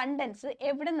കണ്ടന്റ്സ്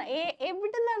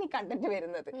എവിടുന്നാണ് ഈ കണ്ടന്റ്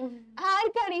വരുന്നത്,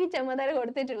 ആർക്കാണ് ഈ ചുമതല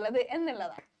കൊടുത്തിട്ടുള്ളത്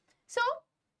എന്നുള്ളതാണ്. സോ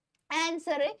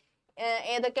ആൻസർ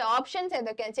ഏതൊക്കെ ഓപ്ഷൻസ്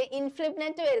ഏതൊക്കെയാണെന്ന് വെച്ചാൽ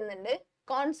ഇൻഫ്ലിപ്നെറ്റ് വരുന്നുണ്ട്,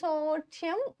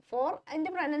 Consortium for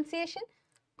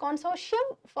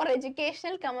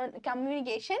Educational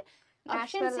Communication,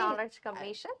 National Knowledge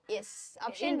Commission, yes,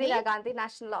 option B, Indira Gandhi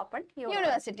National Open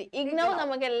University. IGNOU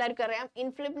നമുക്ക് എല്ലാവർക്കും അറിയാം.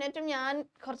 ഇൻഫ്ലിപ്നെറ്റും ഞാൻ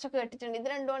കുറച്ചൊക്കെ കേട്ടിട്ടുണ്ട്. ഇത്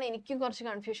രണ്ടുമാണ് എനിക്കും കുറച്ച്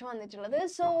കൺഫ്യൂഷൻ വന്നിട്ടുള്ളത്.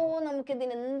 സോ നമുക്ക്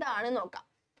ഇതിന് എന്താണ് നോക്കാം.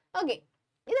 ഓക്കെ,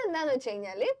 ഇതെന്താന്ന് വെച്ച്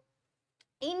കഴിഞ്ഞാല്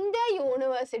ഇന്റർ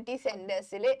യൂണിവേഴ്സിറ്റി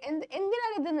സെന്റേഴ്സിൽ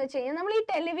എന്തിനാണ് ഇതെന്ന് വെച്ച് കഴിഞ്ഞാൽ നമ്മൾ ഈ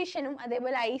ടെലിവിഷനും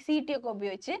അതേപോലെ ICT ഒക്കെ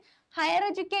ഉപയോഗിച്ച് ഹയർ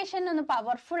എഡ്യൂക്കേഷൻ ഒന്ന്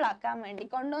പവർഫുൾ ആക്കാൻ വേണ്ടി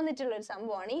കൊണ്ടുവന്നിട്ടുള്ള ഒരു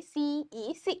സംഭവമാണ് ഈ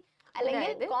CEC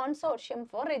അല്ലെങ്കിൽ കോൺസോർഷ്യം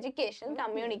ഫോർ എഡ്യൂക്കേഷൻ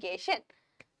കമ്മ്യൂണിക്കേഷൻ.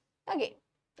 ഓക്കെ,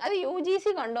 അത് UGC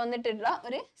കൊണ്ടുവന്നിട്ടുള്ള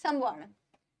ഒരു സംഭവമാണ്.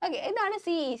 ഓക്കെ, ഇതാണ്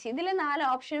CEC. ഇതിൽ 4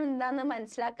 ഓപ്ഷൻ എന്താണെന്ന്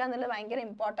മനസ്സിലാക്കുക എന്നുള്ളത് ഭയങ്കര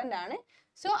ഇമ്പോർട്ടന്റ് ആണ്.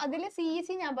 സോ അതിൽ CEC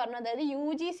ഞാൻ പറഞ്ഞു, അതായത്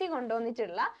UGC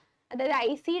കൊണ്ടുവന്നിട്ടുള്ള, അതായത്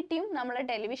ICTയും നമ്മളെ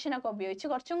ടെലിവിഷനൊക്കെ ഉപയോഗിച്ച്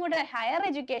കുറച്ചും കൂടെ ഹയർ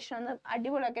എഡ്യൂക്കേഷൻ ഒന്ന്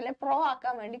അടിപൊളിയാക്കി പ്രോ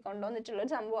ആക്കാൻ വേണ്ടി കൊണ്ടുവന്നിട്ടുള്ള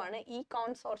ഒരു സംഭവമാണ് ഈ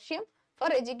കോൺസോർഷ്യം ഫോർ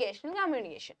എഡ്യൂക്കേഷൻ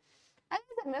കമ്മ്യൂണിക്കേഷൻ.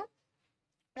 അതേസമയം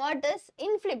വാട്ട് ഈസ്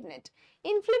ഇൻഫ്ലിപ്നെറ്റ്?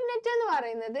 ഇൻഫ്ലിപ്നെറ്റ് എന്ന്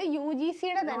പറയുന്നത്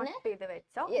UGCയുടെ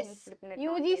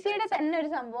തന്നെ ഒരു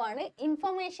സംഭവമാണ്,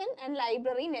 information and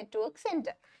library network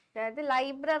centre. അതായത്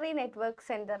ലൈബ്രറി നെറ്റ്വർക്ക്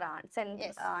സെന്റർ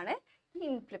ആണ്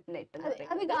ഇൻഫ്ലിപ്നെറ്റ്.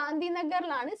 അത്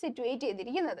ഗാന്ധിനഗറിലാണ് സിറ്റുവേറ്റ്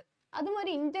ചെയ്തിരിക്കുന്നത്. അതും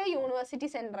ഒരു ഇന്റർ യൂണിവേഴ്സിറ്റി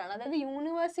സെന്റർ ആണ്. അതായത്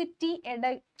യൂണിവേഴ്സിറ്റി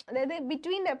അതായത്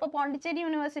ബിറ്റ്വീൻ, ഇപ്പൊ പോണ്ടിച്ചേരി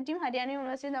യൂണിവേഴ്സിറ്റിയും ഹരിയാന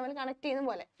യൂണിവേഴ്സിറ്റിയും തമ്മിൽ കണക്ട് ചെയ്യുന്ന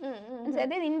പോലെ.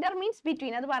 അതായത് ഇന്റർ മീൻസ്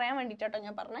ബിറ്റ്വീൻ, അത് പറയാൻ വേണ്ടിട്ടോ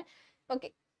ഞാൻ പറഞ്ഞത്. ഓക്കെ,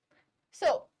 സോ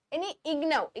ഇനി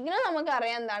IGNOU നമുക്ക്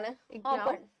അറിയാം എന്താണ്.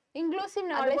 Open inclusive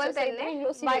knowledge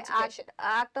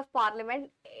act of parliament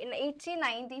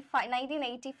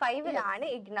 1985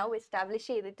 IGNOU establish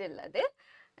ചെയ്തിട്ടുള്ളത്.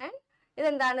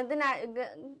 ഇതെന്താണ്? ഇത്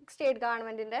സ്റ്റേറ്റ്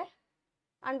ഗവൺമെന്റിന്റെ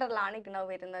അണ്ടറിലാണ് IGNOU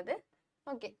വരുന്നത്.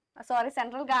 ഓക്കെ, സോറി,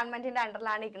 സെൻട്രൽ ഗവൺമെന്റിന്റെ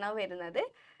അണ്ടറിലാണ് IGNOU വരുന്നത്.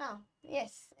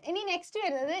 യെസ്. ഇനി നെക്സ്റ്റ്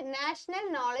വരുന്നത് നാഷണൽ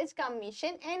നോളജ്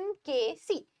കമ്മീഷൻ NKC.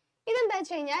 ഇതെന്താ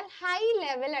വെച്ച് കഴിഞ്ഞാൽ high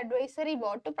level advisory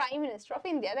board to prime minister of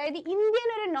India. അതായത് ഇന്ത്യൻ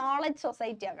ഒരു നോളജ്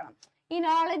സൊസൈറ്റി ആക്കണം. ഈ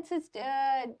നോളജ്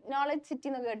സിറ്റി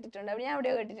എന്ന് കേട്ടിട്ടുണ്ട്, ഞാൻ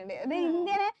എവിടെയോ കേട്ടിട്ടുണ്ട്. അത്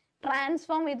ഇന്ത്യനെ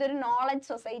ട്രാൻസ്ഫോം ചെയ്തൊരു നോളജ്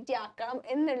സൊസൈറ്റി ആക്കണം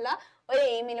എന്നുള്ള ഒരു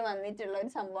എയിമിൽ വന്നിട്ടുള്ള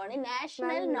ഒരു സംഭവമാണ്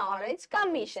നാഷണൽ നോളജ്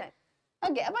കമ്മീഷൻ.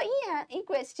 ഓക്കെ, അപ്പൊ ഈ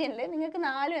ക്വസ്റ്റ്യനിൽ നിങ്ങൾക്ക്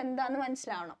 4 എന്താന്ന്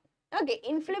മനസ്സിലാവണം. ഓക്കെ,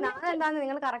 ഇൻഫ്ലിപ്നെറ്റ് എന്താന്ന്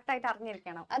നിങ്ങൾ കറക്റ്റ് ആയിട്ട്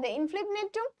അറിഞ്ഞിരിക്കണം. അതെ,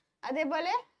 ഇൻഫ്ലിപ്നെറ്റും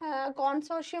അതേപോലെ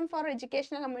കോൺസോർഷ്യം ഫോർ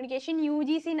എഡ്യൂക്കേഷണൽ കമ്മ്യൂണിക്കേഷൻ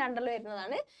UGCന്റെ അണ്ടറിൽ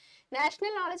വരുന്നതാണ്.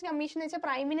 നാഷണൽ നോളജ് കമ്മീഷൻ എന്ന് വെച്ചാൽ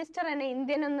പ്രൈം മിനിസ്റ്റർ തന്നെ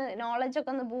ഇന്ത്യൻ ഒന്ന് നോളജ്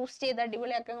ഒക്കെ ഒന്ന് ബൂസ്റ്റ് ചെയ്ത്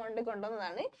അടിപൊളിയാക്കാൻ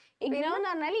കൊണ്ടുവന്നതാണ്. IGNOU എന്ന്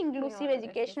പറഞ്ഞാൽ ഇൻക്ലൂസീവ്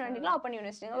എഡ്യൂക്കേഷന് വേണ്ടിയുള്ള ഓപ്പൺ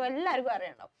യൂണിവേഴ്സിറ്റി, എല്ലാവർക്കും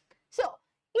അറിയണ്ടാവും. സോ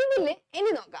ഇതില്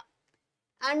ഇനി നോക്കാം,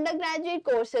 അണ്ടർ ഗ്രാജുവേറ്റ്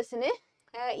കോഴ്സസിന്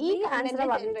ഈ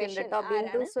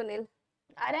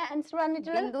ആരാ ആൻസർ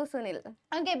പറഞ്ഞിട്ടുള്ളത്? ബിന്ദു സുനിൽ.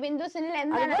 ഓക്കെ, ബിന്ദു സുനിൽ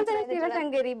എന്താണ് അതുപോലെ answer തന്നെ ചെയ്തിട്ടുള്ളത്?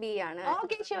 ശിവശങ്കരി ബി ആണ്.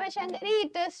 Okay, Sivasankari,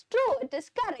 it is true, it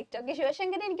is correct. Okay,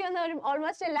 Sivasankari എനിക്ക് തോന്നുന്നു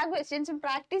ഓൾമോസ്റ്റ് എല്ലാ ക്വസ്റ്റ്യൻസും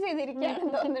പ്രാക്ടീസ്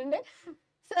ചെയ്തിരിക്കുകയാണെന്ന് തോന്നുന്നുണ്ട്.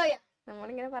 സോ യാ,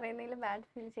 നമ്മളിങ്ങനെ പറയുന്നതിൽ ബാഡ്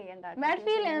ഫീൽ ചെയ്യണ്ട. Bad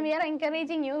feel, V R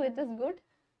encouraging U, it is good.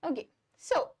 Okay,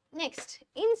 so next,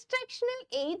 instructional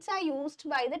AIDS are used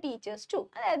by the teachers to.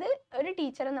 അതായത് ഒരു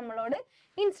ടീച്ചർ നമ്മളോട്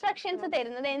ഇൻസ്ട്രക്ഷൻസ്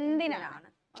തരുന്നത് എന്തിനാണ്?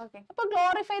 അപ്പൊ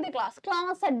ഗ്ലോറിഫൈ ദ ക്ലാസ്,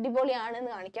 ക്ലാസ്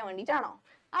അടിപൊളിയാണെന്ന് കാണിക്കാൻ വേണ്ടിട്ടാണോ?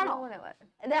 ആണോ?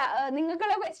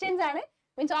 നിങ്ങൾക്കുള്ള ക്വസ്റ്റ്യൻസ് ആണ്,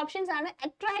 മീൻസ് ഓപ്ഷൻസ് ആണ്.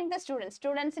 അട്രാക്ട് ദ സ്റ്റുഡൻസ്,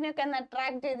 സ്റ്റുഡൻസിനെ ഒക്കെ ഒന്ന്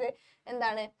അട്രാക്ട് ചെയ്ത്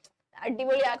എന്താണ്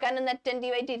അടിപൊളിയാക്കാൻ, ഒന്ന്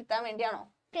അറ്റൻറ്റീവ് ആയിട്ട് ഇരുത്താൻ വേണ്ടിയാണോ?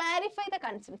 ക്ലാരിഫൈ ദ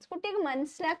കൺസെപ്റ്റ്സ്, കുട്ടിക്ക്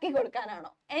മനസ്സിലാക്കി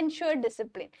കൊടുക്കാനാണോ? Ensure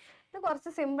discipline. ഇത് കുറച്ച്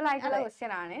സിമ്പിൾ ആയിട്ടുള്ള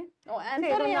ക്വസ്റ്റ്യൻ ആണ്.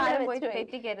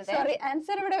 സോറി,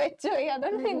 ആൻസർ ഇവിടെ വെച്ചുപോയി,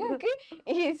 അതുകൊണ്ട് നിങ്ങൾക്ക്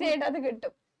ഈസി ആയിട്ട് അത്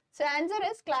കിട്ടും. So answer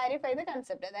is clarify the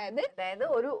concept. അതായത്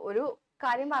ഒരു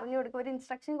കാര്യം പറഞ്ഞു കൊടുക്കും, ഒരു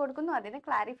ഇൻസ്ട്രക്ഷൻ കൊടുക്കുന്നു, അതിനെ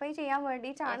ക്ലാരിഫൈ ചെയ്യാൻ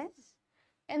വേണ്ടിയിട്ടാണ്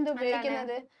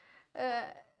എന്തുപയോഗിക്കുന്നത്,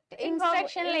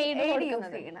 ഇൻസ്ട്രക്ഷണൽ എയ്ഡ്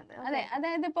കൊടുക്കുന്നത്. അതെ,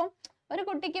 അതായത് ഇപ്പം ഒരു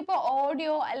കുട്ടിക്ക് ഇപ്പൊ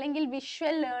ഓഡിയോ അല്ലെങ്കിൽ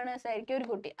വിഷ്വൽ ലേണേഴ്സ് ആയിരിക്കും ഒരു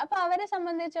കുട്ടി. അപ്പൊ അവരെ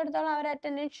സംബന്ധിച്ചിടത്തോളം അവരെ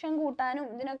അറ്റൻഷൻ കൂട്ടാനും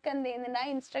ഇതിനൊക്കെ എന്ത് ചെയ്യുന്നുണ്ട്, ആ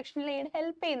ഇൻസ്ട്രക്ഷണൽ എയ്ഡ്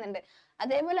ഹെൽപ്പ് ചെയ്യുന്നുണ്ട്.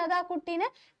 അതേപോലെ അത് ആ കുട്ടീനെ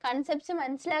കൺസെപ്റ്റ്സ്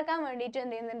മനസ്സിലാക്കാൻ വേണ്ടിയിട്ട്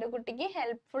എന്ത് ചെയ്യുന്നുണ്ട്, കുട്ടിക്ക്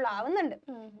ഹെൽപ്ഫുൾ ആവുന്നുണ്ട്.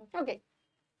 ഓക്കെ,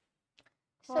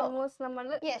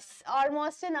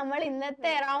 ഓൾമോസ്റ്റ് നമ്മൾ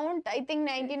ഇന്നത്തെ അറൌണ്ട് ഐ തിങ്ക്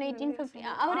 1950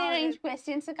 ആ ഒരു റേഞ്ച്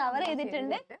ക്വസ്റ്റ്യൻസ് കവർ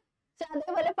ചെയ്തിട്ടുണ്ട്.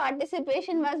 അതേപോലെ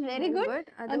പാർട്ടിസിപ്പേഷൻ വാസ് വെരി ഗുഡ്.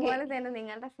 അതുപോലെ തന്നെ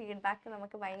നിങ്ങളുടെ ഫീഡ്ബാക്ക്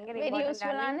നമുക്ക് ഭയങ്കര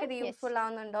യൂസ്ഫുൾ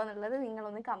ആവുന്നുണ്ടോ എന്നുള്ളത്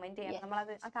നിങ്ങളൊന്ന് കമന്റ് ചെയ്യണം.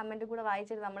 നമ്മളത് ആ കമന്റ് കൂടെ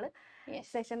വായിച്ചിട്ട് നമ്മൾ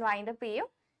സെഷൻ വൈൻഡ് അപ്പ് ചെയ്യും.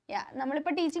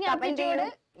 നമ്മളിപ്പോ ടീച്ചിങ് ആപ്റ്റിറ്റ്യൂഡ്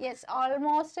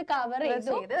ഓൾമോസ്റ്റ് കവർ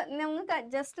ചെയ്തു. നമുക്ക്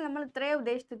ജസ്റ്റ് നമ്മൾ ഇത്രേ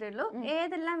ഉദ്ദേശിച്ചിട്ടുള്ളൂ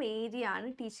ഏതെല്ലാം ഏരിയ ആണ്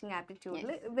ടീച്ചിങ്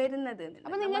ആപ്റ്റിറ്റ്യൂഡിൽ വരുന്നത്.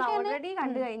 നമ്മൾ ഓൾറെഡി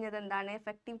കണ്ടു കഴിഞ്ഞത് എന്താണ്,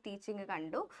 എഫക്റ്റീവ് ടീച്ചിങ്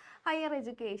കണ്ടു, ഹയർ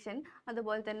എഡ്യൂക്കേഷൻ,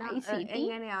 അതുപോലെ തന്നെ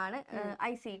എങ്ങനെയാണ്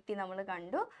ICT നമ്മൾ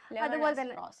കണ്ടു, അതുപോലെ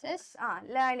തന്നെ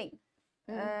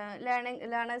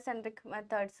ലേണർ സെൻട്രിക്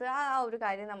മെത്തേഡ്സ്, ആ ഒരു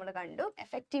കാര്യം നമ്മൾ കണ്ടു.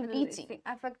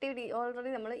 എഫക്റ്റീവ്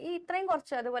ഓൾറെഡി നമ്മൾ ഈ ഇത്രയും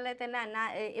കുറച്ച്, അതുപോലെ തന്നെ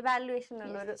ഇവാലുവേഷൻ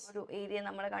എന്നുള്ള ഒരു ഏരിയ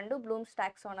നമ്മൾ കണ്ടു, ബ്ലൂംസ്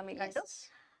ടാക്സോണമി കണ്ടു,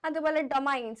 അതുപോലെ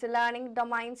ഡൊമൈൻസ്, ലേണിംഗ്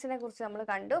ഡൊമൈൻസിനെ കുറിച്ച് നമ്മൾ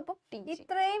കണ്ടു. അപ്പൊ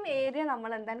ഇത്രയും ഏരിയ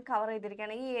നമ്മൾ എന്താണ് കവർ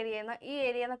ചെയ്തിരിക്കുകയാണ്. ഈ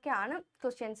ഏരിയ എന്നൊക്കെയാണ്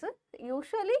ക്വസ്റ്റ്യൻസ്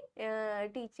യൂഷ്വലി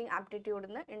ടീച്ചിങ്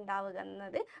ആപ്റ്റിറ്റ്യൂഡിന്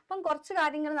ഉണ്ടാവുന്നത്. അപ്പം കുറച്ച്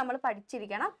കാര്യങ്ങൾ നമ്മൾ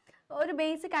പഠിച്ചിരിക്കണം, ഒരു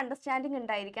ബേസിക് അണ്ടർസ്റ്റാൻഡിങ്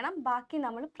ഉണ്ടായിരിക്കണം, ബാക്കി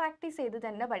നമ്മൾ പ്രാക്ടീസ് ചെയ്ത്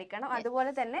തന്നെ പഠിക്കണം.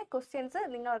 അതുപോലെ തന്നെ ക്വസ്റ്റ്യൻസ്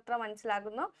നിങ്ങൾ എത്ര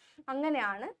മനസ്സിലാകുന്നോ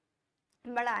അങ്ങനെയാണ്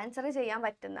നമ്മൾ ആൻസർ ചെയ്യാൻ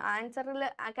പറ്റുന്നത്. ആൻസറിൽ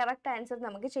കറക്റ്റ് ആൻസർ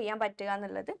നമുക്ക് ചെയ്യാൻ പറ്റുക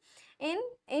എന്നുള്ളത്.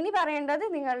 ഇനി പറയേണ്ടത്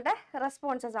നിങ്ങളുടെ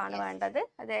റെസ്പോൺസസ് ആണ് വേണ്ടത്,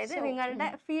 അതായത് നിങ്ങളുടെ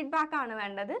ഫീഡ്ബാക്ക് ആണ്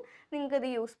വേണ്ടത്. നിങ്ങൾക്ക് ഇത്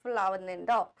യൂസ്ഫുൾ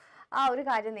ആവുന്നുണ്ടോ, ആ ഒരു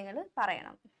കാര്യം നിങ്ങൾ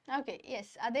പറയണം. Okay,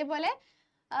 yes. അതേപോലെ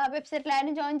വെബ്സൈറ്റിൽ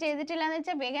ആരും ജോയിൻ ചെയ്തിട്ടില്ല എന്ന്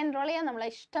വെച്ചാൽ വേഗം എൻറോൾ ചെയ്യാം. നമ്മളെ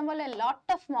ഇഷ്ടം പോലെ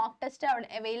ലോട്ട് ഓഫ് മോക്ക് ടെസ്റ്റ് അവിടെ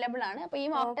അവൈലബിൾ ആണ്. അപ്പൊ ഈ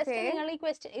മോക്ക് ടെസ്റ്റ് നിങ്ങൾ ഈ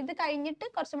ക്വസ്റ്റ്യൻ ഇത് കഴിഞ്ഞിട്ട്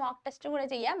കുറച്ച് മോക്ക് ടെസ്റ്റും കൂടെ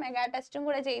ചെയ്യാം, മെഗാ ടെസ്റ്റും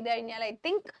കൂടെ ചെയ്ത് കഴിഞ്ഞാൽ I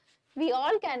think we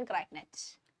all can crack net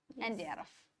and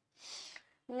JRF.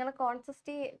 നിങ്ങളുടെ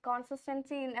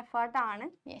കോൺസിസ്റ്റൻസി ഇൻ എഫേർട്ട് ആണ്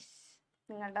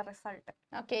നിങ്ങളുടെ റിസൾട്ട്.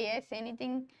 Okay, yes.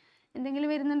 എന്തെങ്കിലും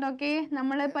വരുന്നുണ്ടോ? ഓക്കെ,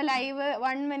 നമ്മളിപ്പോ ലൈവ്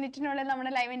 1 മിനിറ്റിനുള്ളിൽ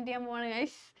നമ്മുടെ ലൈവ് എൻഡ് ചെയ്യാൻ പോവാണ്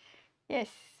guys.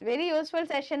 Yes, very useful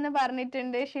session എന്ന്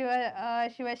പറഞ്ഞിട്ടുണ്ട്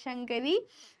ശിവശങ്കരി.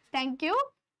 Thank you.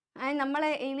 നമ്മൾ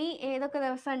ഇനി ഏതൊക്കെ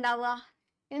ദിവസം ഉണ്ടാവുക?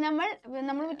 ഇനി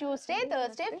നമ്മൾ ട്യൂസ്ഡേ,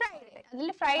 തേഴ്സ്ഡേ, ഫ്രൈഡേ.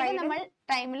 അതിൽ ഫ്രൈഡേ നമ്മൾ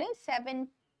ടൈമിൽ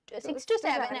 6 to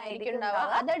 7 ആയിരിക്കും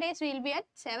ഉണ്ടാവുക. Other days will be at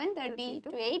 7:30 to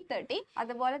 8:30.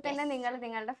 അതുപോലെ തന്നെ നിങ്ങൾ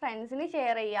നിങ്ങളുടെ ഫ്രണ്ട്സിന്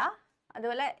ഷെയർ ചെയ്യുക.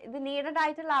 അതുപോലെ ഇത് നീഡഡ്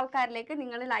ആയിട്ടുള്ള ആൾക്കാരിലേക്ക്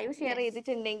നിങ്ങൾ ലൈവ് ഷെയർ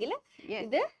ചെയ്തിട്ടുണ്ടെങ്കിൽ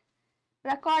ഇത്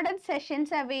റെക്കോർഡഡ്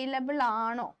സെഷൻസ് അവൈലബിൾ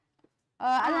ആണോ?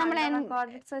 അത് നമ്മൾ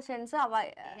റെക്കോർഡഡ് സെഷൻസ്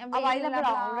അവൈലബിൾ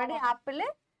ഓൾറെഡി ആപ്പില്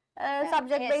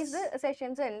സബ്ജക്ട് ബേസ്ഡ്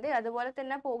സെഷൻസ് ഉണ്ട്, അതുപോലെ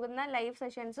തന്നെ പോകുന്ന ലൈവ്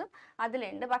സെഷൻസും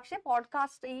അതിലുണ്ട്. പക്ഷെ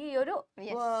പോഡ്കാസ്റ്റ് ഈ ഒരു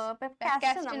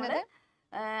പെപ്കാസ്റ്റ് നമ്മൾ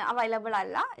അവൈലബിൾ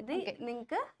അല്ല. ഇത്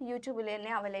നിങ്ങൾക്ക് യൂട്യൂബിൽ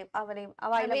തന്നെ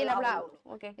അവൈലബിൾ ആവും.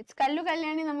 ഓക്കെ, ഇറ്റ്സ് കല്ലു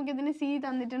കല്യാണി നമുക്ക് ഇതിന് സി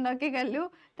തന്നിട്ടുണ്ട്. Okay Kallu,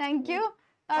 thank you.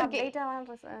 Okay.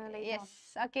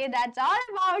 Yes. Okay, that's all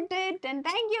about it. And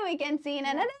thank you. We can see in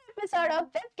another episode of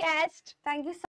PEPcast. Thank you so